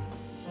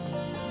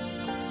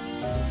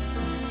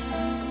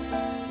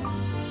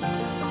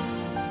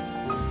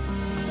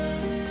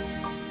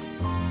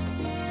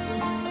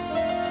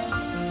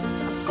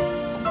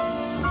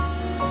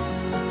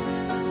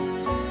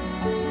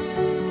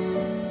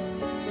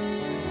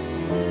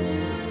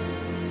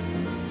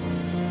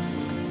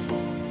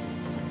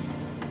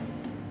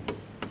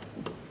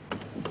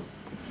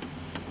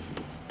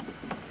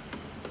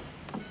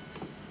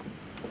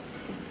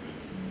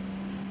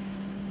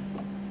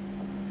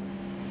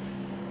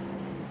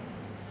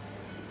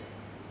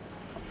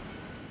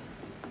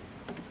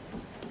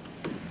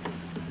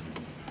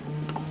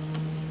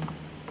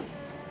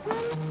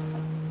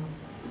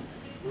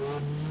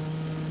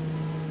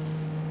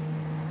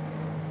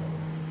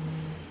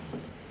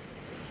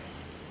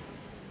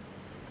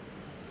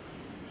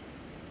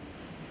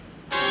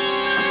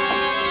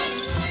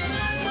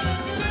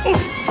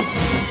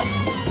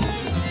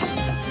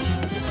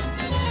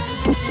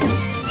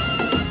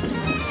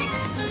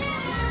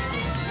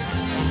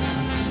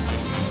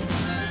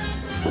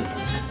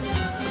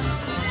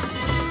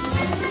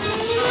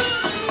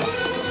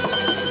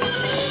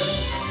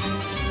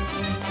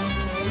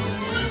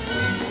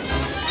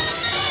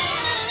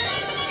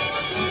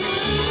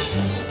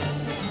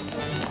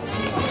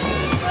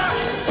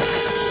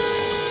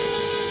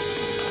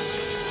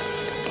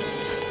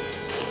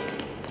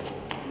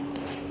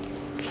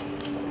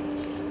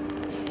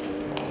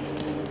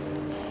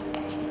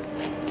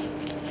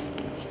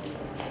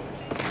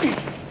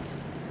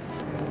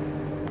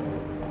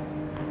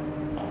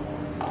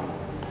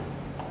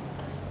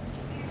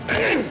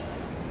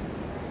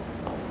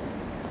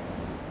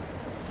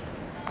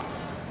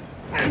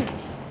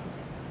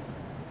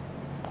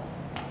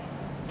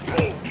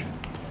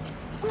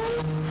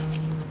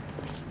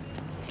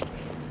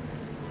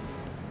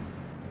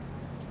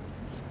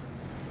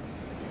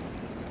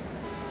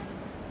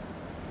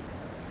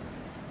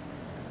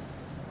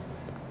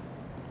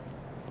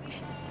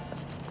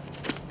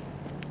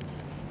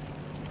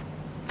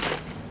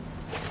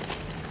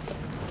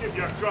 Get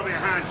your grubby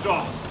hands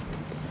off.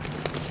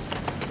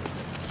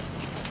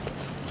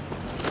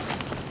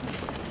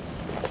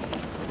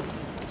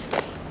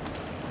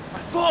 My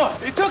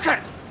phone! He took it!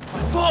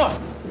 My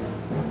phone!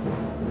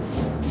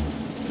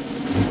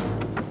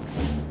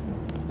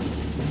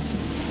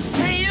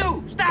 Hey,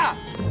 you! Stop!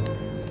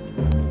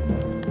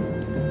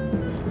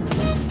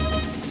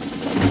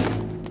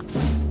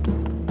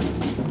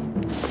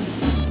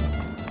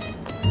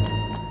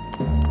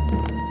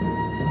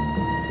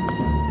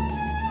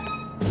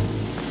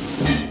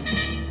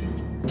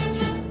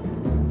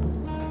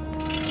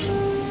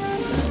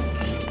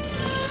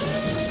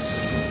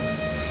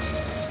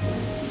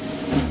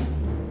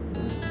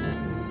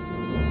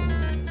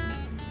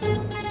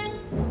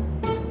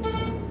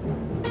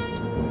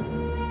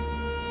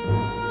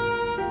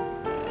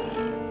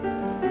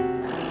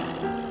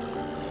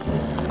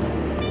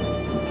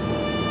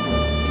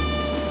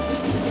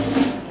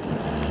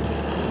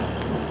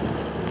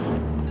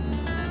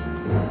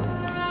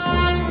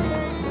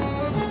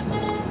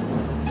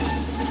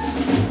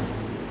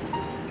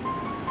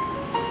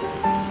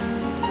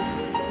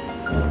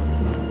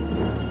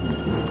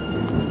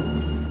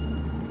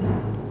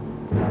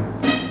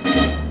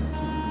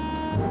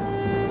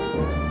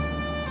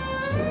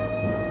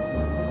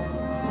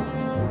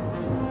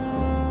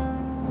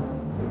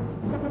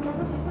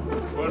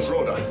 Where's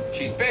Rhoda?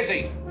 She's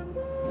busy.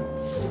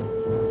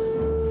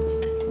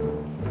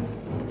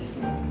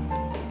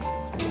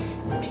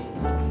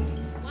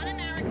 One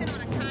American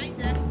on a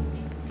Kaiser.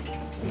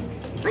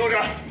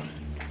 Rhoda!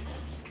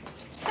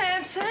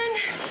 Samson?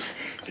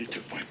 He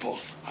took my pole.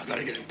 I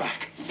gotta get him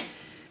back.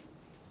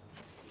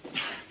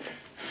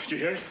 Did you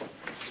hear it?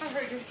 I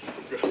heard you.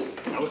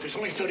 Good. Now, look, it's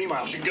only 30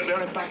 miles. You can get there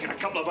and back in a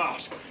couple of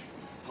hours.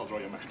 I'll draw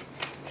your map.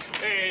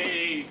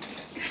 Hey!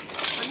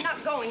 I'm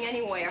not going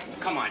anywhere.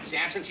 Come on,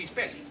 Samson, she's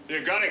busy.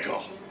 You gotta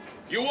go.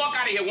 You walk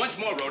out of here once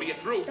more, Rhoda, you're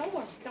through. Don't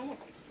worry, don't worry.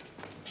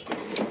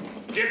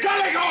 You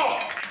gotta go!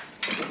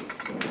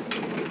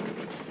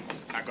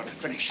 I gotta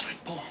finish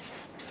that poem.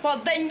 Well,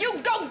 then you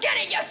go get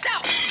it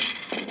yourself.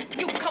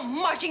 You come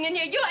marching in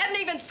here. You haven't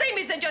even seen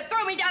me since you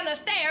threw me down the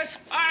stairs.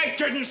 I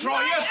didn't throw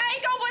you. My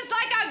ankle was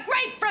like a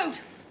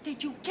grapefruit.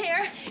 Did you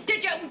care?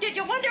 Did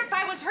you wonder if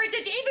I was hurt?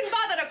 Did you even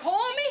bother to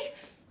call me?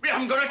 We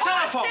haven't got a Or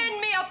telephone.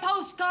 send me a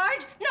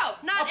postcard? No,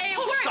 not A a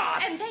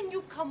postcard? word. And then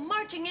you come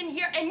marching in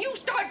here and you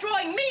start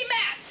drawing me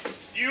maps.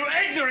 You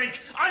ignorant,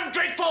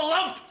 ungrateful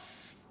lump!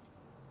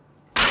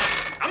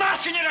 I'm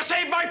asking you to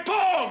save my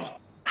poem!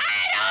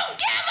 I don't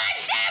give a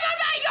damn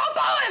about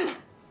your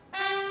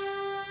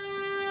poem!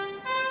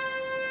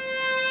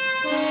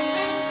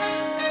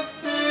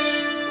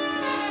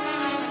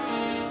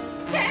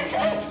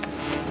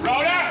 Samson!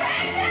 Rhoda!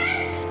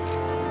 Samson!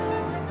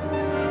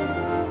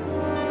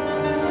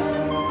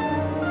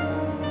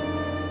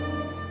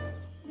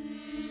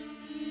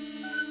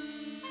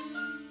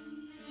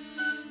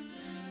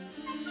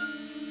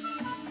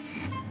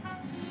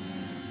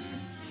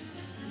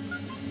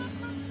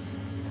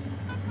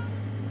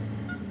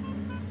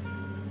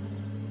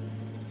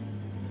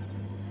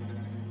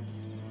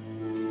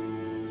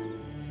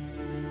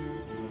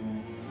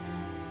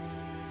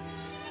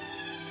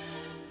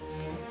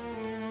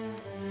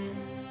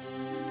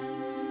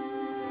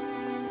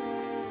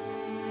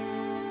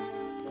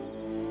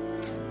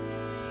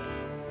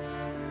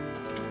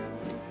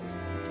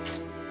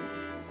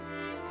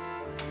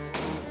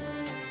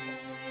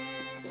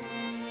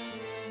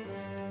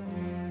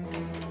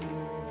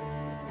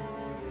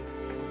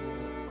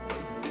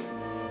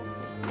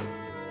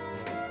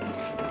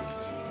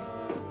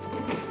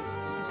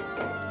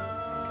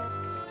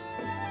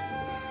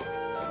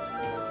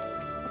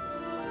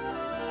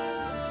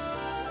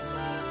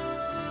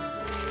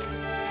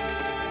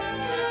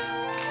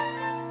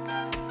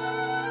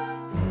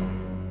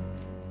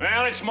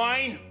 Well, it's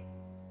mine.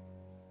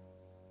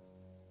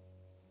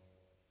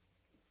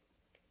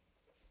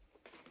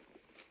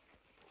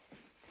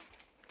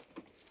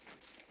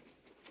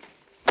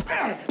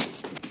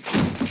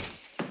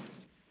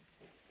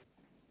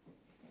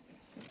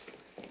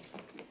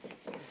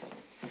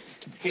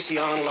 You see,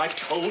 Arnold, I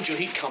told you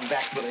he'd come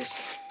back for this.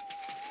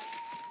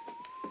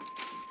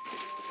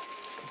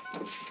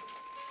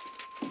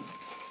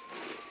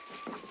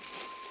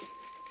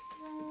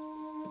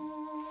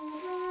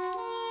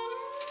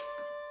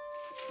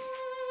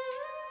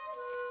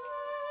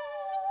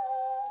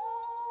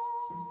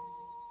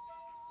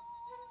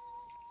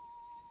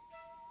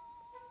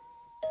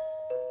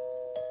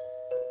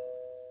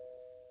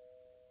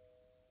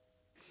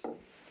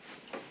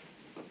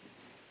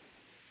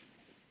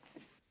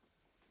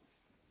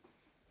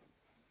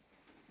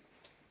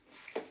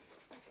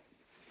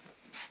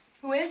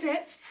 Who is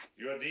it?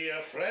 Your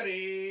dear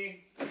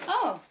Freddie.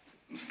 Oh,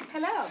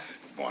 hello.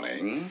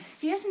 Morning.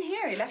 He isn't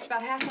here. He left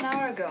about half an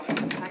hour ago.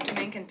 Dr.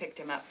 Mencken picked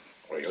him up.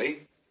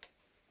 Really?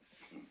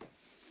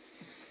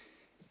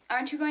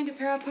 Aren't you going to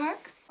Para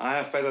Park? I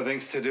have better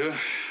things to do.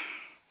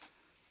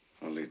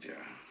 Oh, Lydia,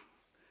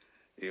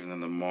 even in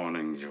the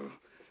morning, you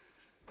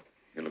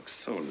look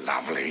so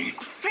lovely.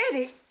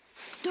 Freddie,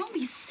 Don't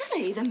be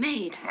silly, the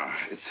maid.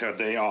 It's her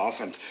day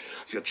off, and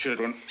your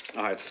children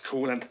are at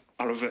school, and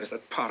Oliver is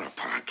at Para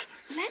Park.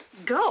 Let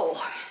go.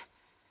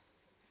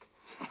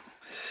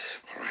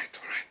 All right.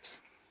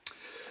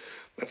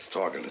 Let's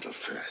talk a little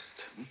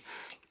first.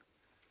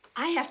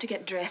 I have to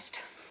get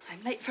dressed.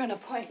 I'm late for an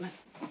appointment.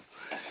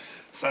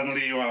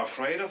 Suddenly you are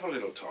afraid of a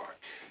little talk.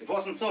 It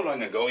wasn't so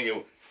long ago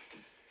you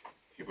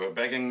were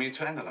begging me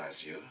to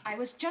analyze you. I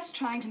was just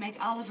trying to make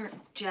Oliver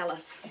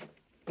jealous.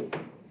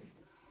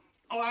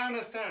 Oh, I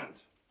understand.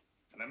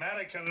 An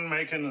American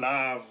making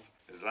love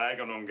is like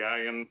an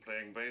Hungarian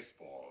playing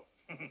baseball.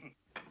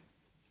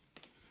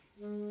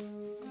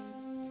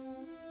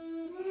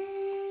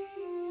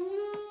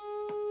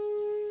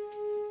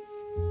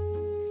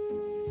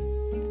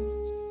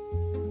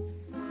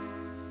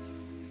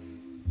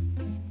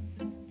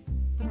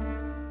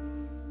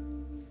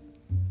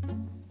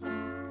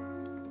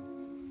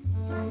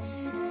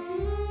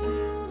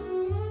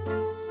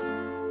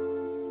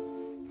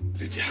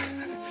 Lydia,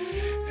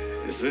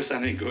 is this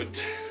any good?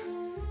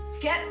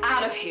 Get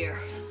out of here.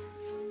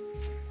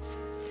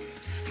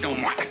 No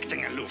more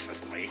acting aloof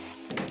with me.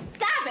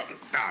 Stop it!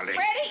 Darling.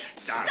 Freddie,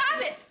 Darling.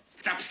 stop it!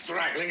 Stop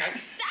struggling.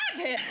 Stop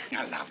it!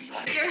 I love you.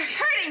 You're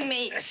hurting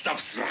me. Stop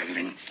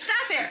struggling. Stop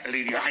it!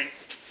 Lydia,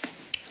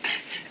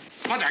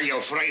 what are you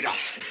afraid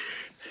of?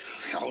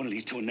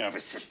 Only two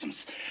nervous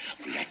systems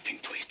reacting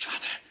to each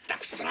other.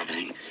 Stop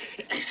struggling.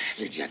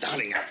 Lydia,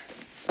 darling.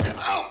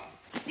 Oh!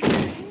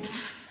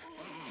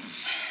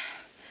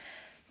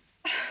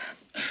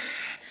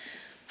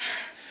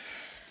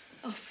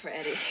 Oh,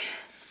 Freddie.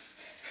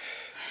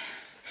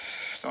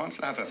 Don't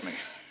laugh at me.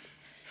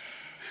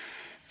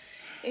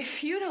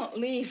 If you don't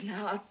leave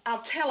now,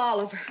 I'll tell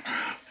Oliver.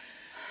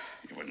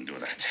 You wouldn't do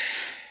that.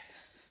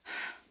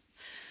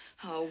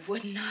 Oh,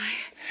 wouldn't I?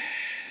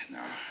 No.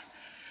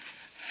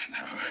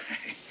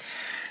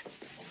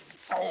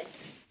 Oh.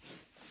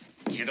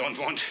 You don't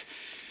want...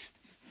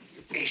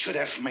 He should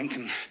have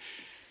Mencken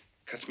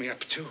cut me up,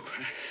 too.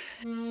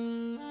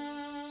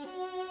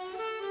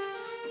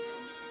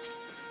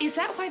 Is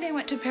that why they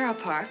went to Para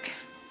Park?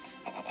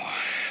 Oh,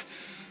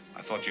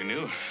 I thought you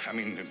knew. I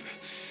mean,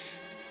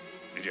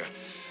 Lydia,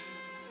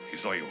 he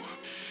saw you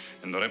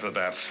in the ripple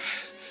bath.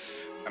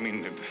 I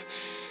mean,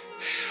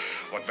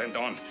 what went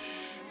on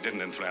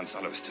didn't influence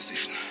Oliver's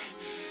decision.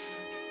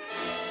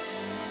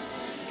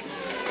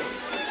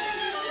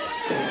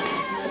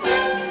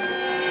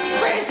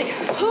 Where is he?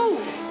 Who?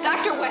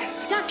 Dr.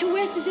 West. Dr.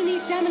 West is in the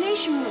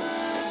examination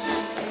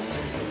room.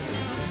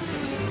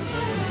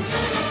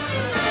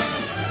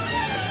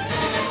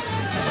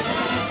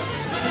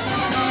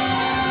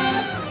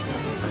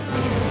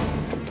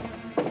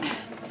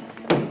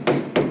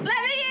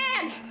 Let me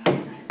in!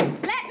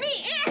 Let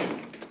me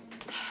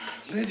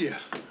in! Lydia.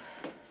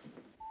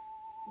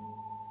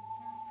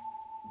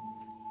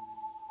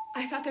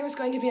 I thought there was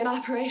going to be an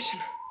operation.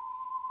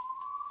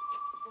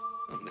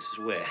 Oh,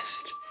 Mrs.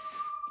 West.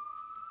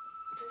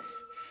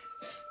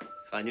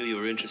 If I knew you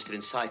were interested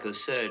in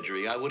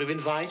psychosurgery, I would have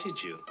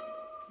invited you.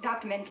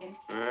 Dr. Mencken,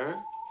 Huh?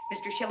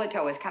 Mr.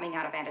 Shillitoe is coming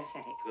out of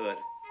anesthetic. Good.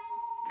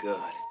 Good.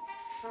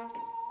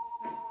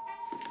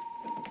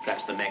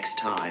 Perhaps the next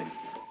time.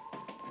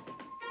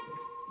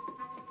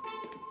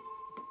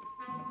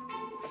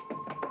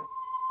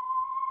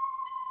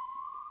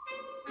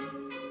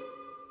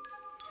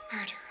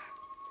 Murderer.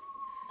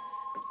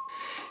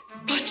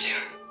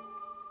 Butcher.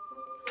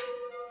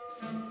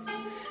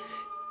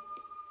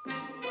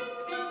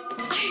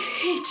 I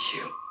hate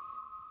you.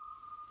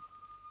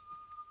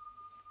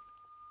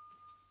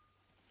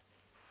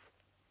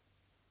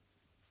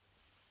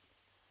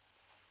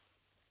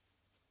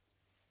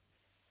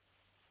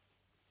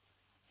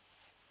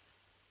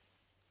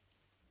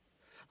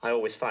 I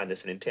always find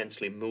this an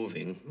intensely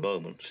moving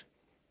moment.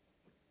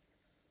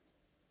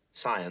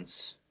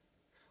 Science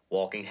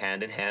walking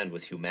hand in hand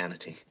with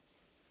humanity.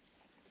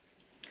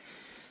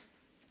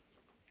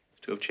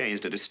 To have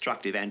changed a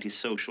destructive,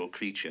 antisocial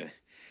creature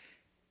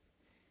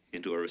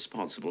into a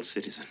responsible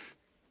citizen.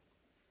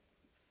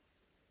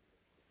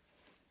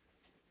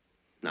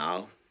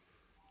 Now,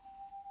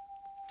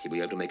 he'll be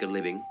able to make a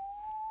living,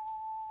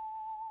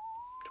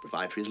 to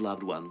provide for his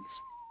loved ones,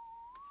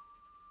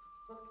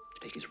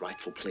 to take his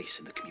rightful place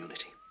in the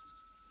community.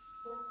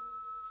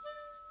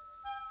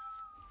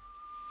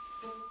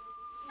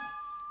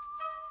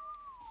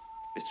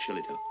 Mr.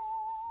 Shillitoe.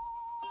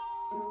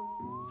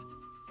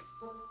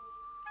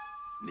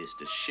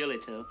 Mr.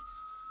 Shillitoe.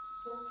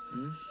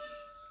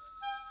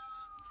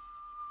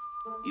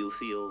 You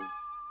feel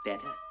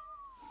better?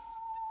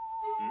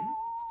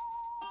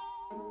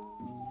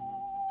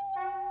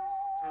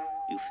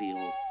 You feel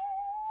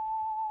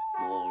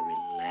more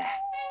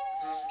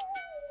relaxed?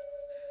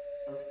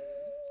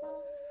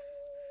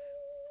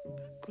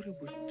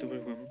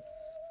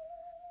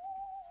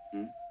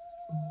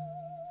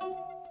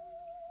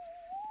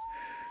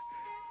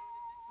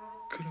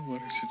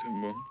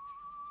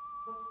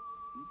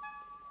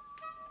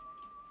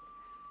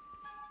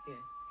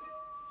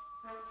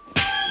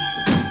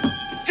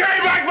 Give me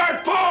back my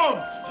poem!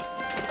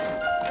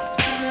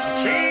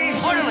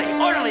 Chief! Orderly!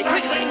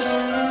 assassins!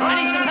 I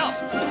need some help!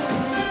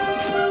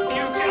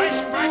 You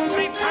guys,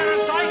 factory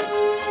parasites!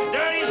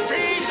 Dirty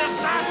thieves,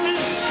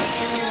 assassins!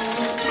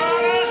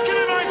 Murderers, give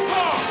me my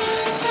paw!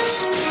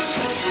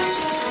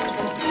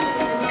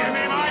 Give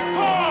me my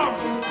paw!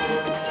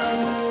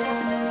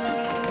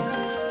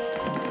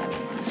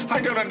 I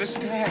don't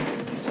understand.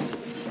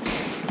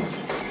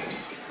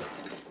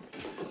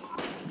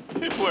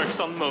 It works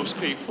on most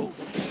people.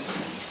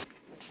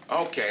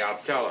 Okay, I'll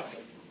tell her.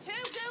 2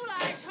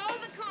 goulash, hold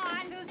the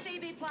corn. 2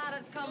 CB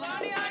platters, come on,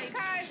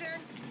 Kaiser.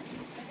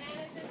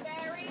 Bananas and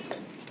berries.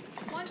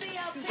 1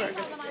 BLT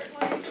coming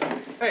on,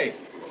 please. Hey,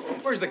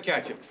 where's the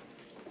ketchup?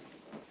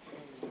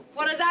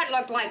 What does that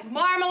look like?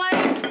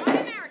 Marmalade? 1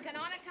 American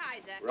on a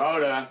Kaiser.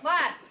 Rhoda,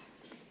 What?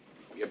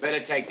 you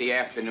better take the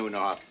afternoon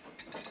off.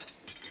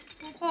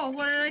 Oh,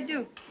 what did I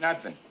do?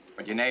 Nothing,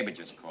 but your neighbor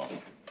just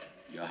called.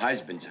 Your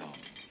husband's home.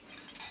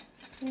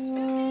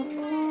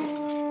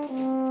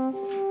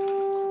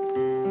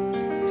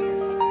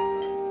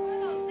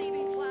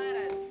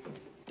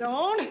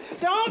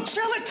 Don't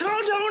sell it,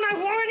 Carl, don't, I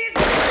warn you.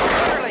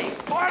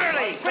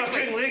 Orderly!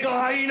 Fucking legal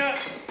hyena!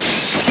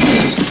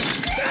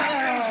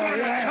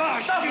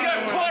 Stuff your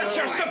courts,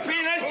 your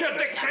subpoenas, your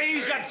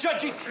decrees, your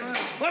judges.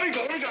 Let me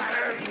go.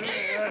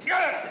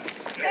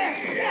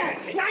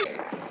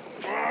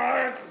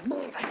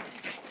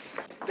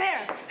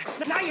 There.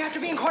 Now you have to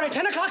be in court at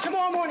 10 o'clock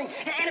tomorrow morning.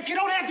 And if you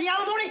don't have the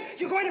alimony,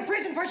 you're going to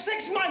prison for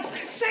 6 months.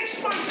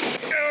 6 months!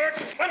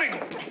 Let me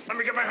go. Let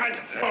me get my hands.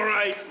 All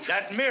right,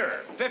 that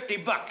mirror,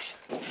 $50.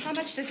 How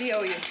much does he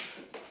owe you?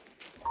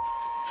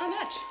 How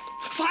much?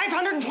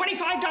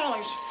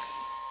 $525.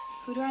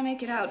 Who do I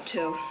make it out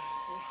to?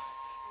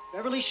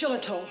 Beverly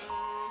Shillitoe.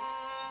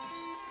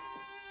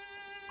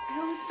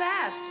 Who's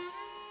that?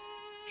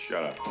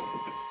 Shut up.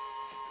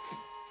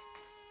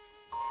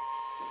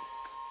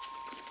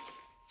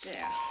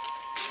 There.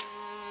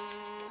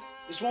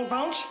 This won't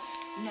bounce?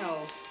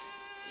 No.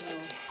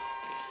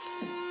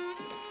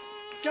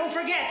 Don't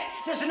forget,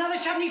 there's another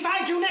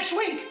 75 due next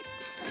week.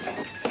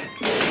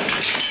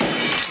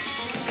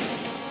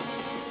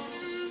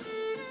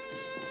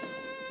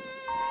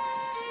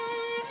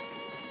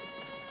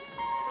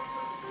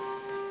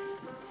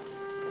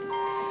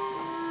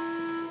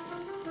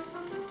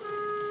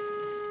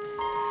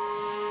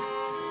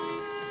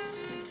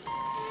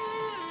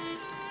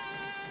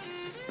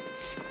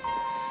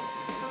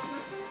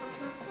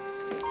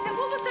 Hey,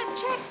 what was that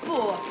check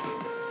for?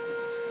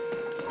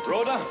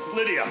 Rhoda,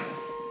 Lydia.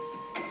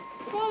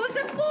 What was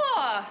it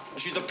for?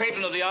 She's a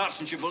patron of the arts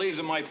and she believes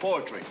in my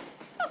poetry.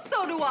 Well,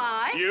 so do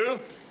I. You?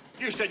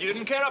 You said you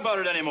didn't care about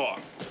it anymore.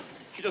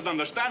 She doesn't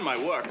understand my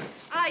work.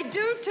 I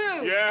do,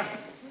 too. Yeah?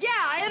 Yeah,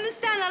 I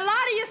understand a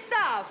lot of your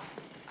stuff.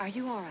 Are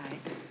you all right?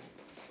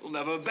 Well,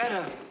 never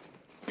better.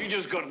 You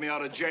just got me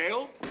out of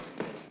jail.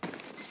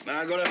 Now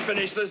I'm gonna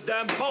finish this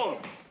damn poem.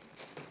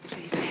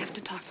 Please, I have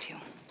to talk to you.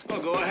 Well,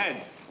 go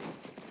ahead.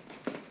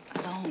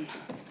 Alone.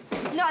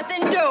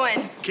 Nothing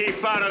doing.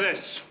 Keep out of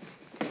this.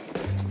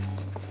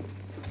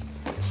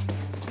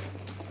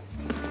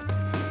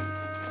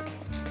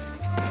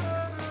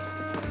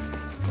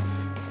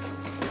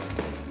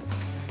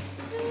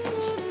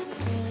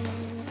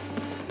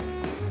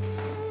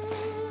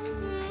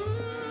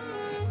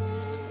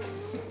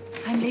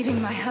 I'm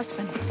leaving my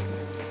husband.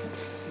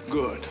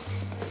 Good.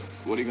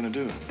 What are you gonna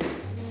do?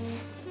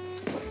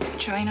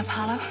 Join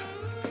Apollo?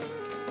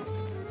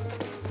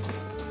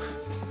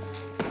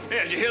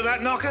 Hey, did you hear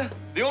that, Knocker?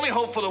 The only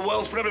hope for the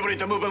world's for everybody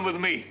to move in with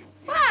me.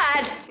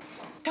 What?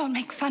 Don't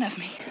make fun of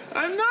me.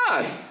 I'm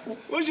not.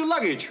 Where's your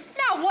luggage?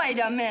 Now, wait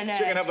a minute.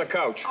 She can have the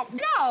couch. Oh,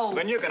 no.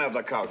 Then you can have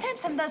the couch.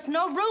 Samson, there's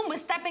no room. We're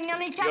stepping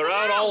on each other. You're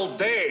out now. all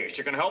day.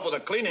 She can help with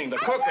the cleaning, the I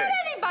cooking. don't want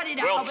anybody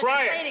to Well, help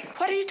try with it. the cleaning.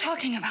 What are you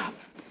talking about?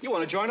 You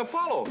want to join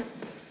Apollo?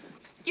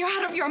 You're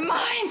out of your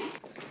mind.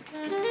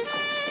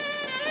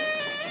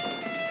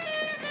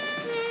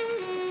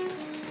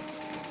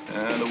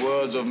 And the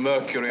words of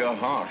Mercury are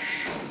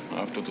harsh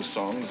after the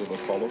songs of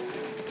Apollo.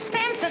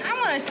 Samson, I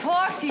want to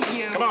talk to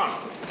you. Come on.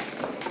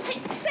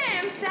 Hey,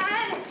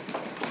 Samson!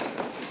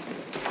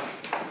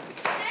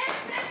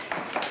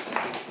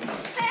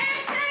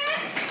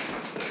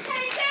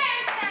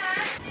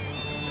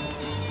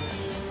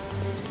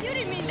 You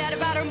didn't mean that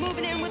about her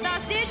moving in with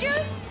us, did you?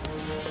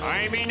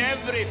 I mean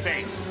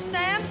everything.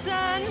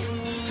 Samson!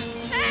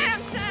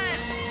 Samson!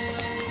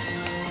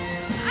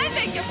 I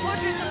think your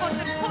portrait's the most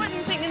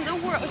important thing in the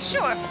world,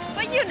 sure.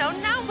 But you know,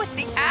 now with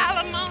the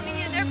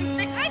alimony and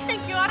everything, I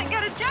think you ought to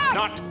get a job.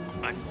 Not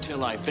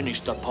until I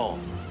finish the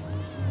poem.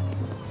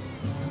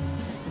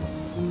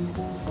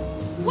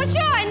 Well,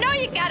 sure, I know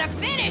you gotta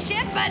finish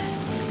it, but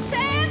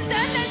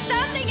Samson, there's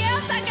something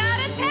else I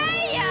gotta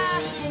tell you.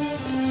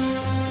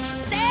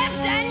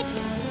 Samson,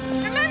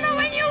 remember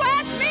when you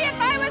asked me if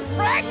I was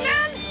pregnant?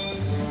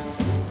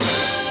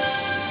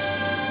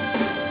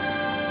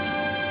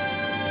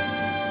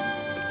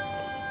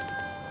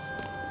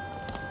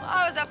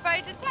 I was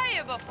afraid to tell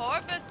you before,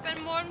 but it's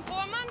been more than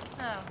 4 months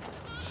now.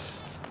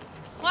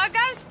 Well, I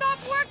gotta stop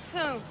work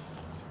soon.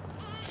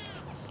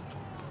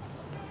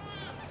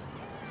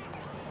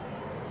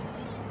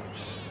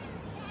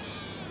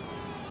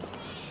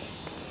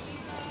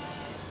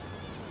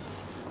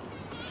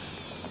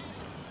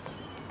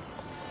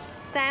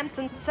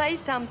 Samson, say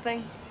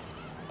something.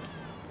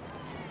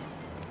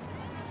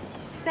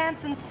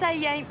 Samson, say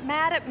you ain't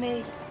mad at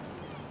me.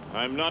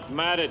 I'm not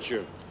mad at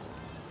you.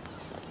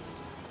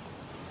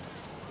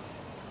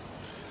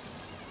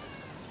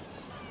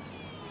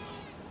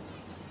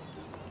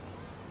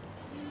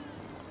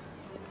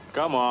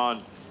 Come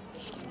on.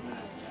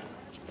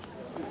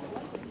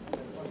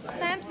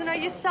 Samson, are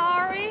you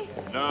sorry?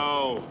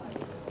 No.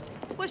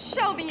 Well,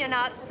 show me you're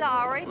not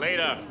sorry.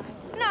 Later.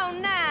 No,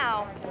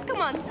 now.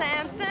 Come on,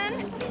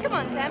 Samson. Come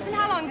on, Samson.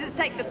 How long does it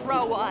take to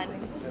throw one?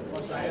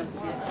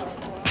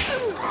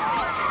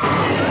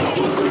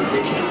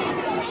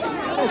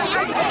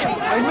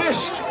 I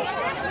missed.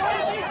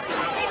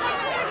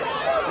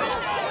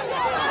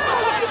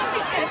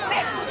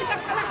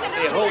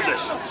 Hey, hold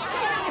this.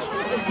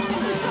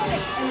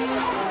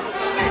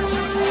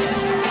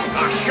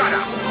 Ah, shut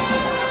up!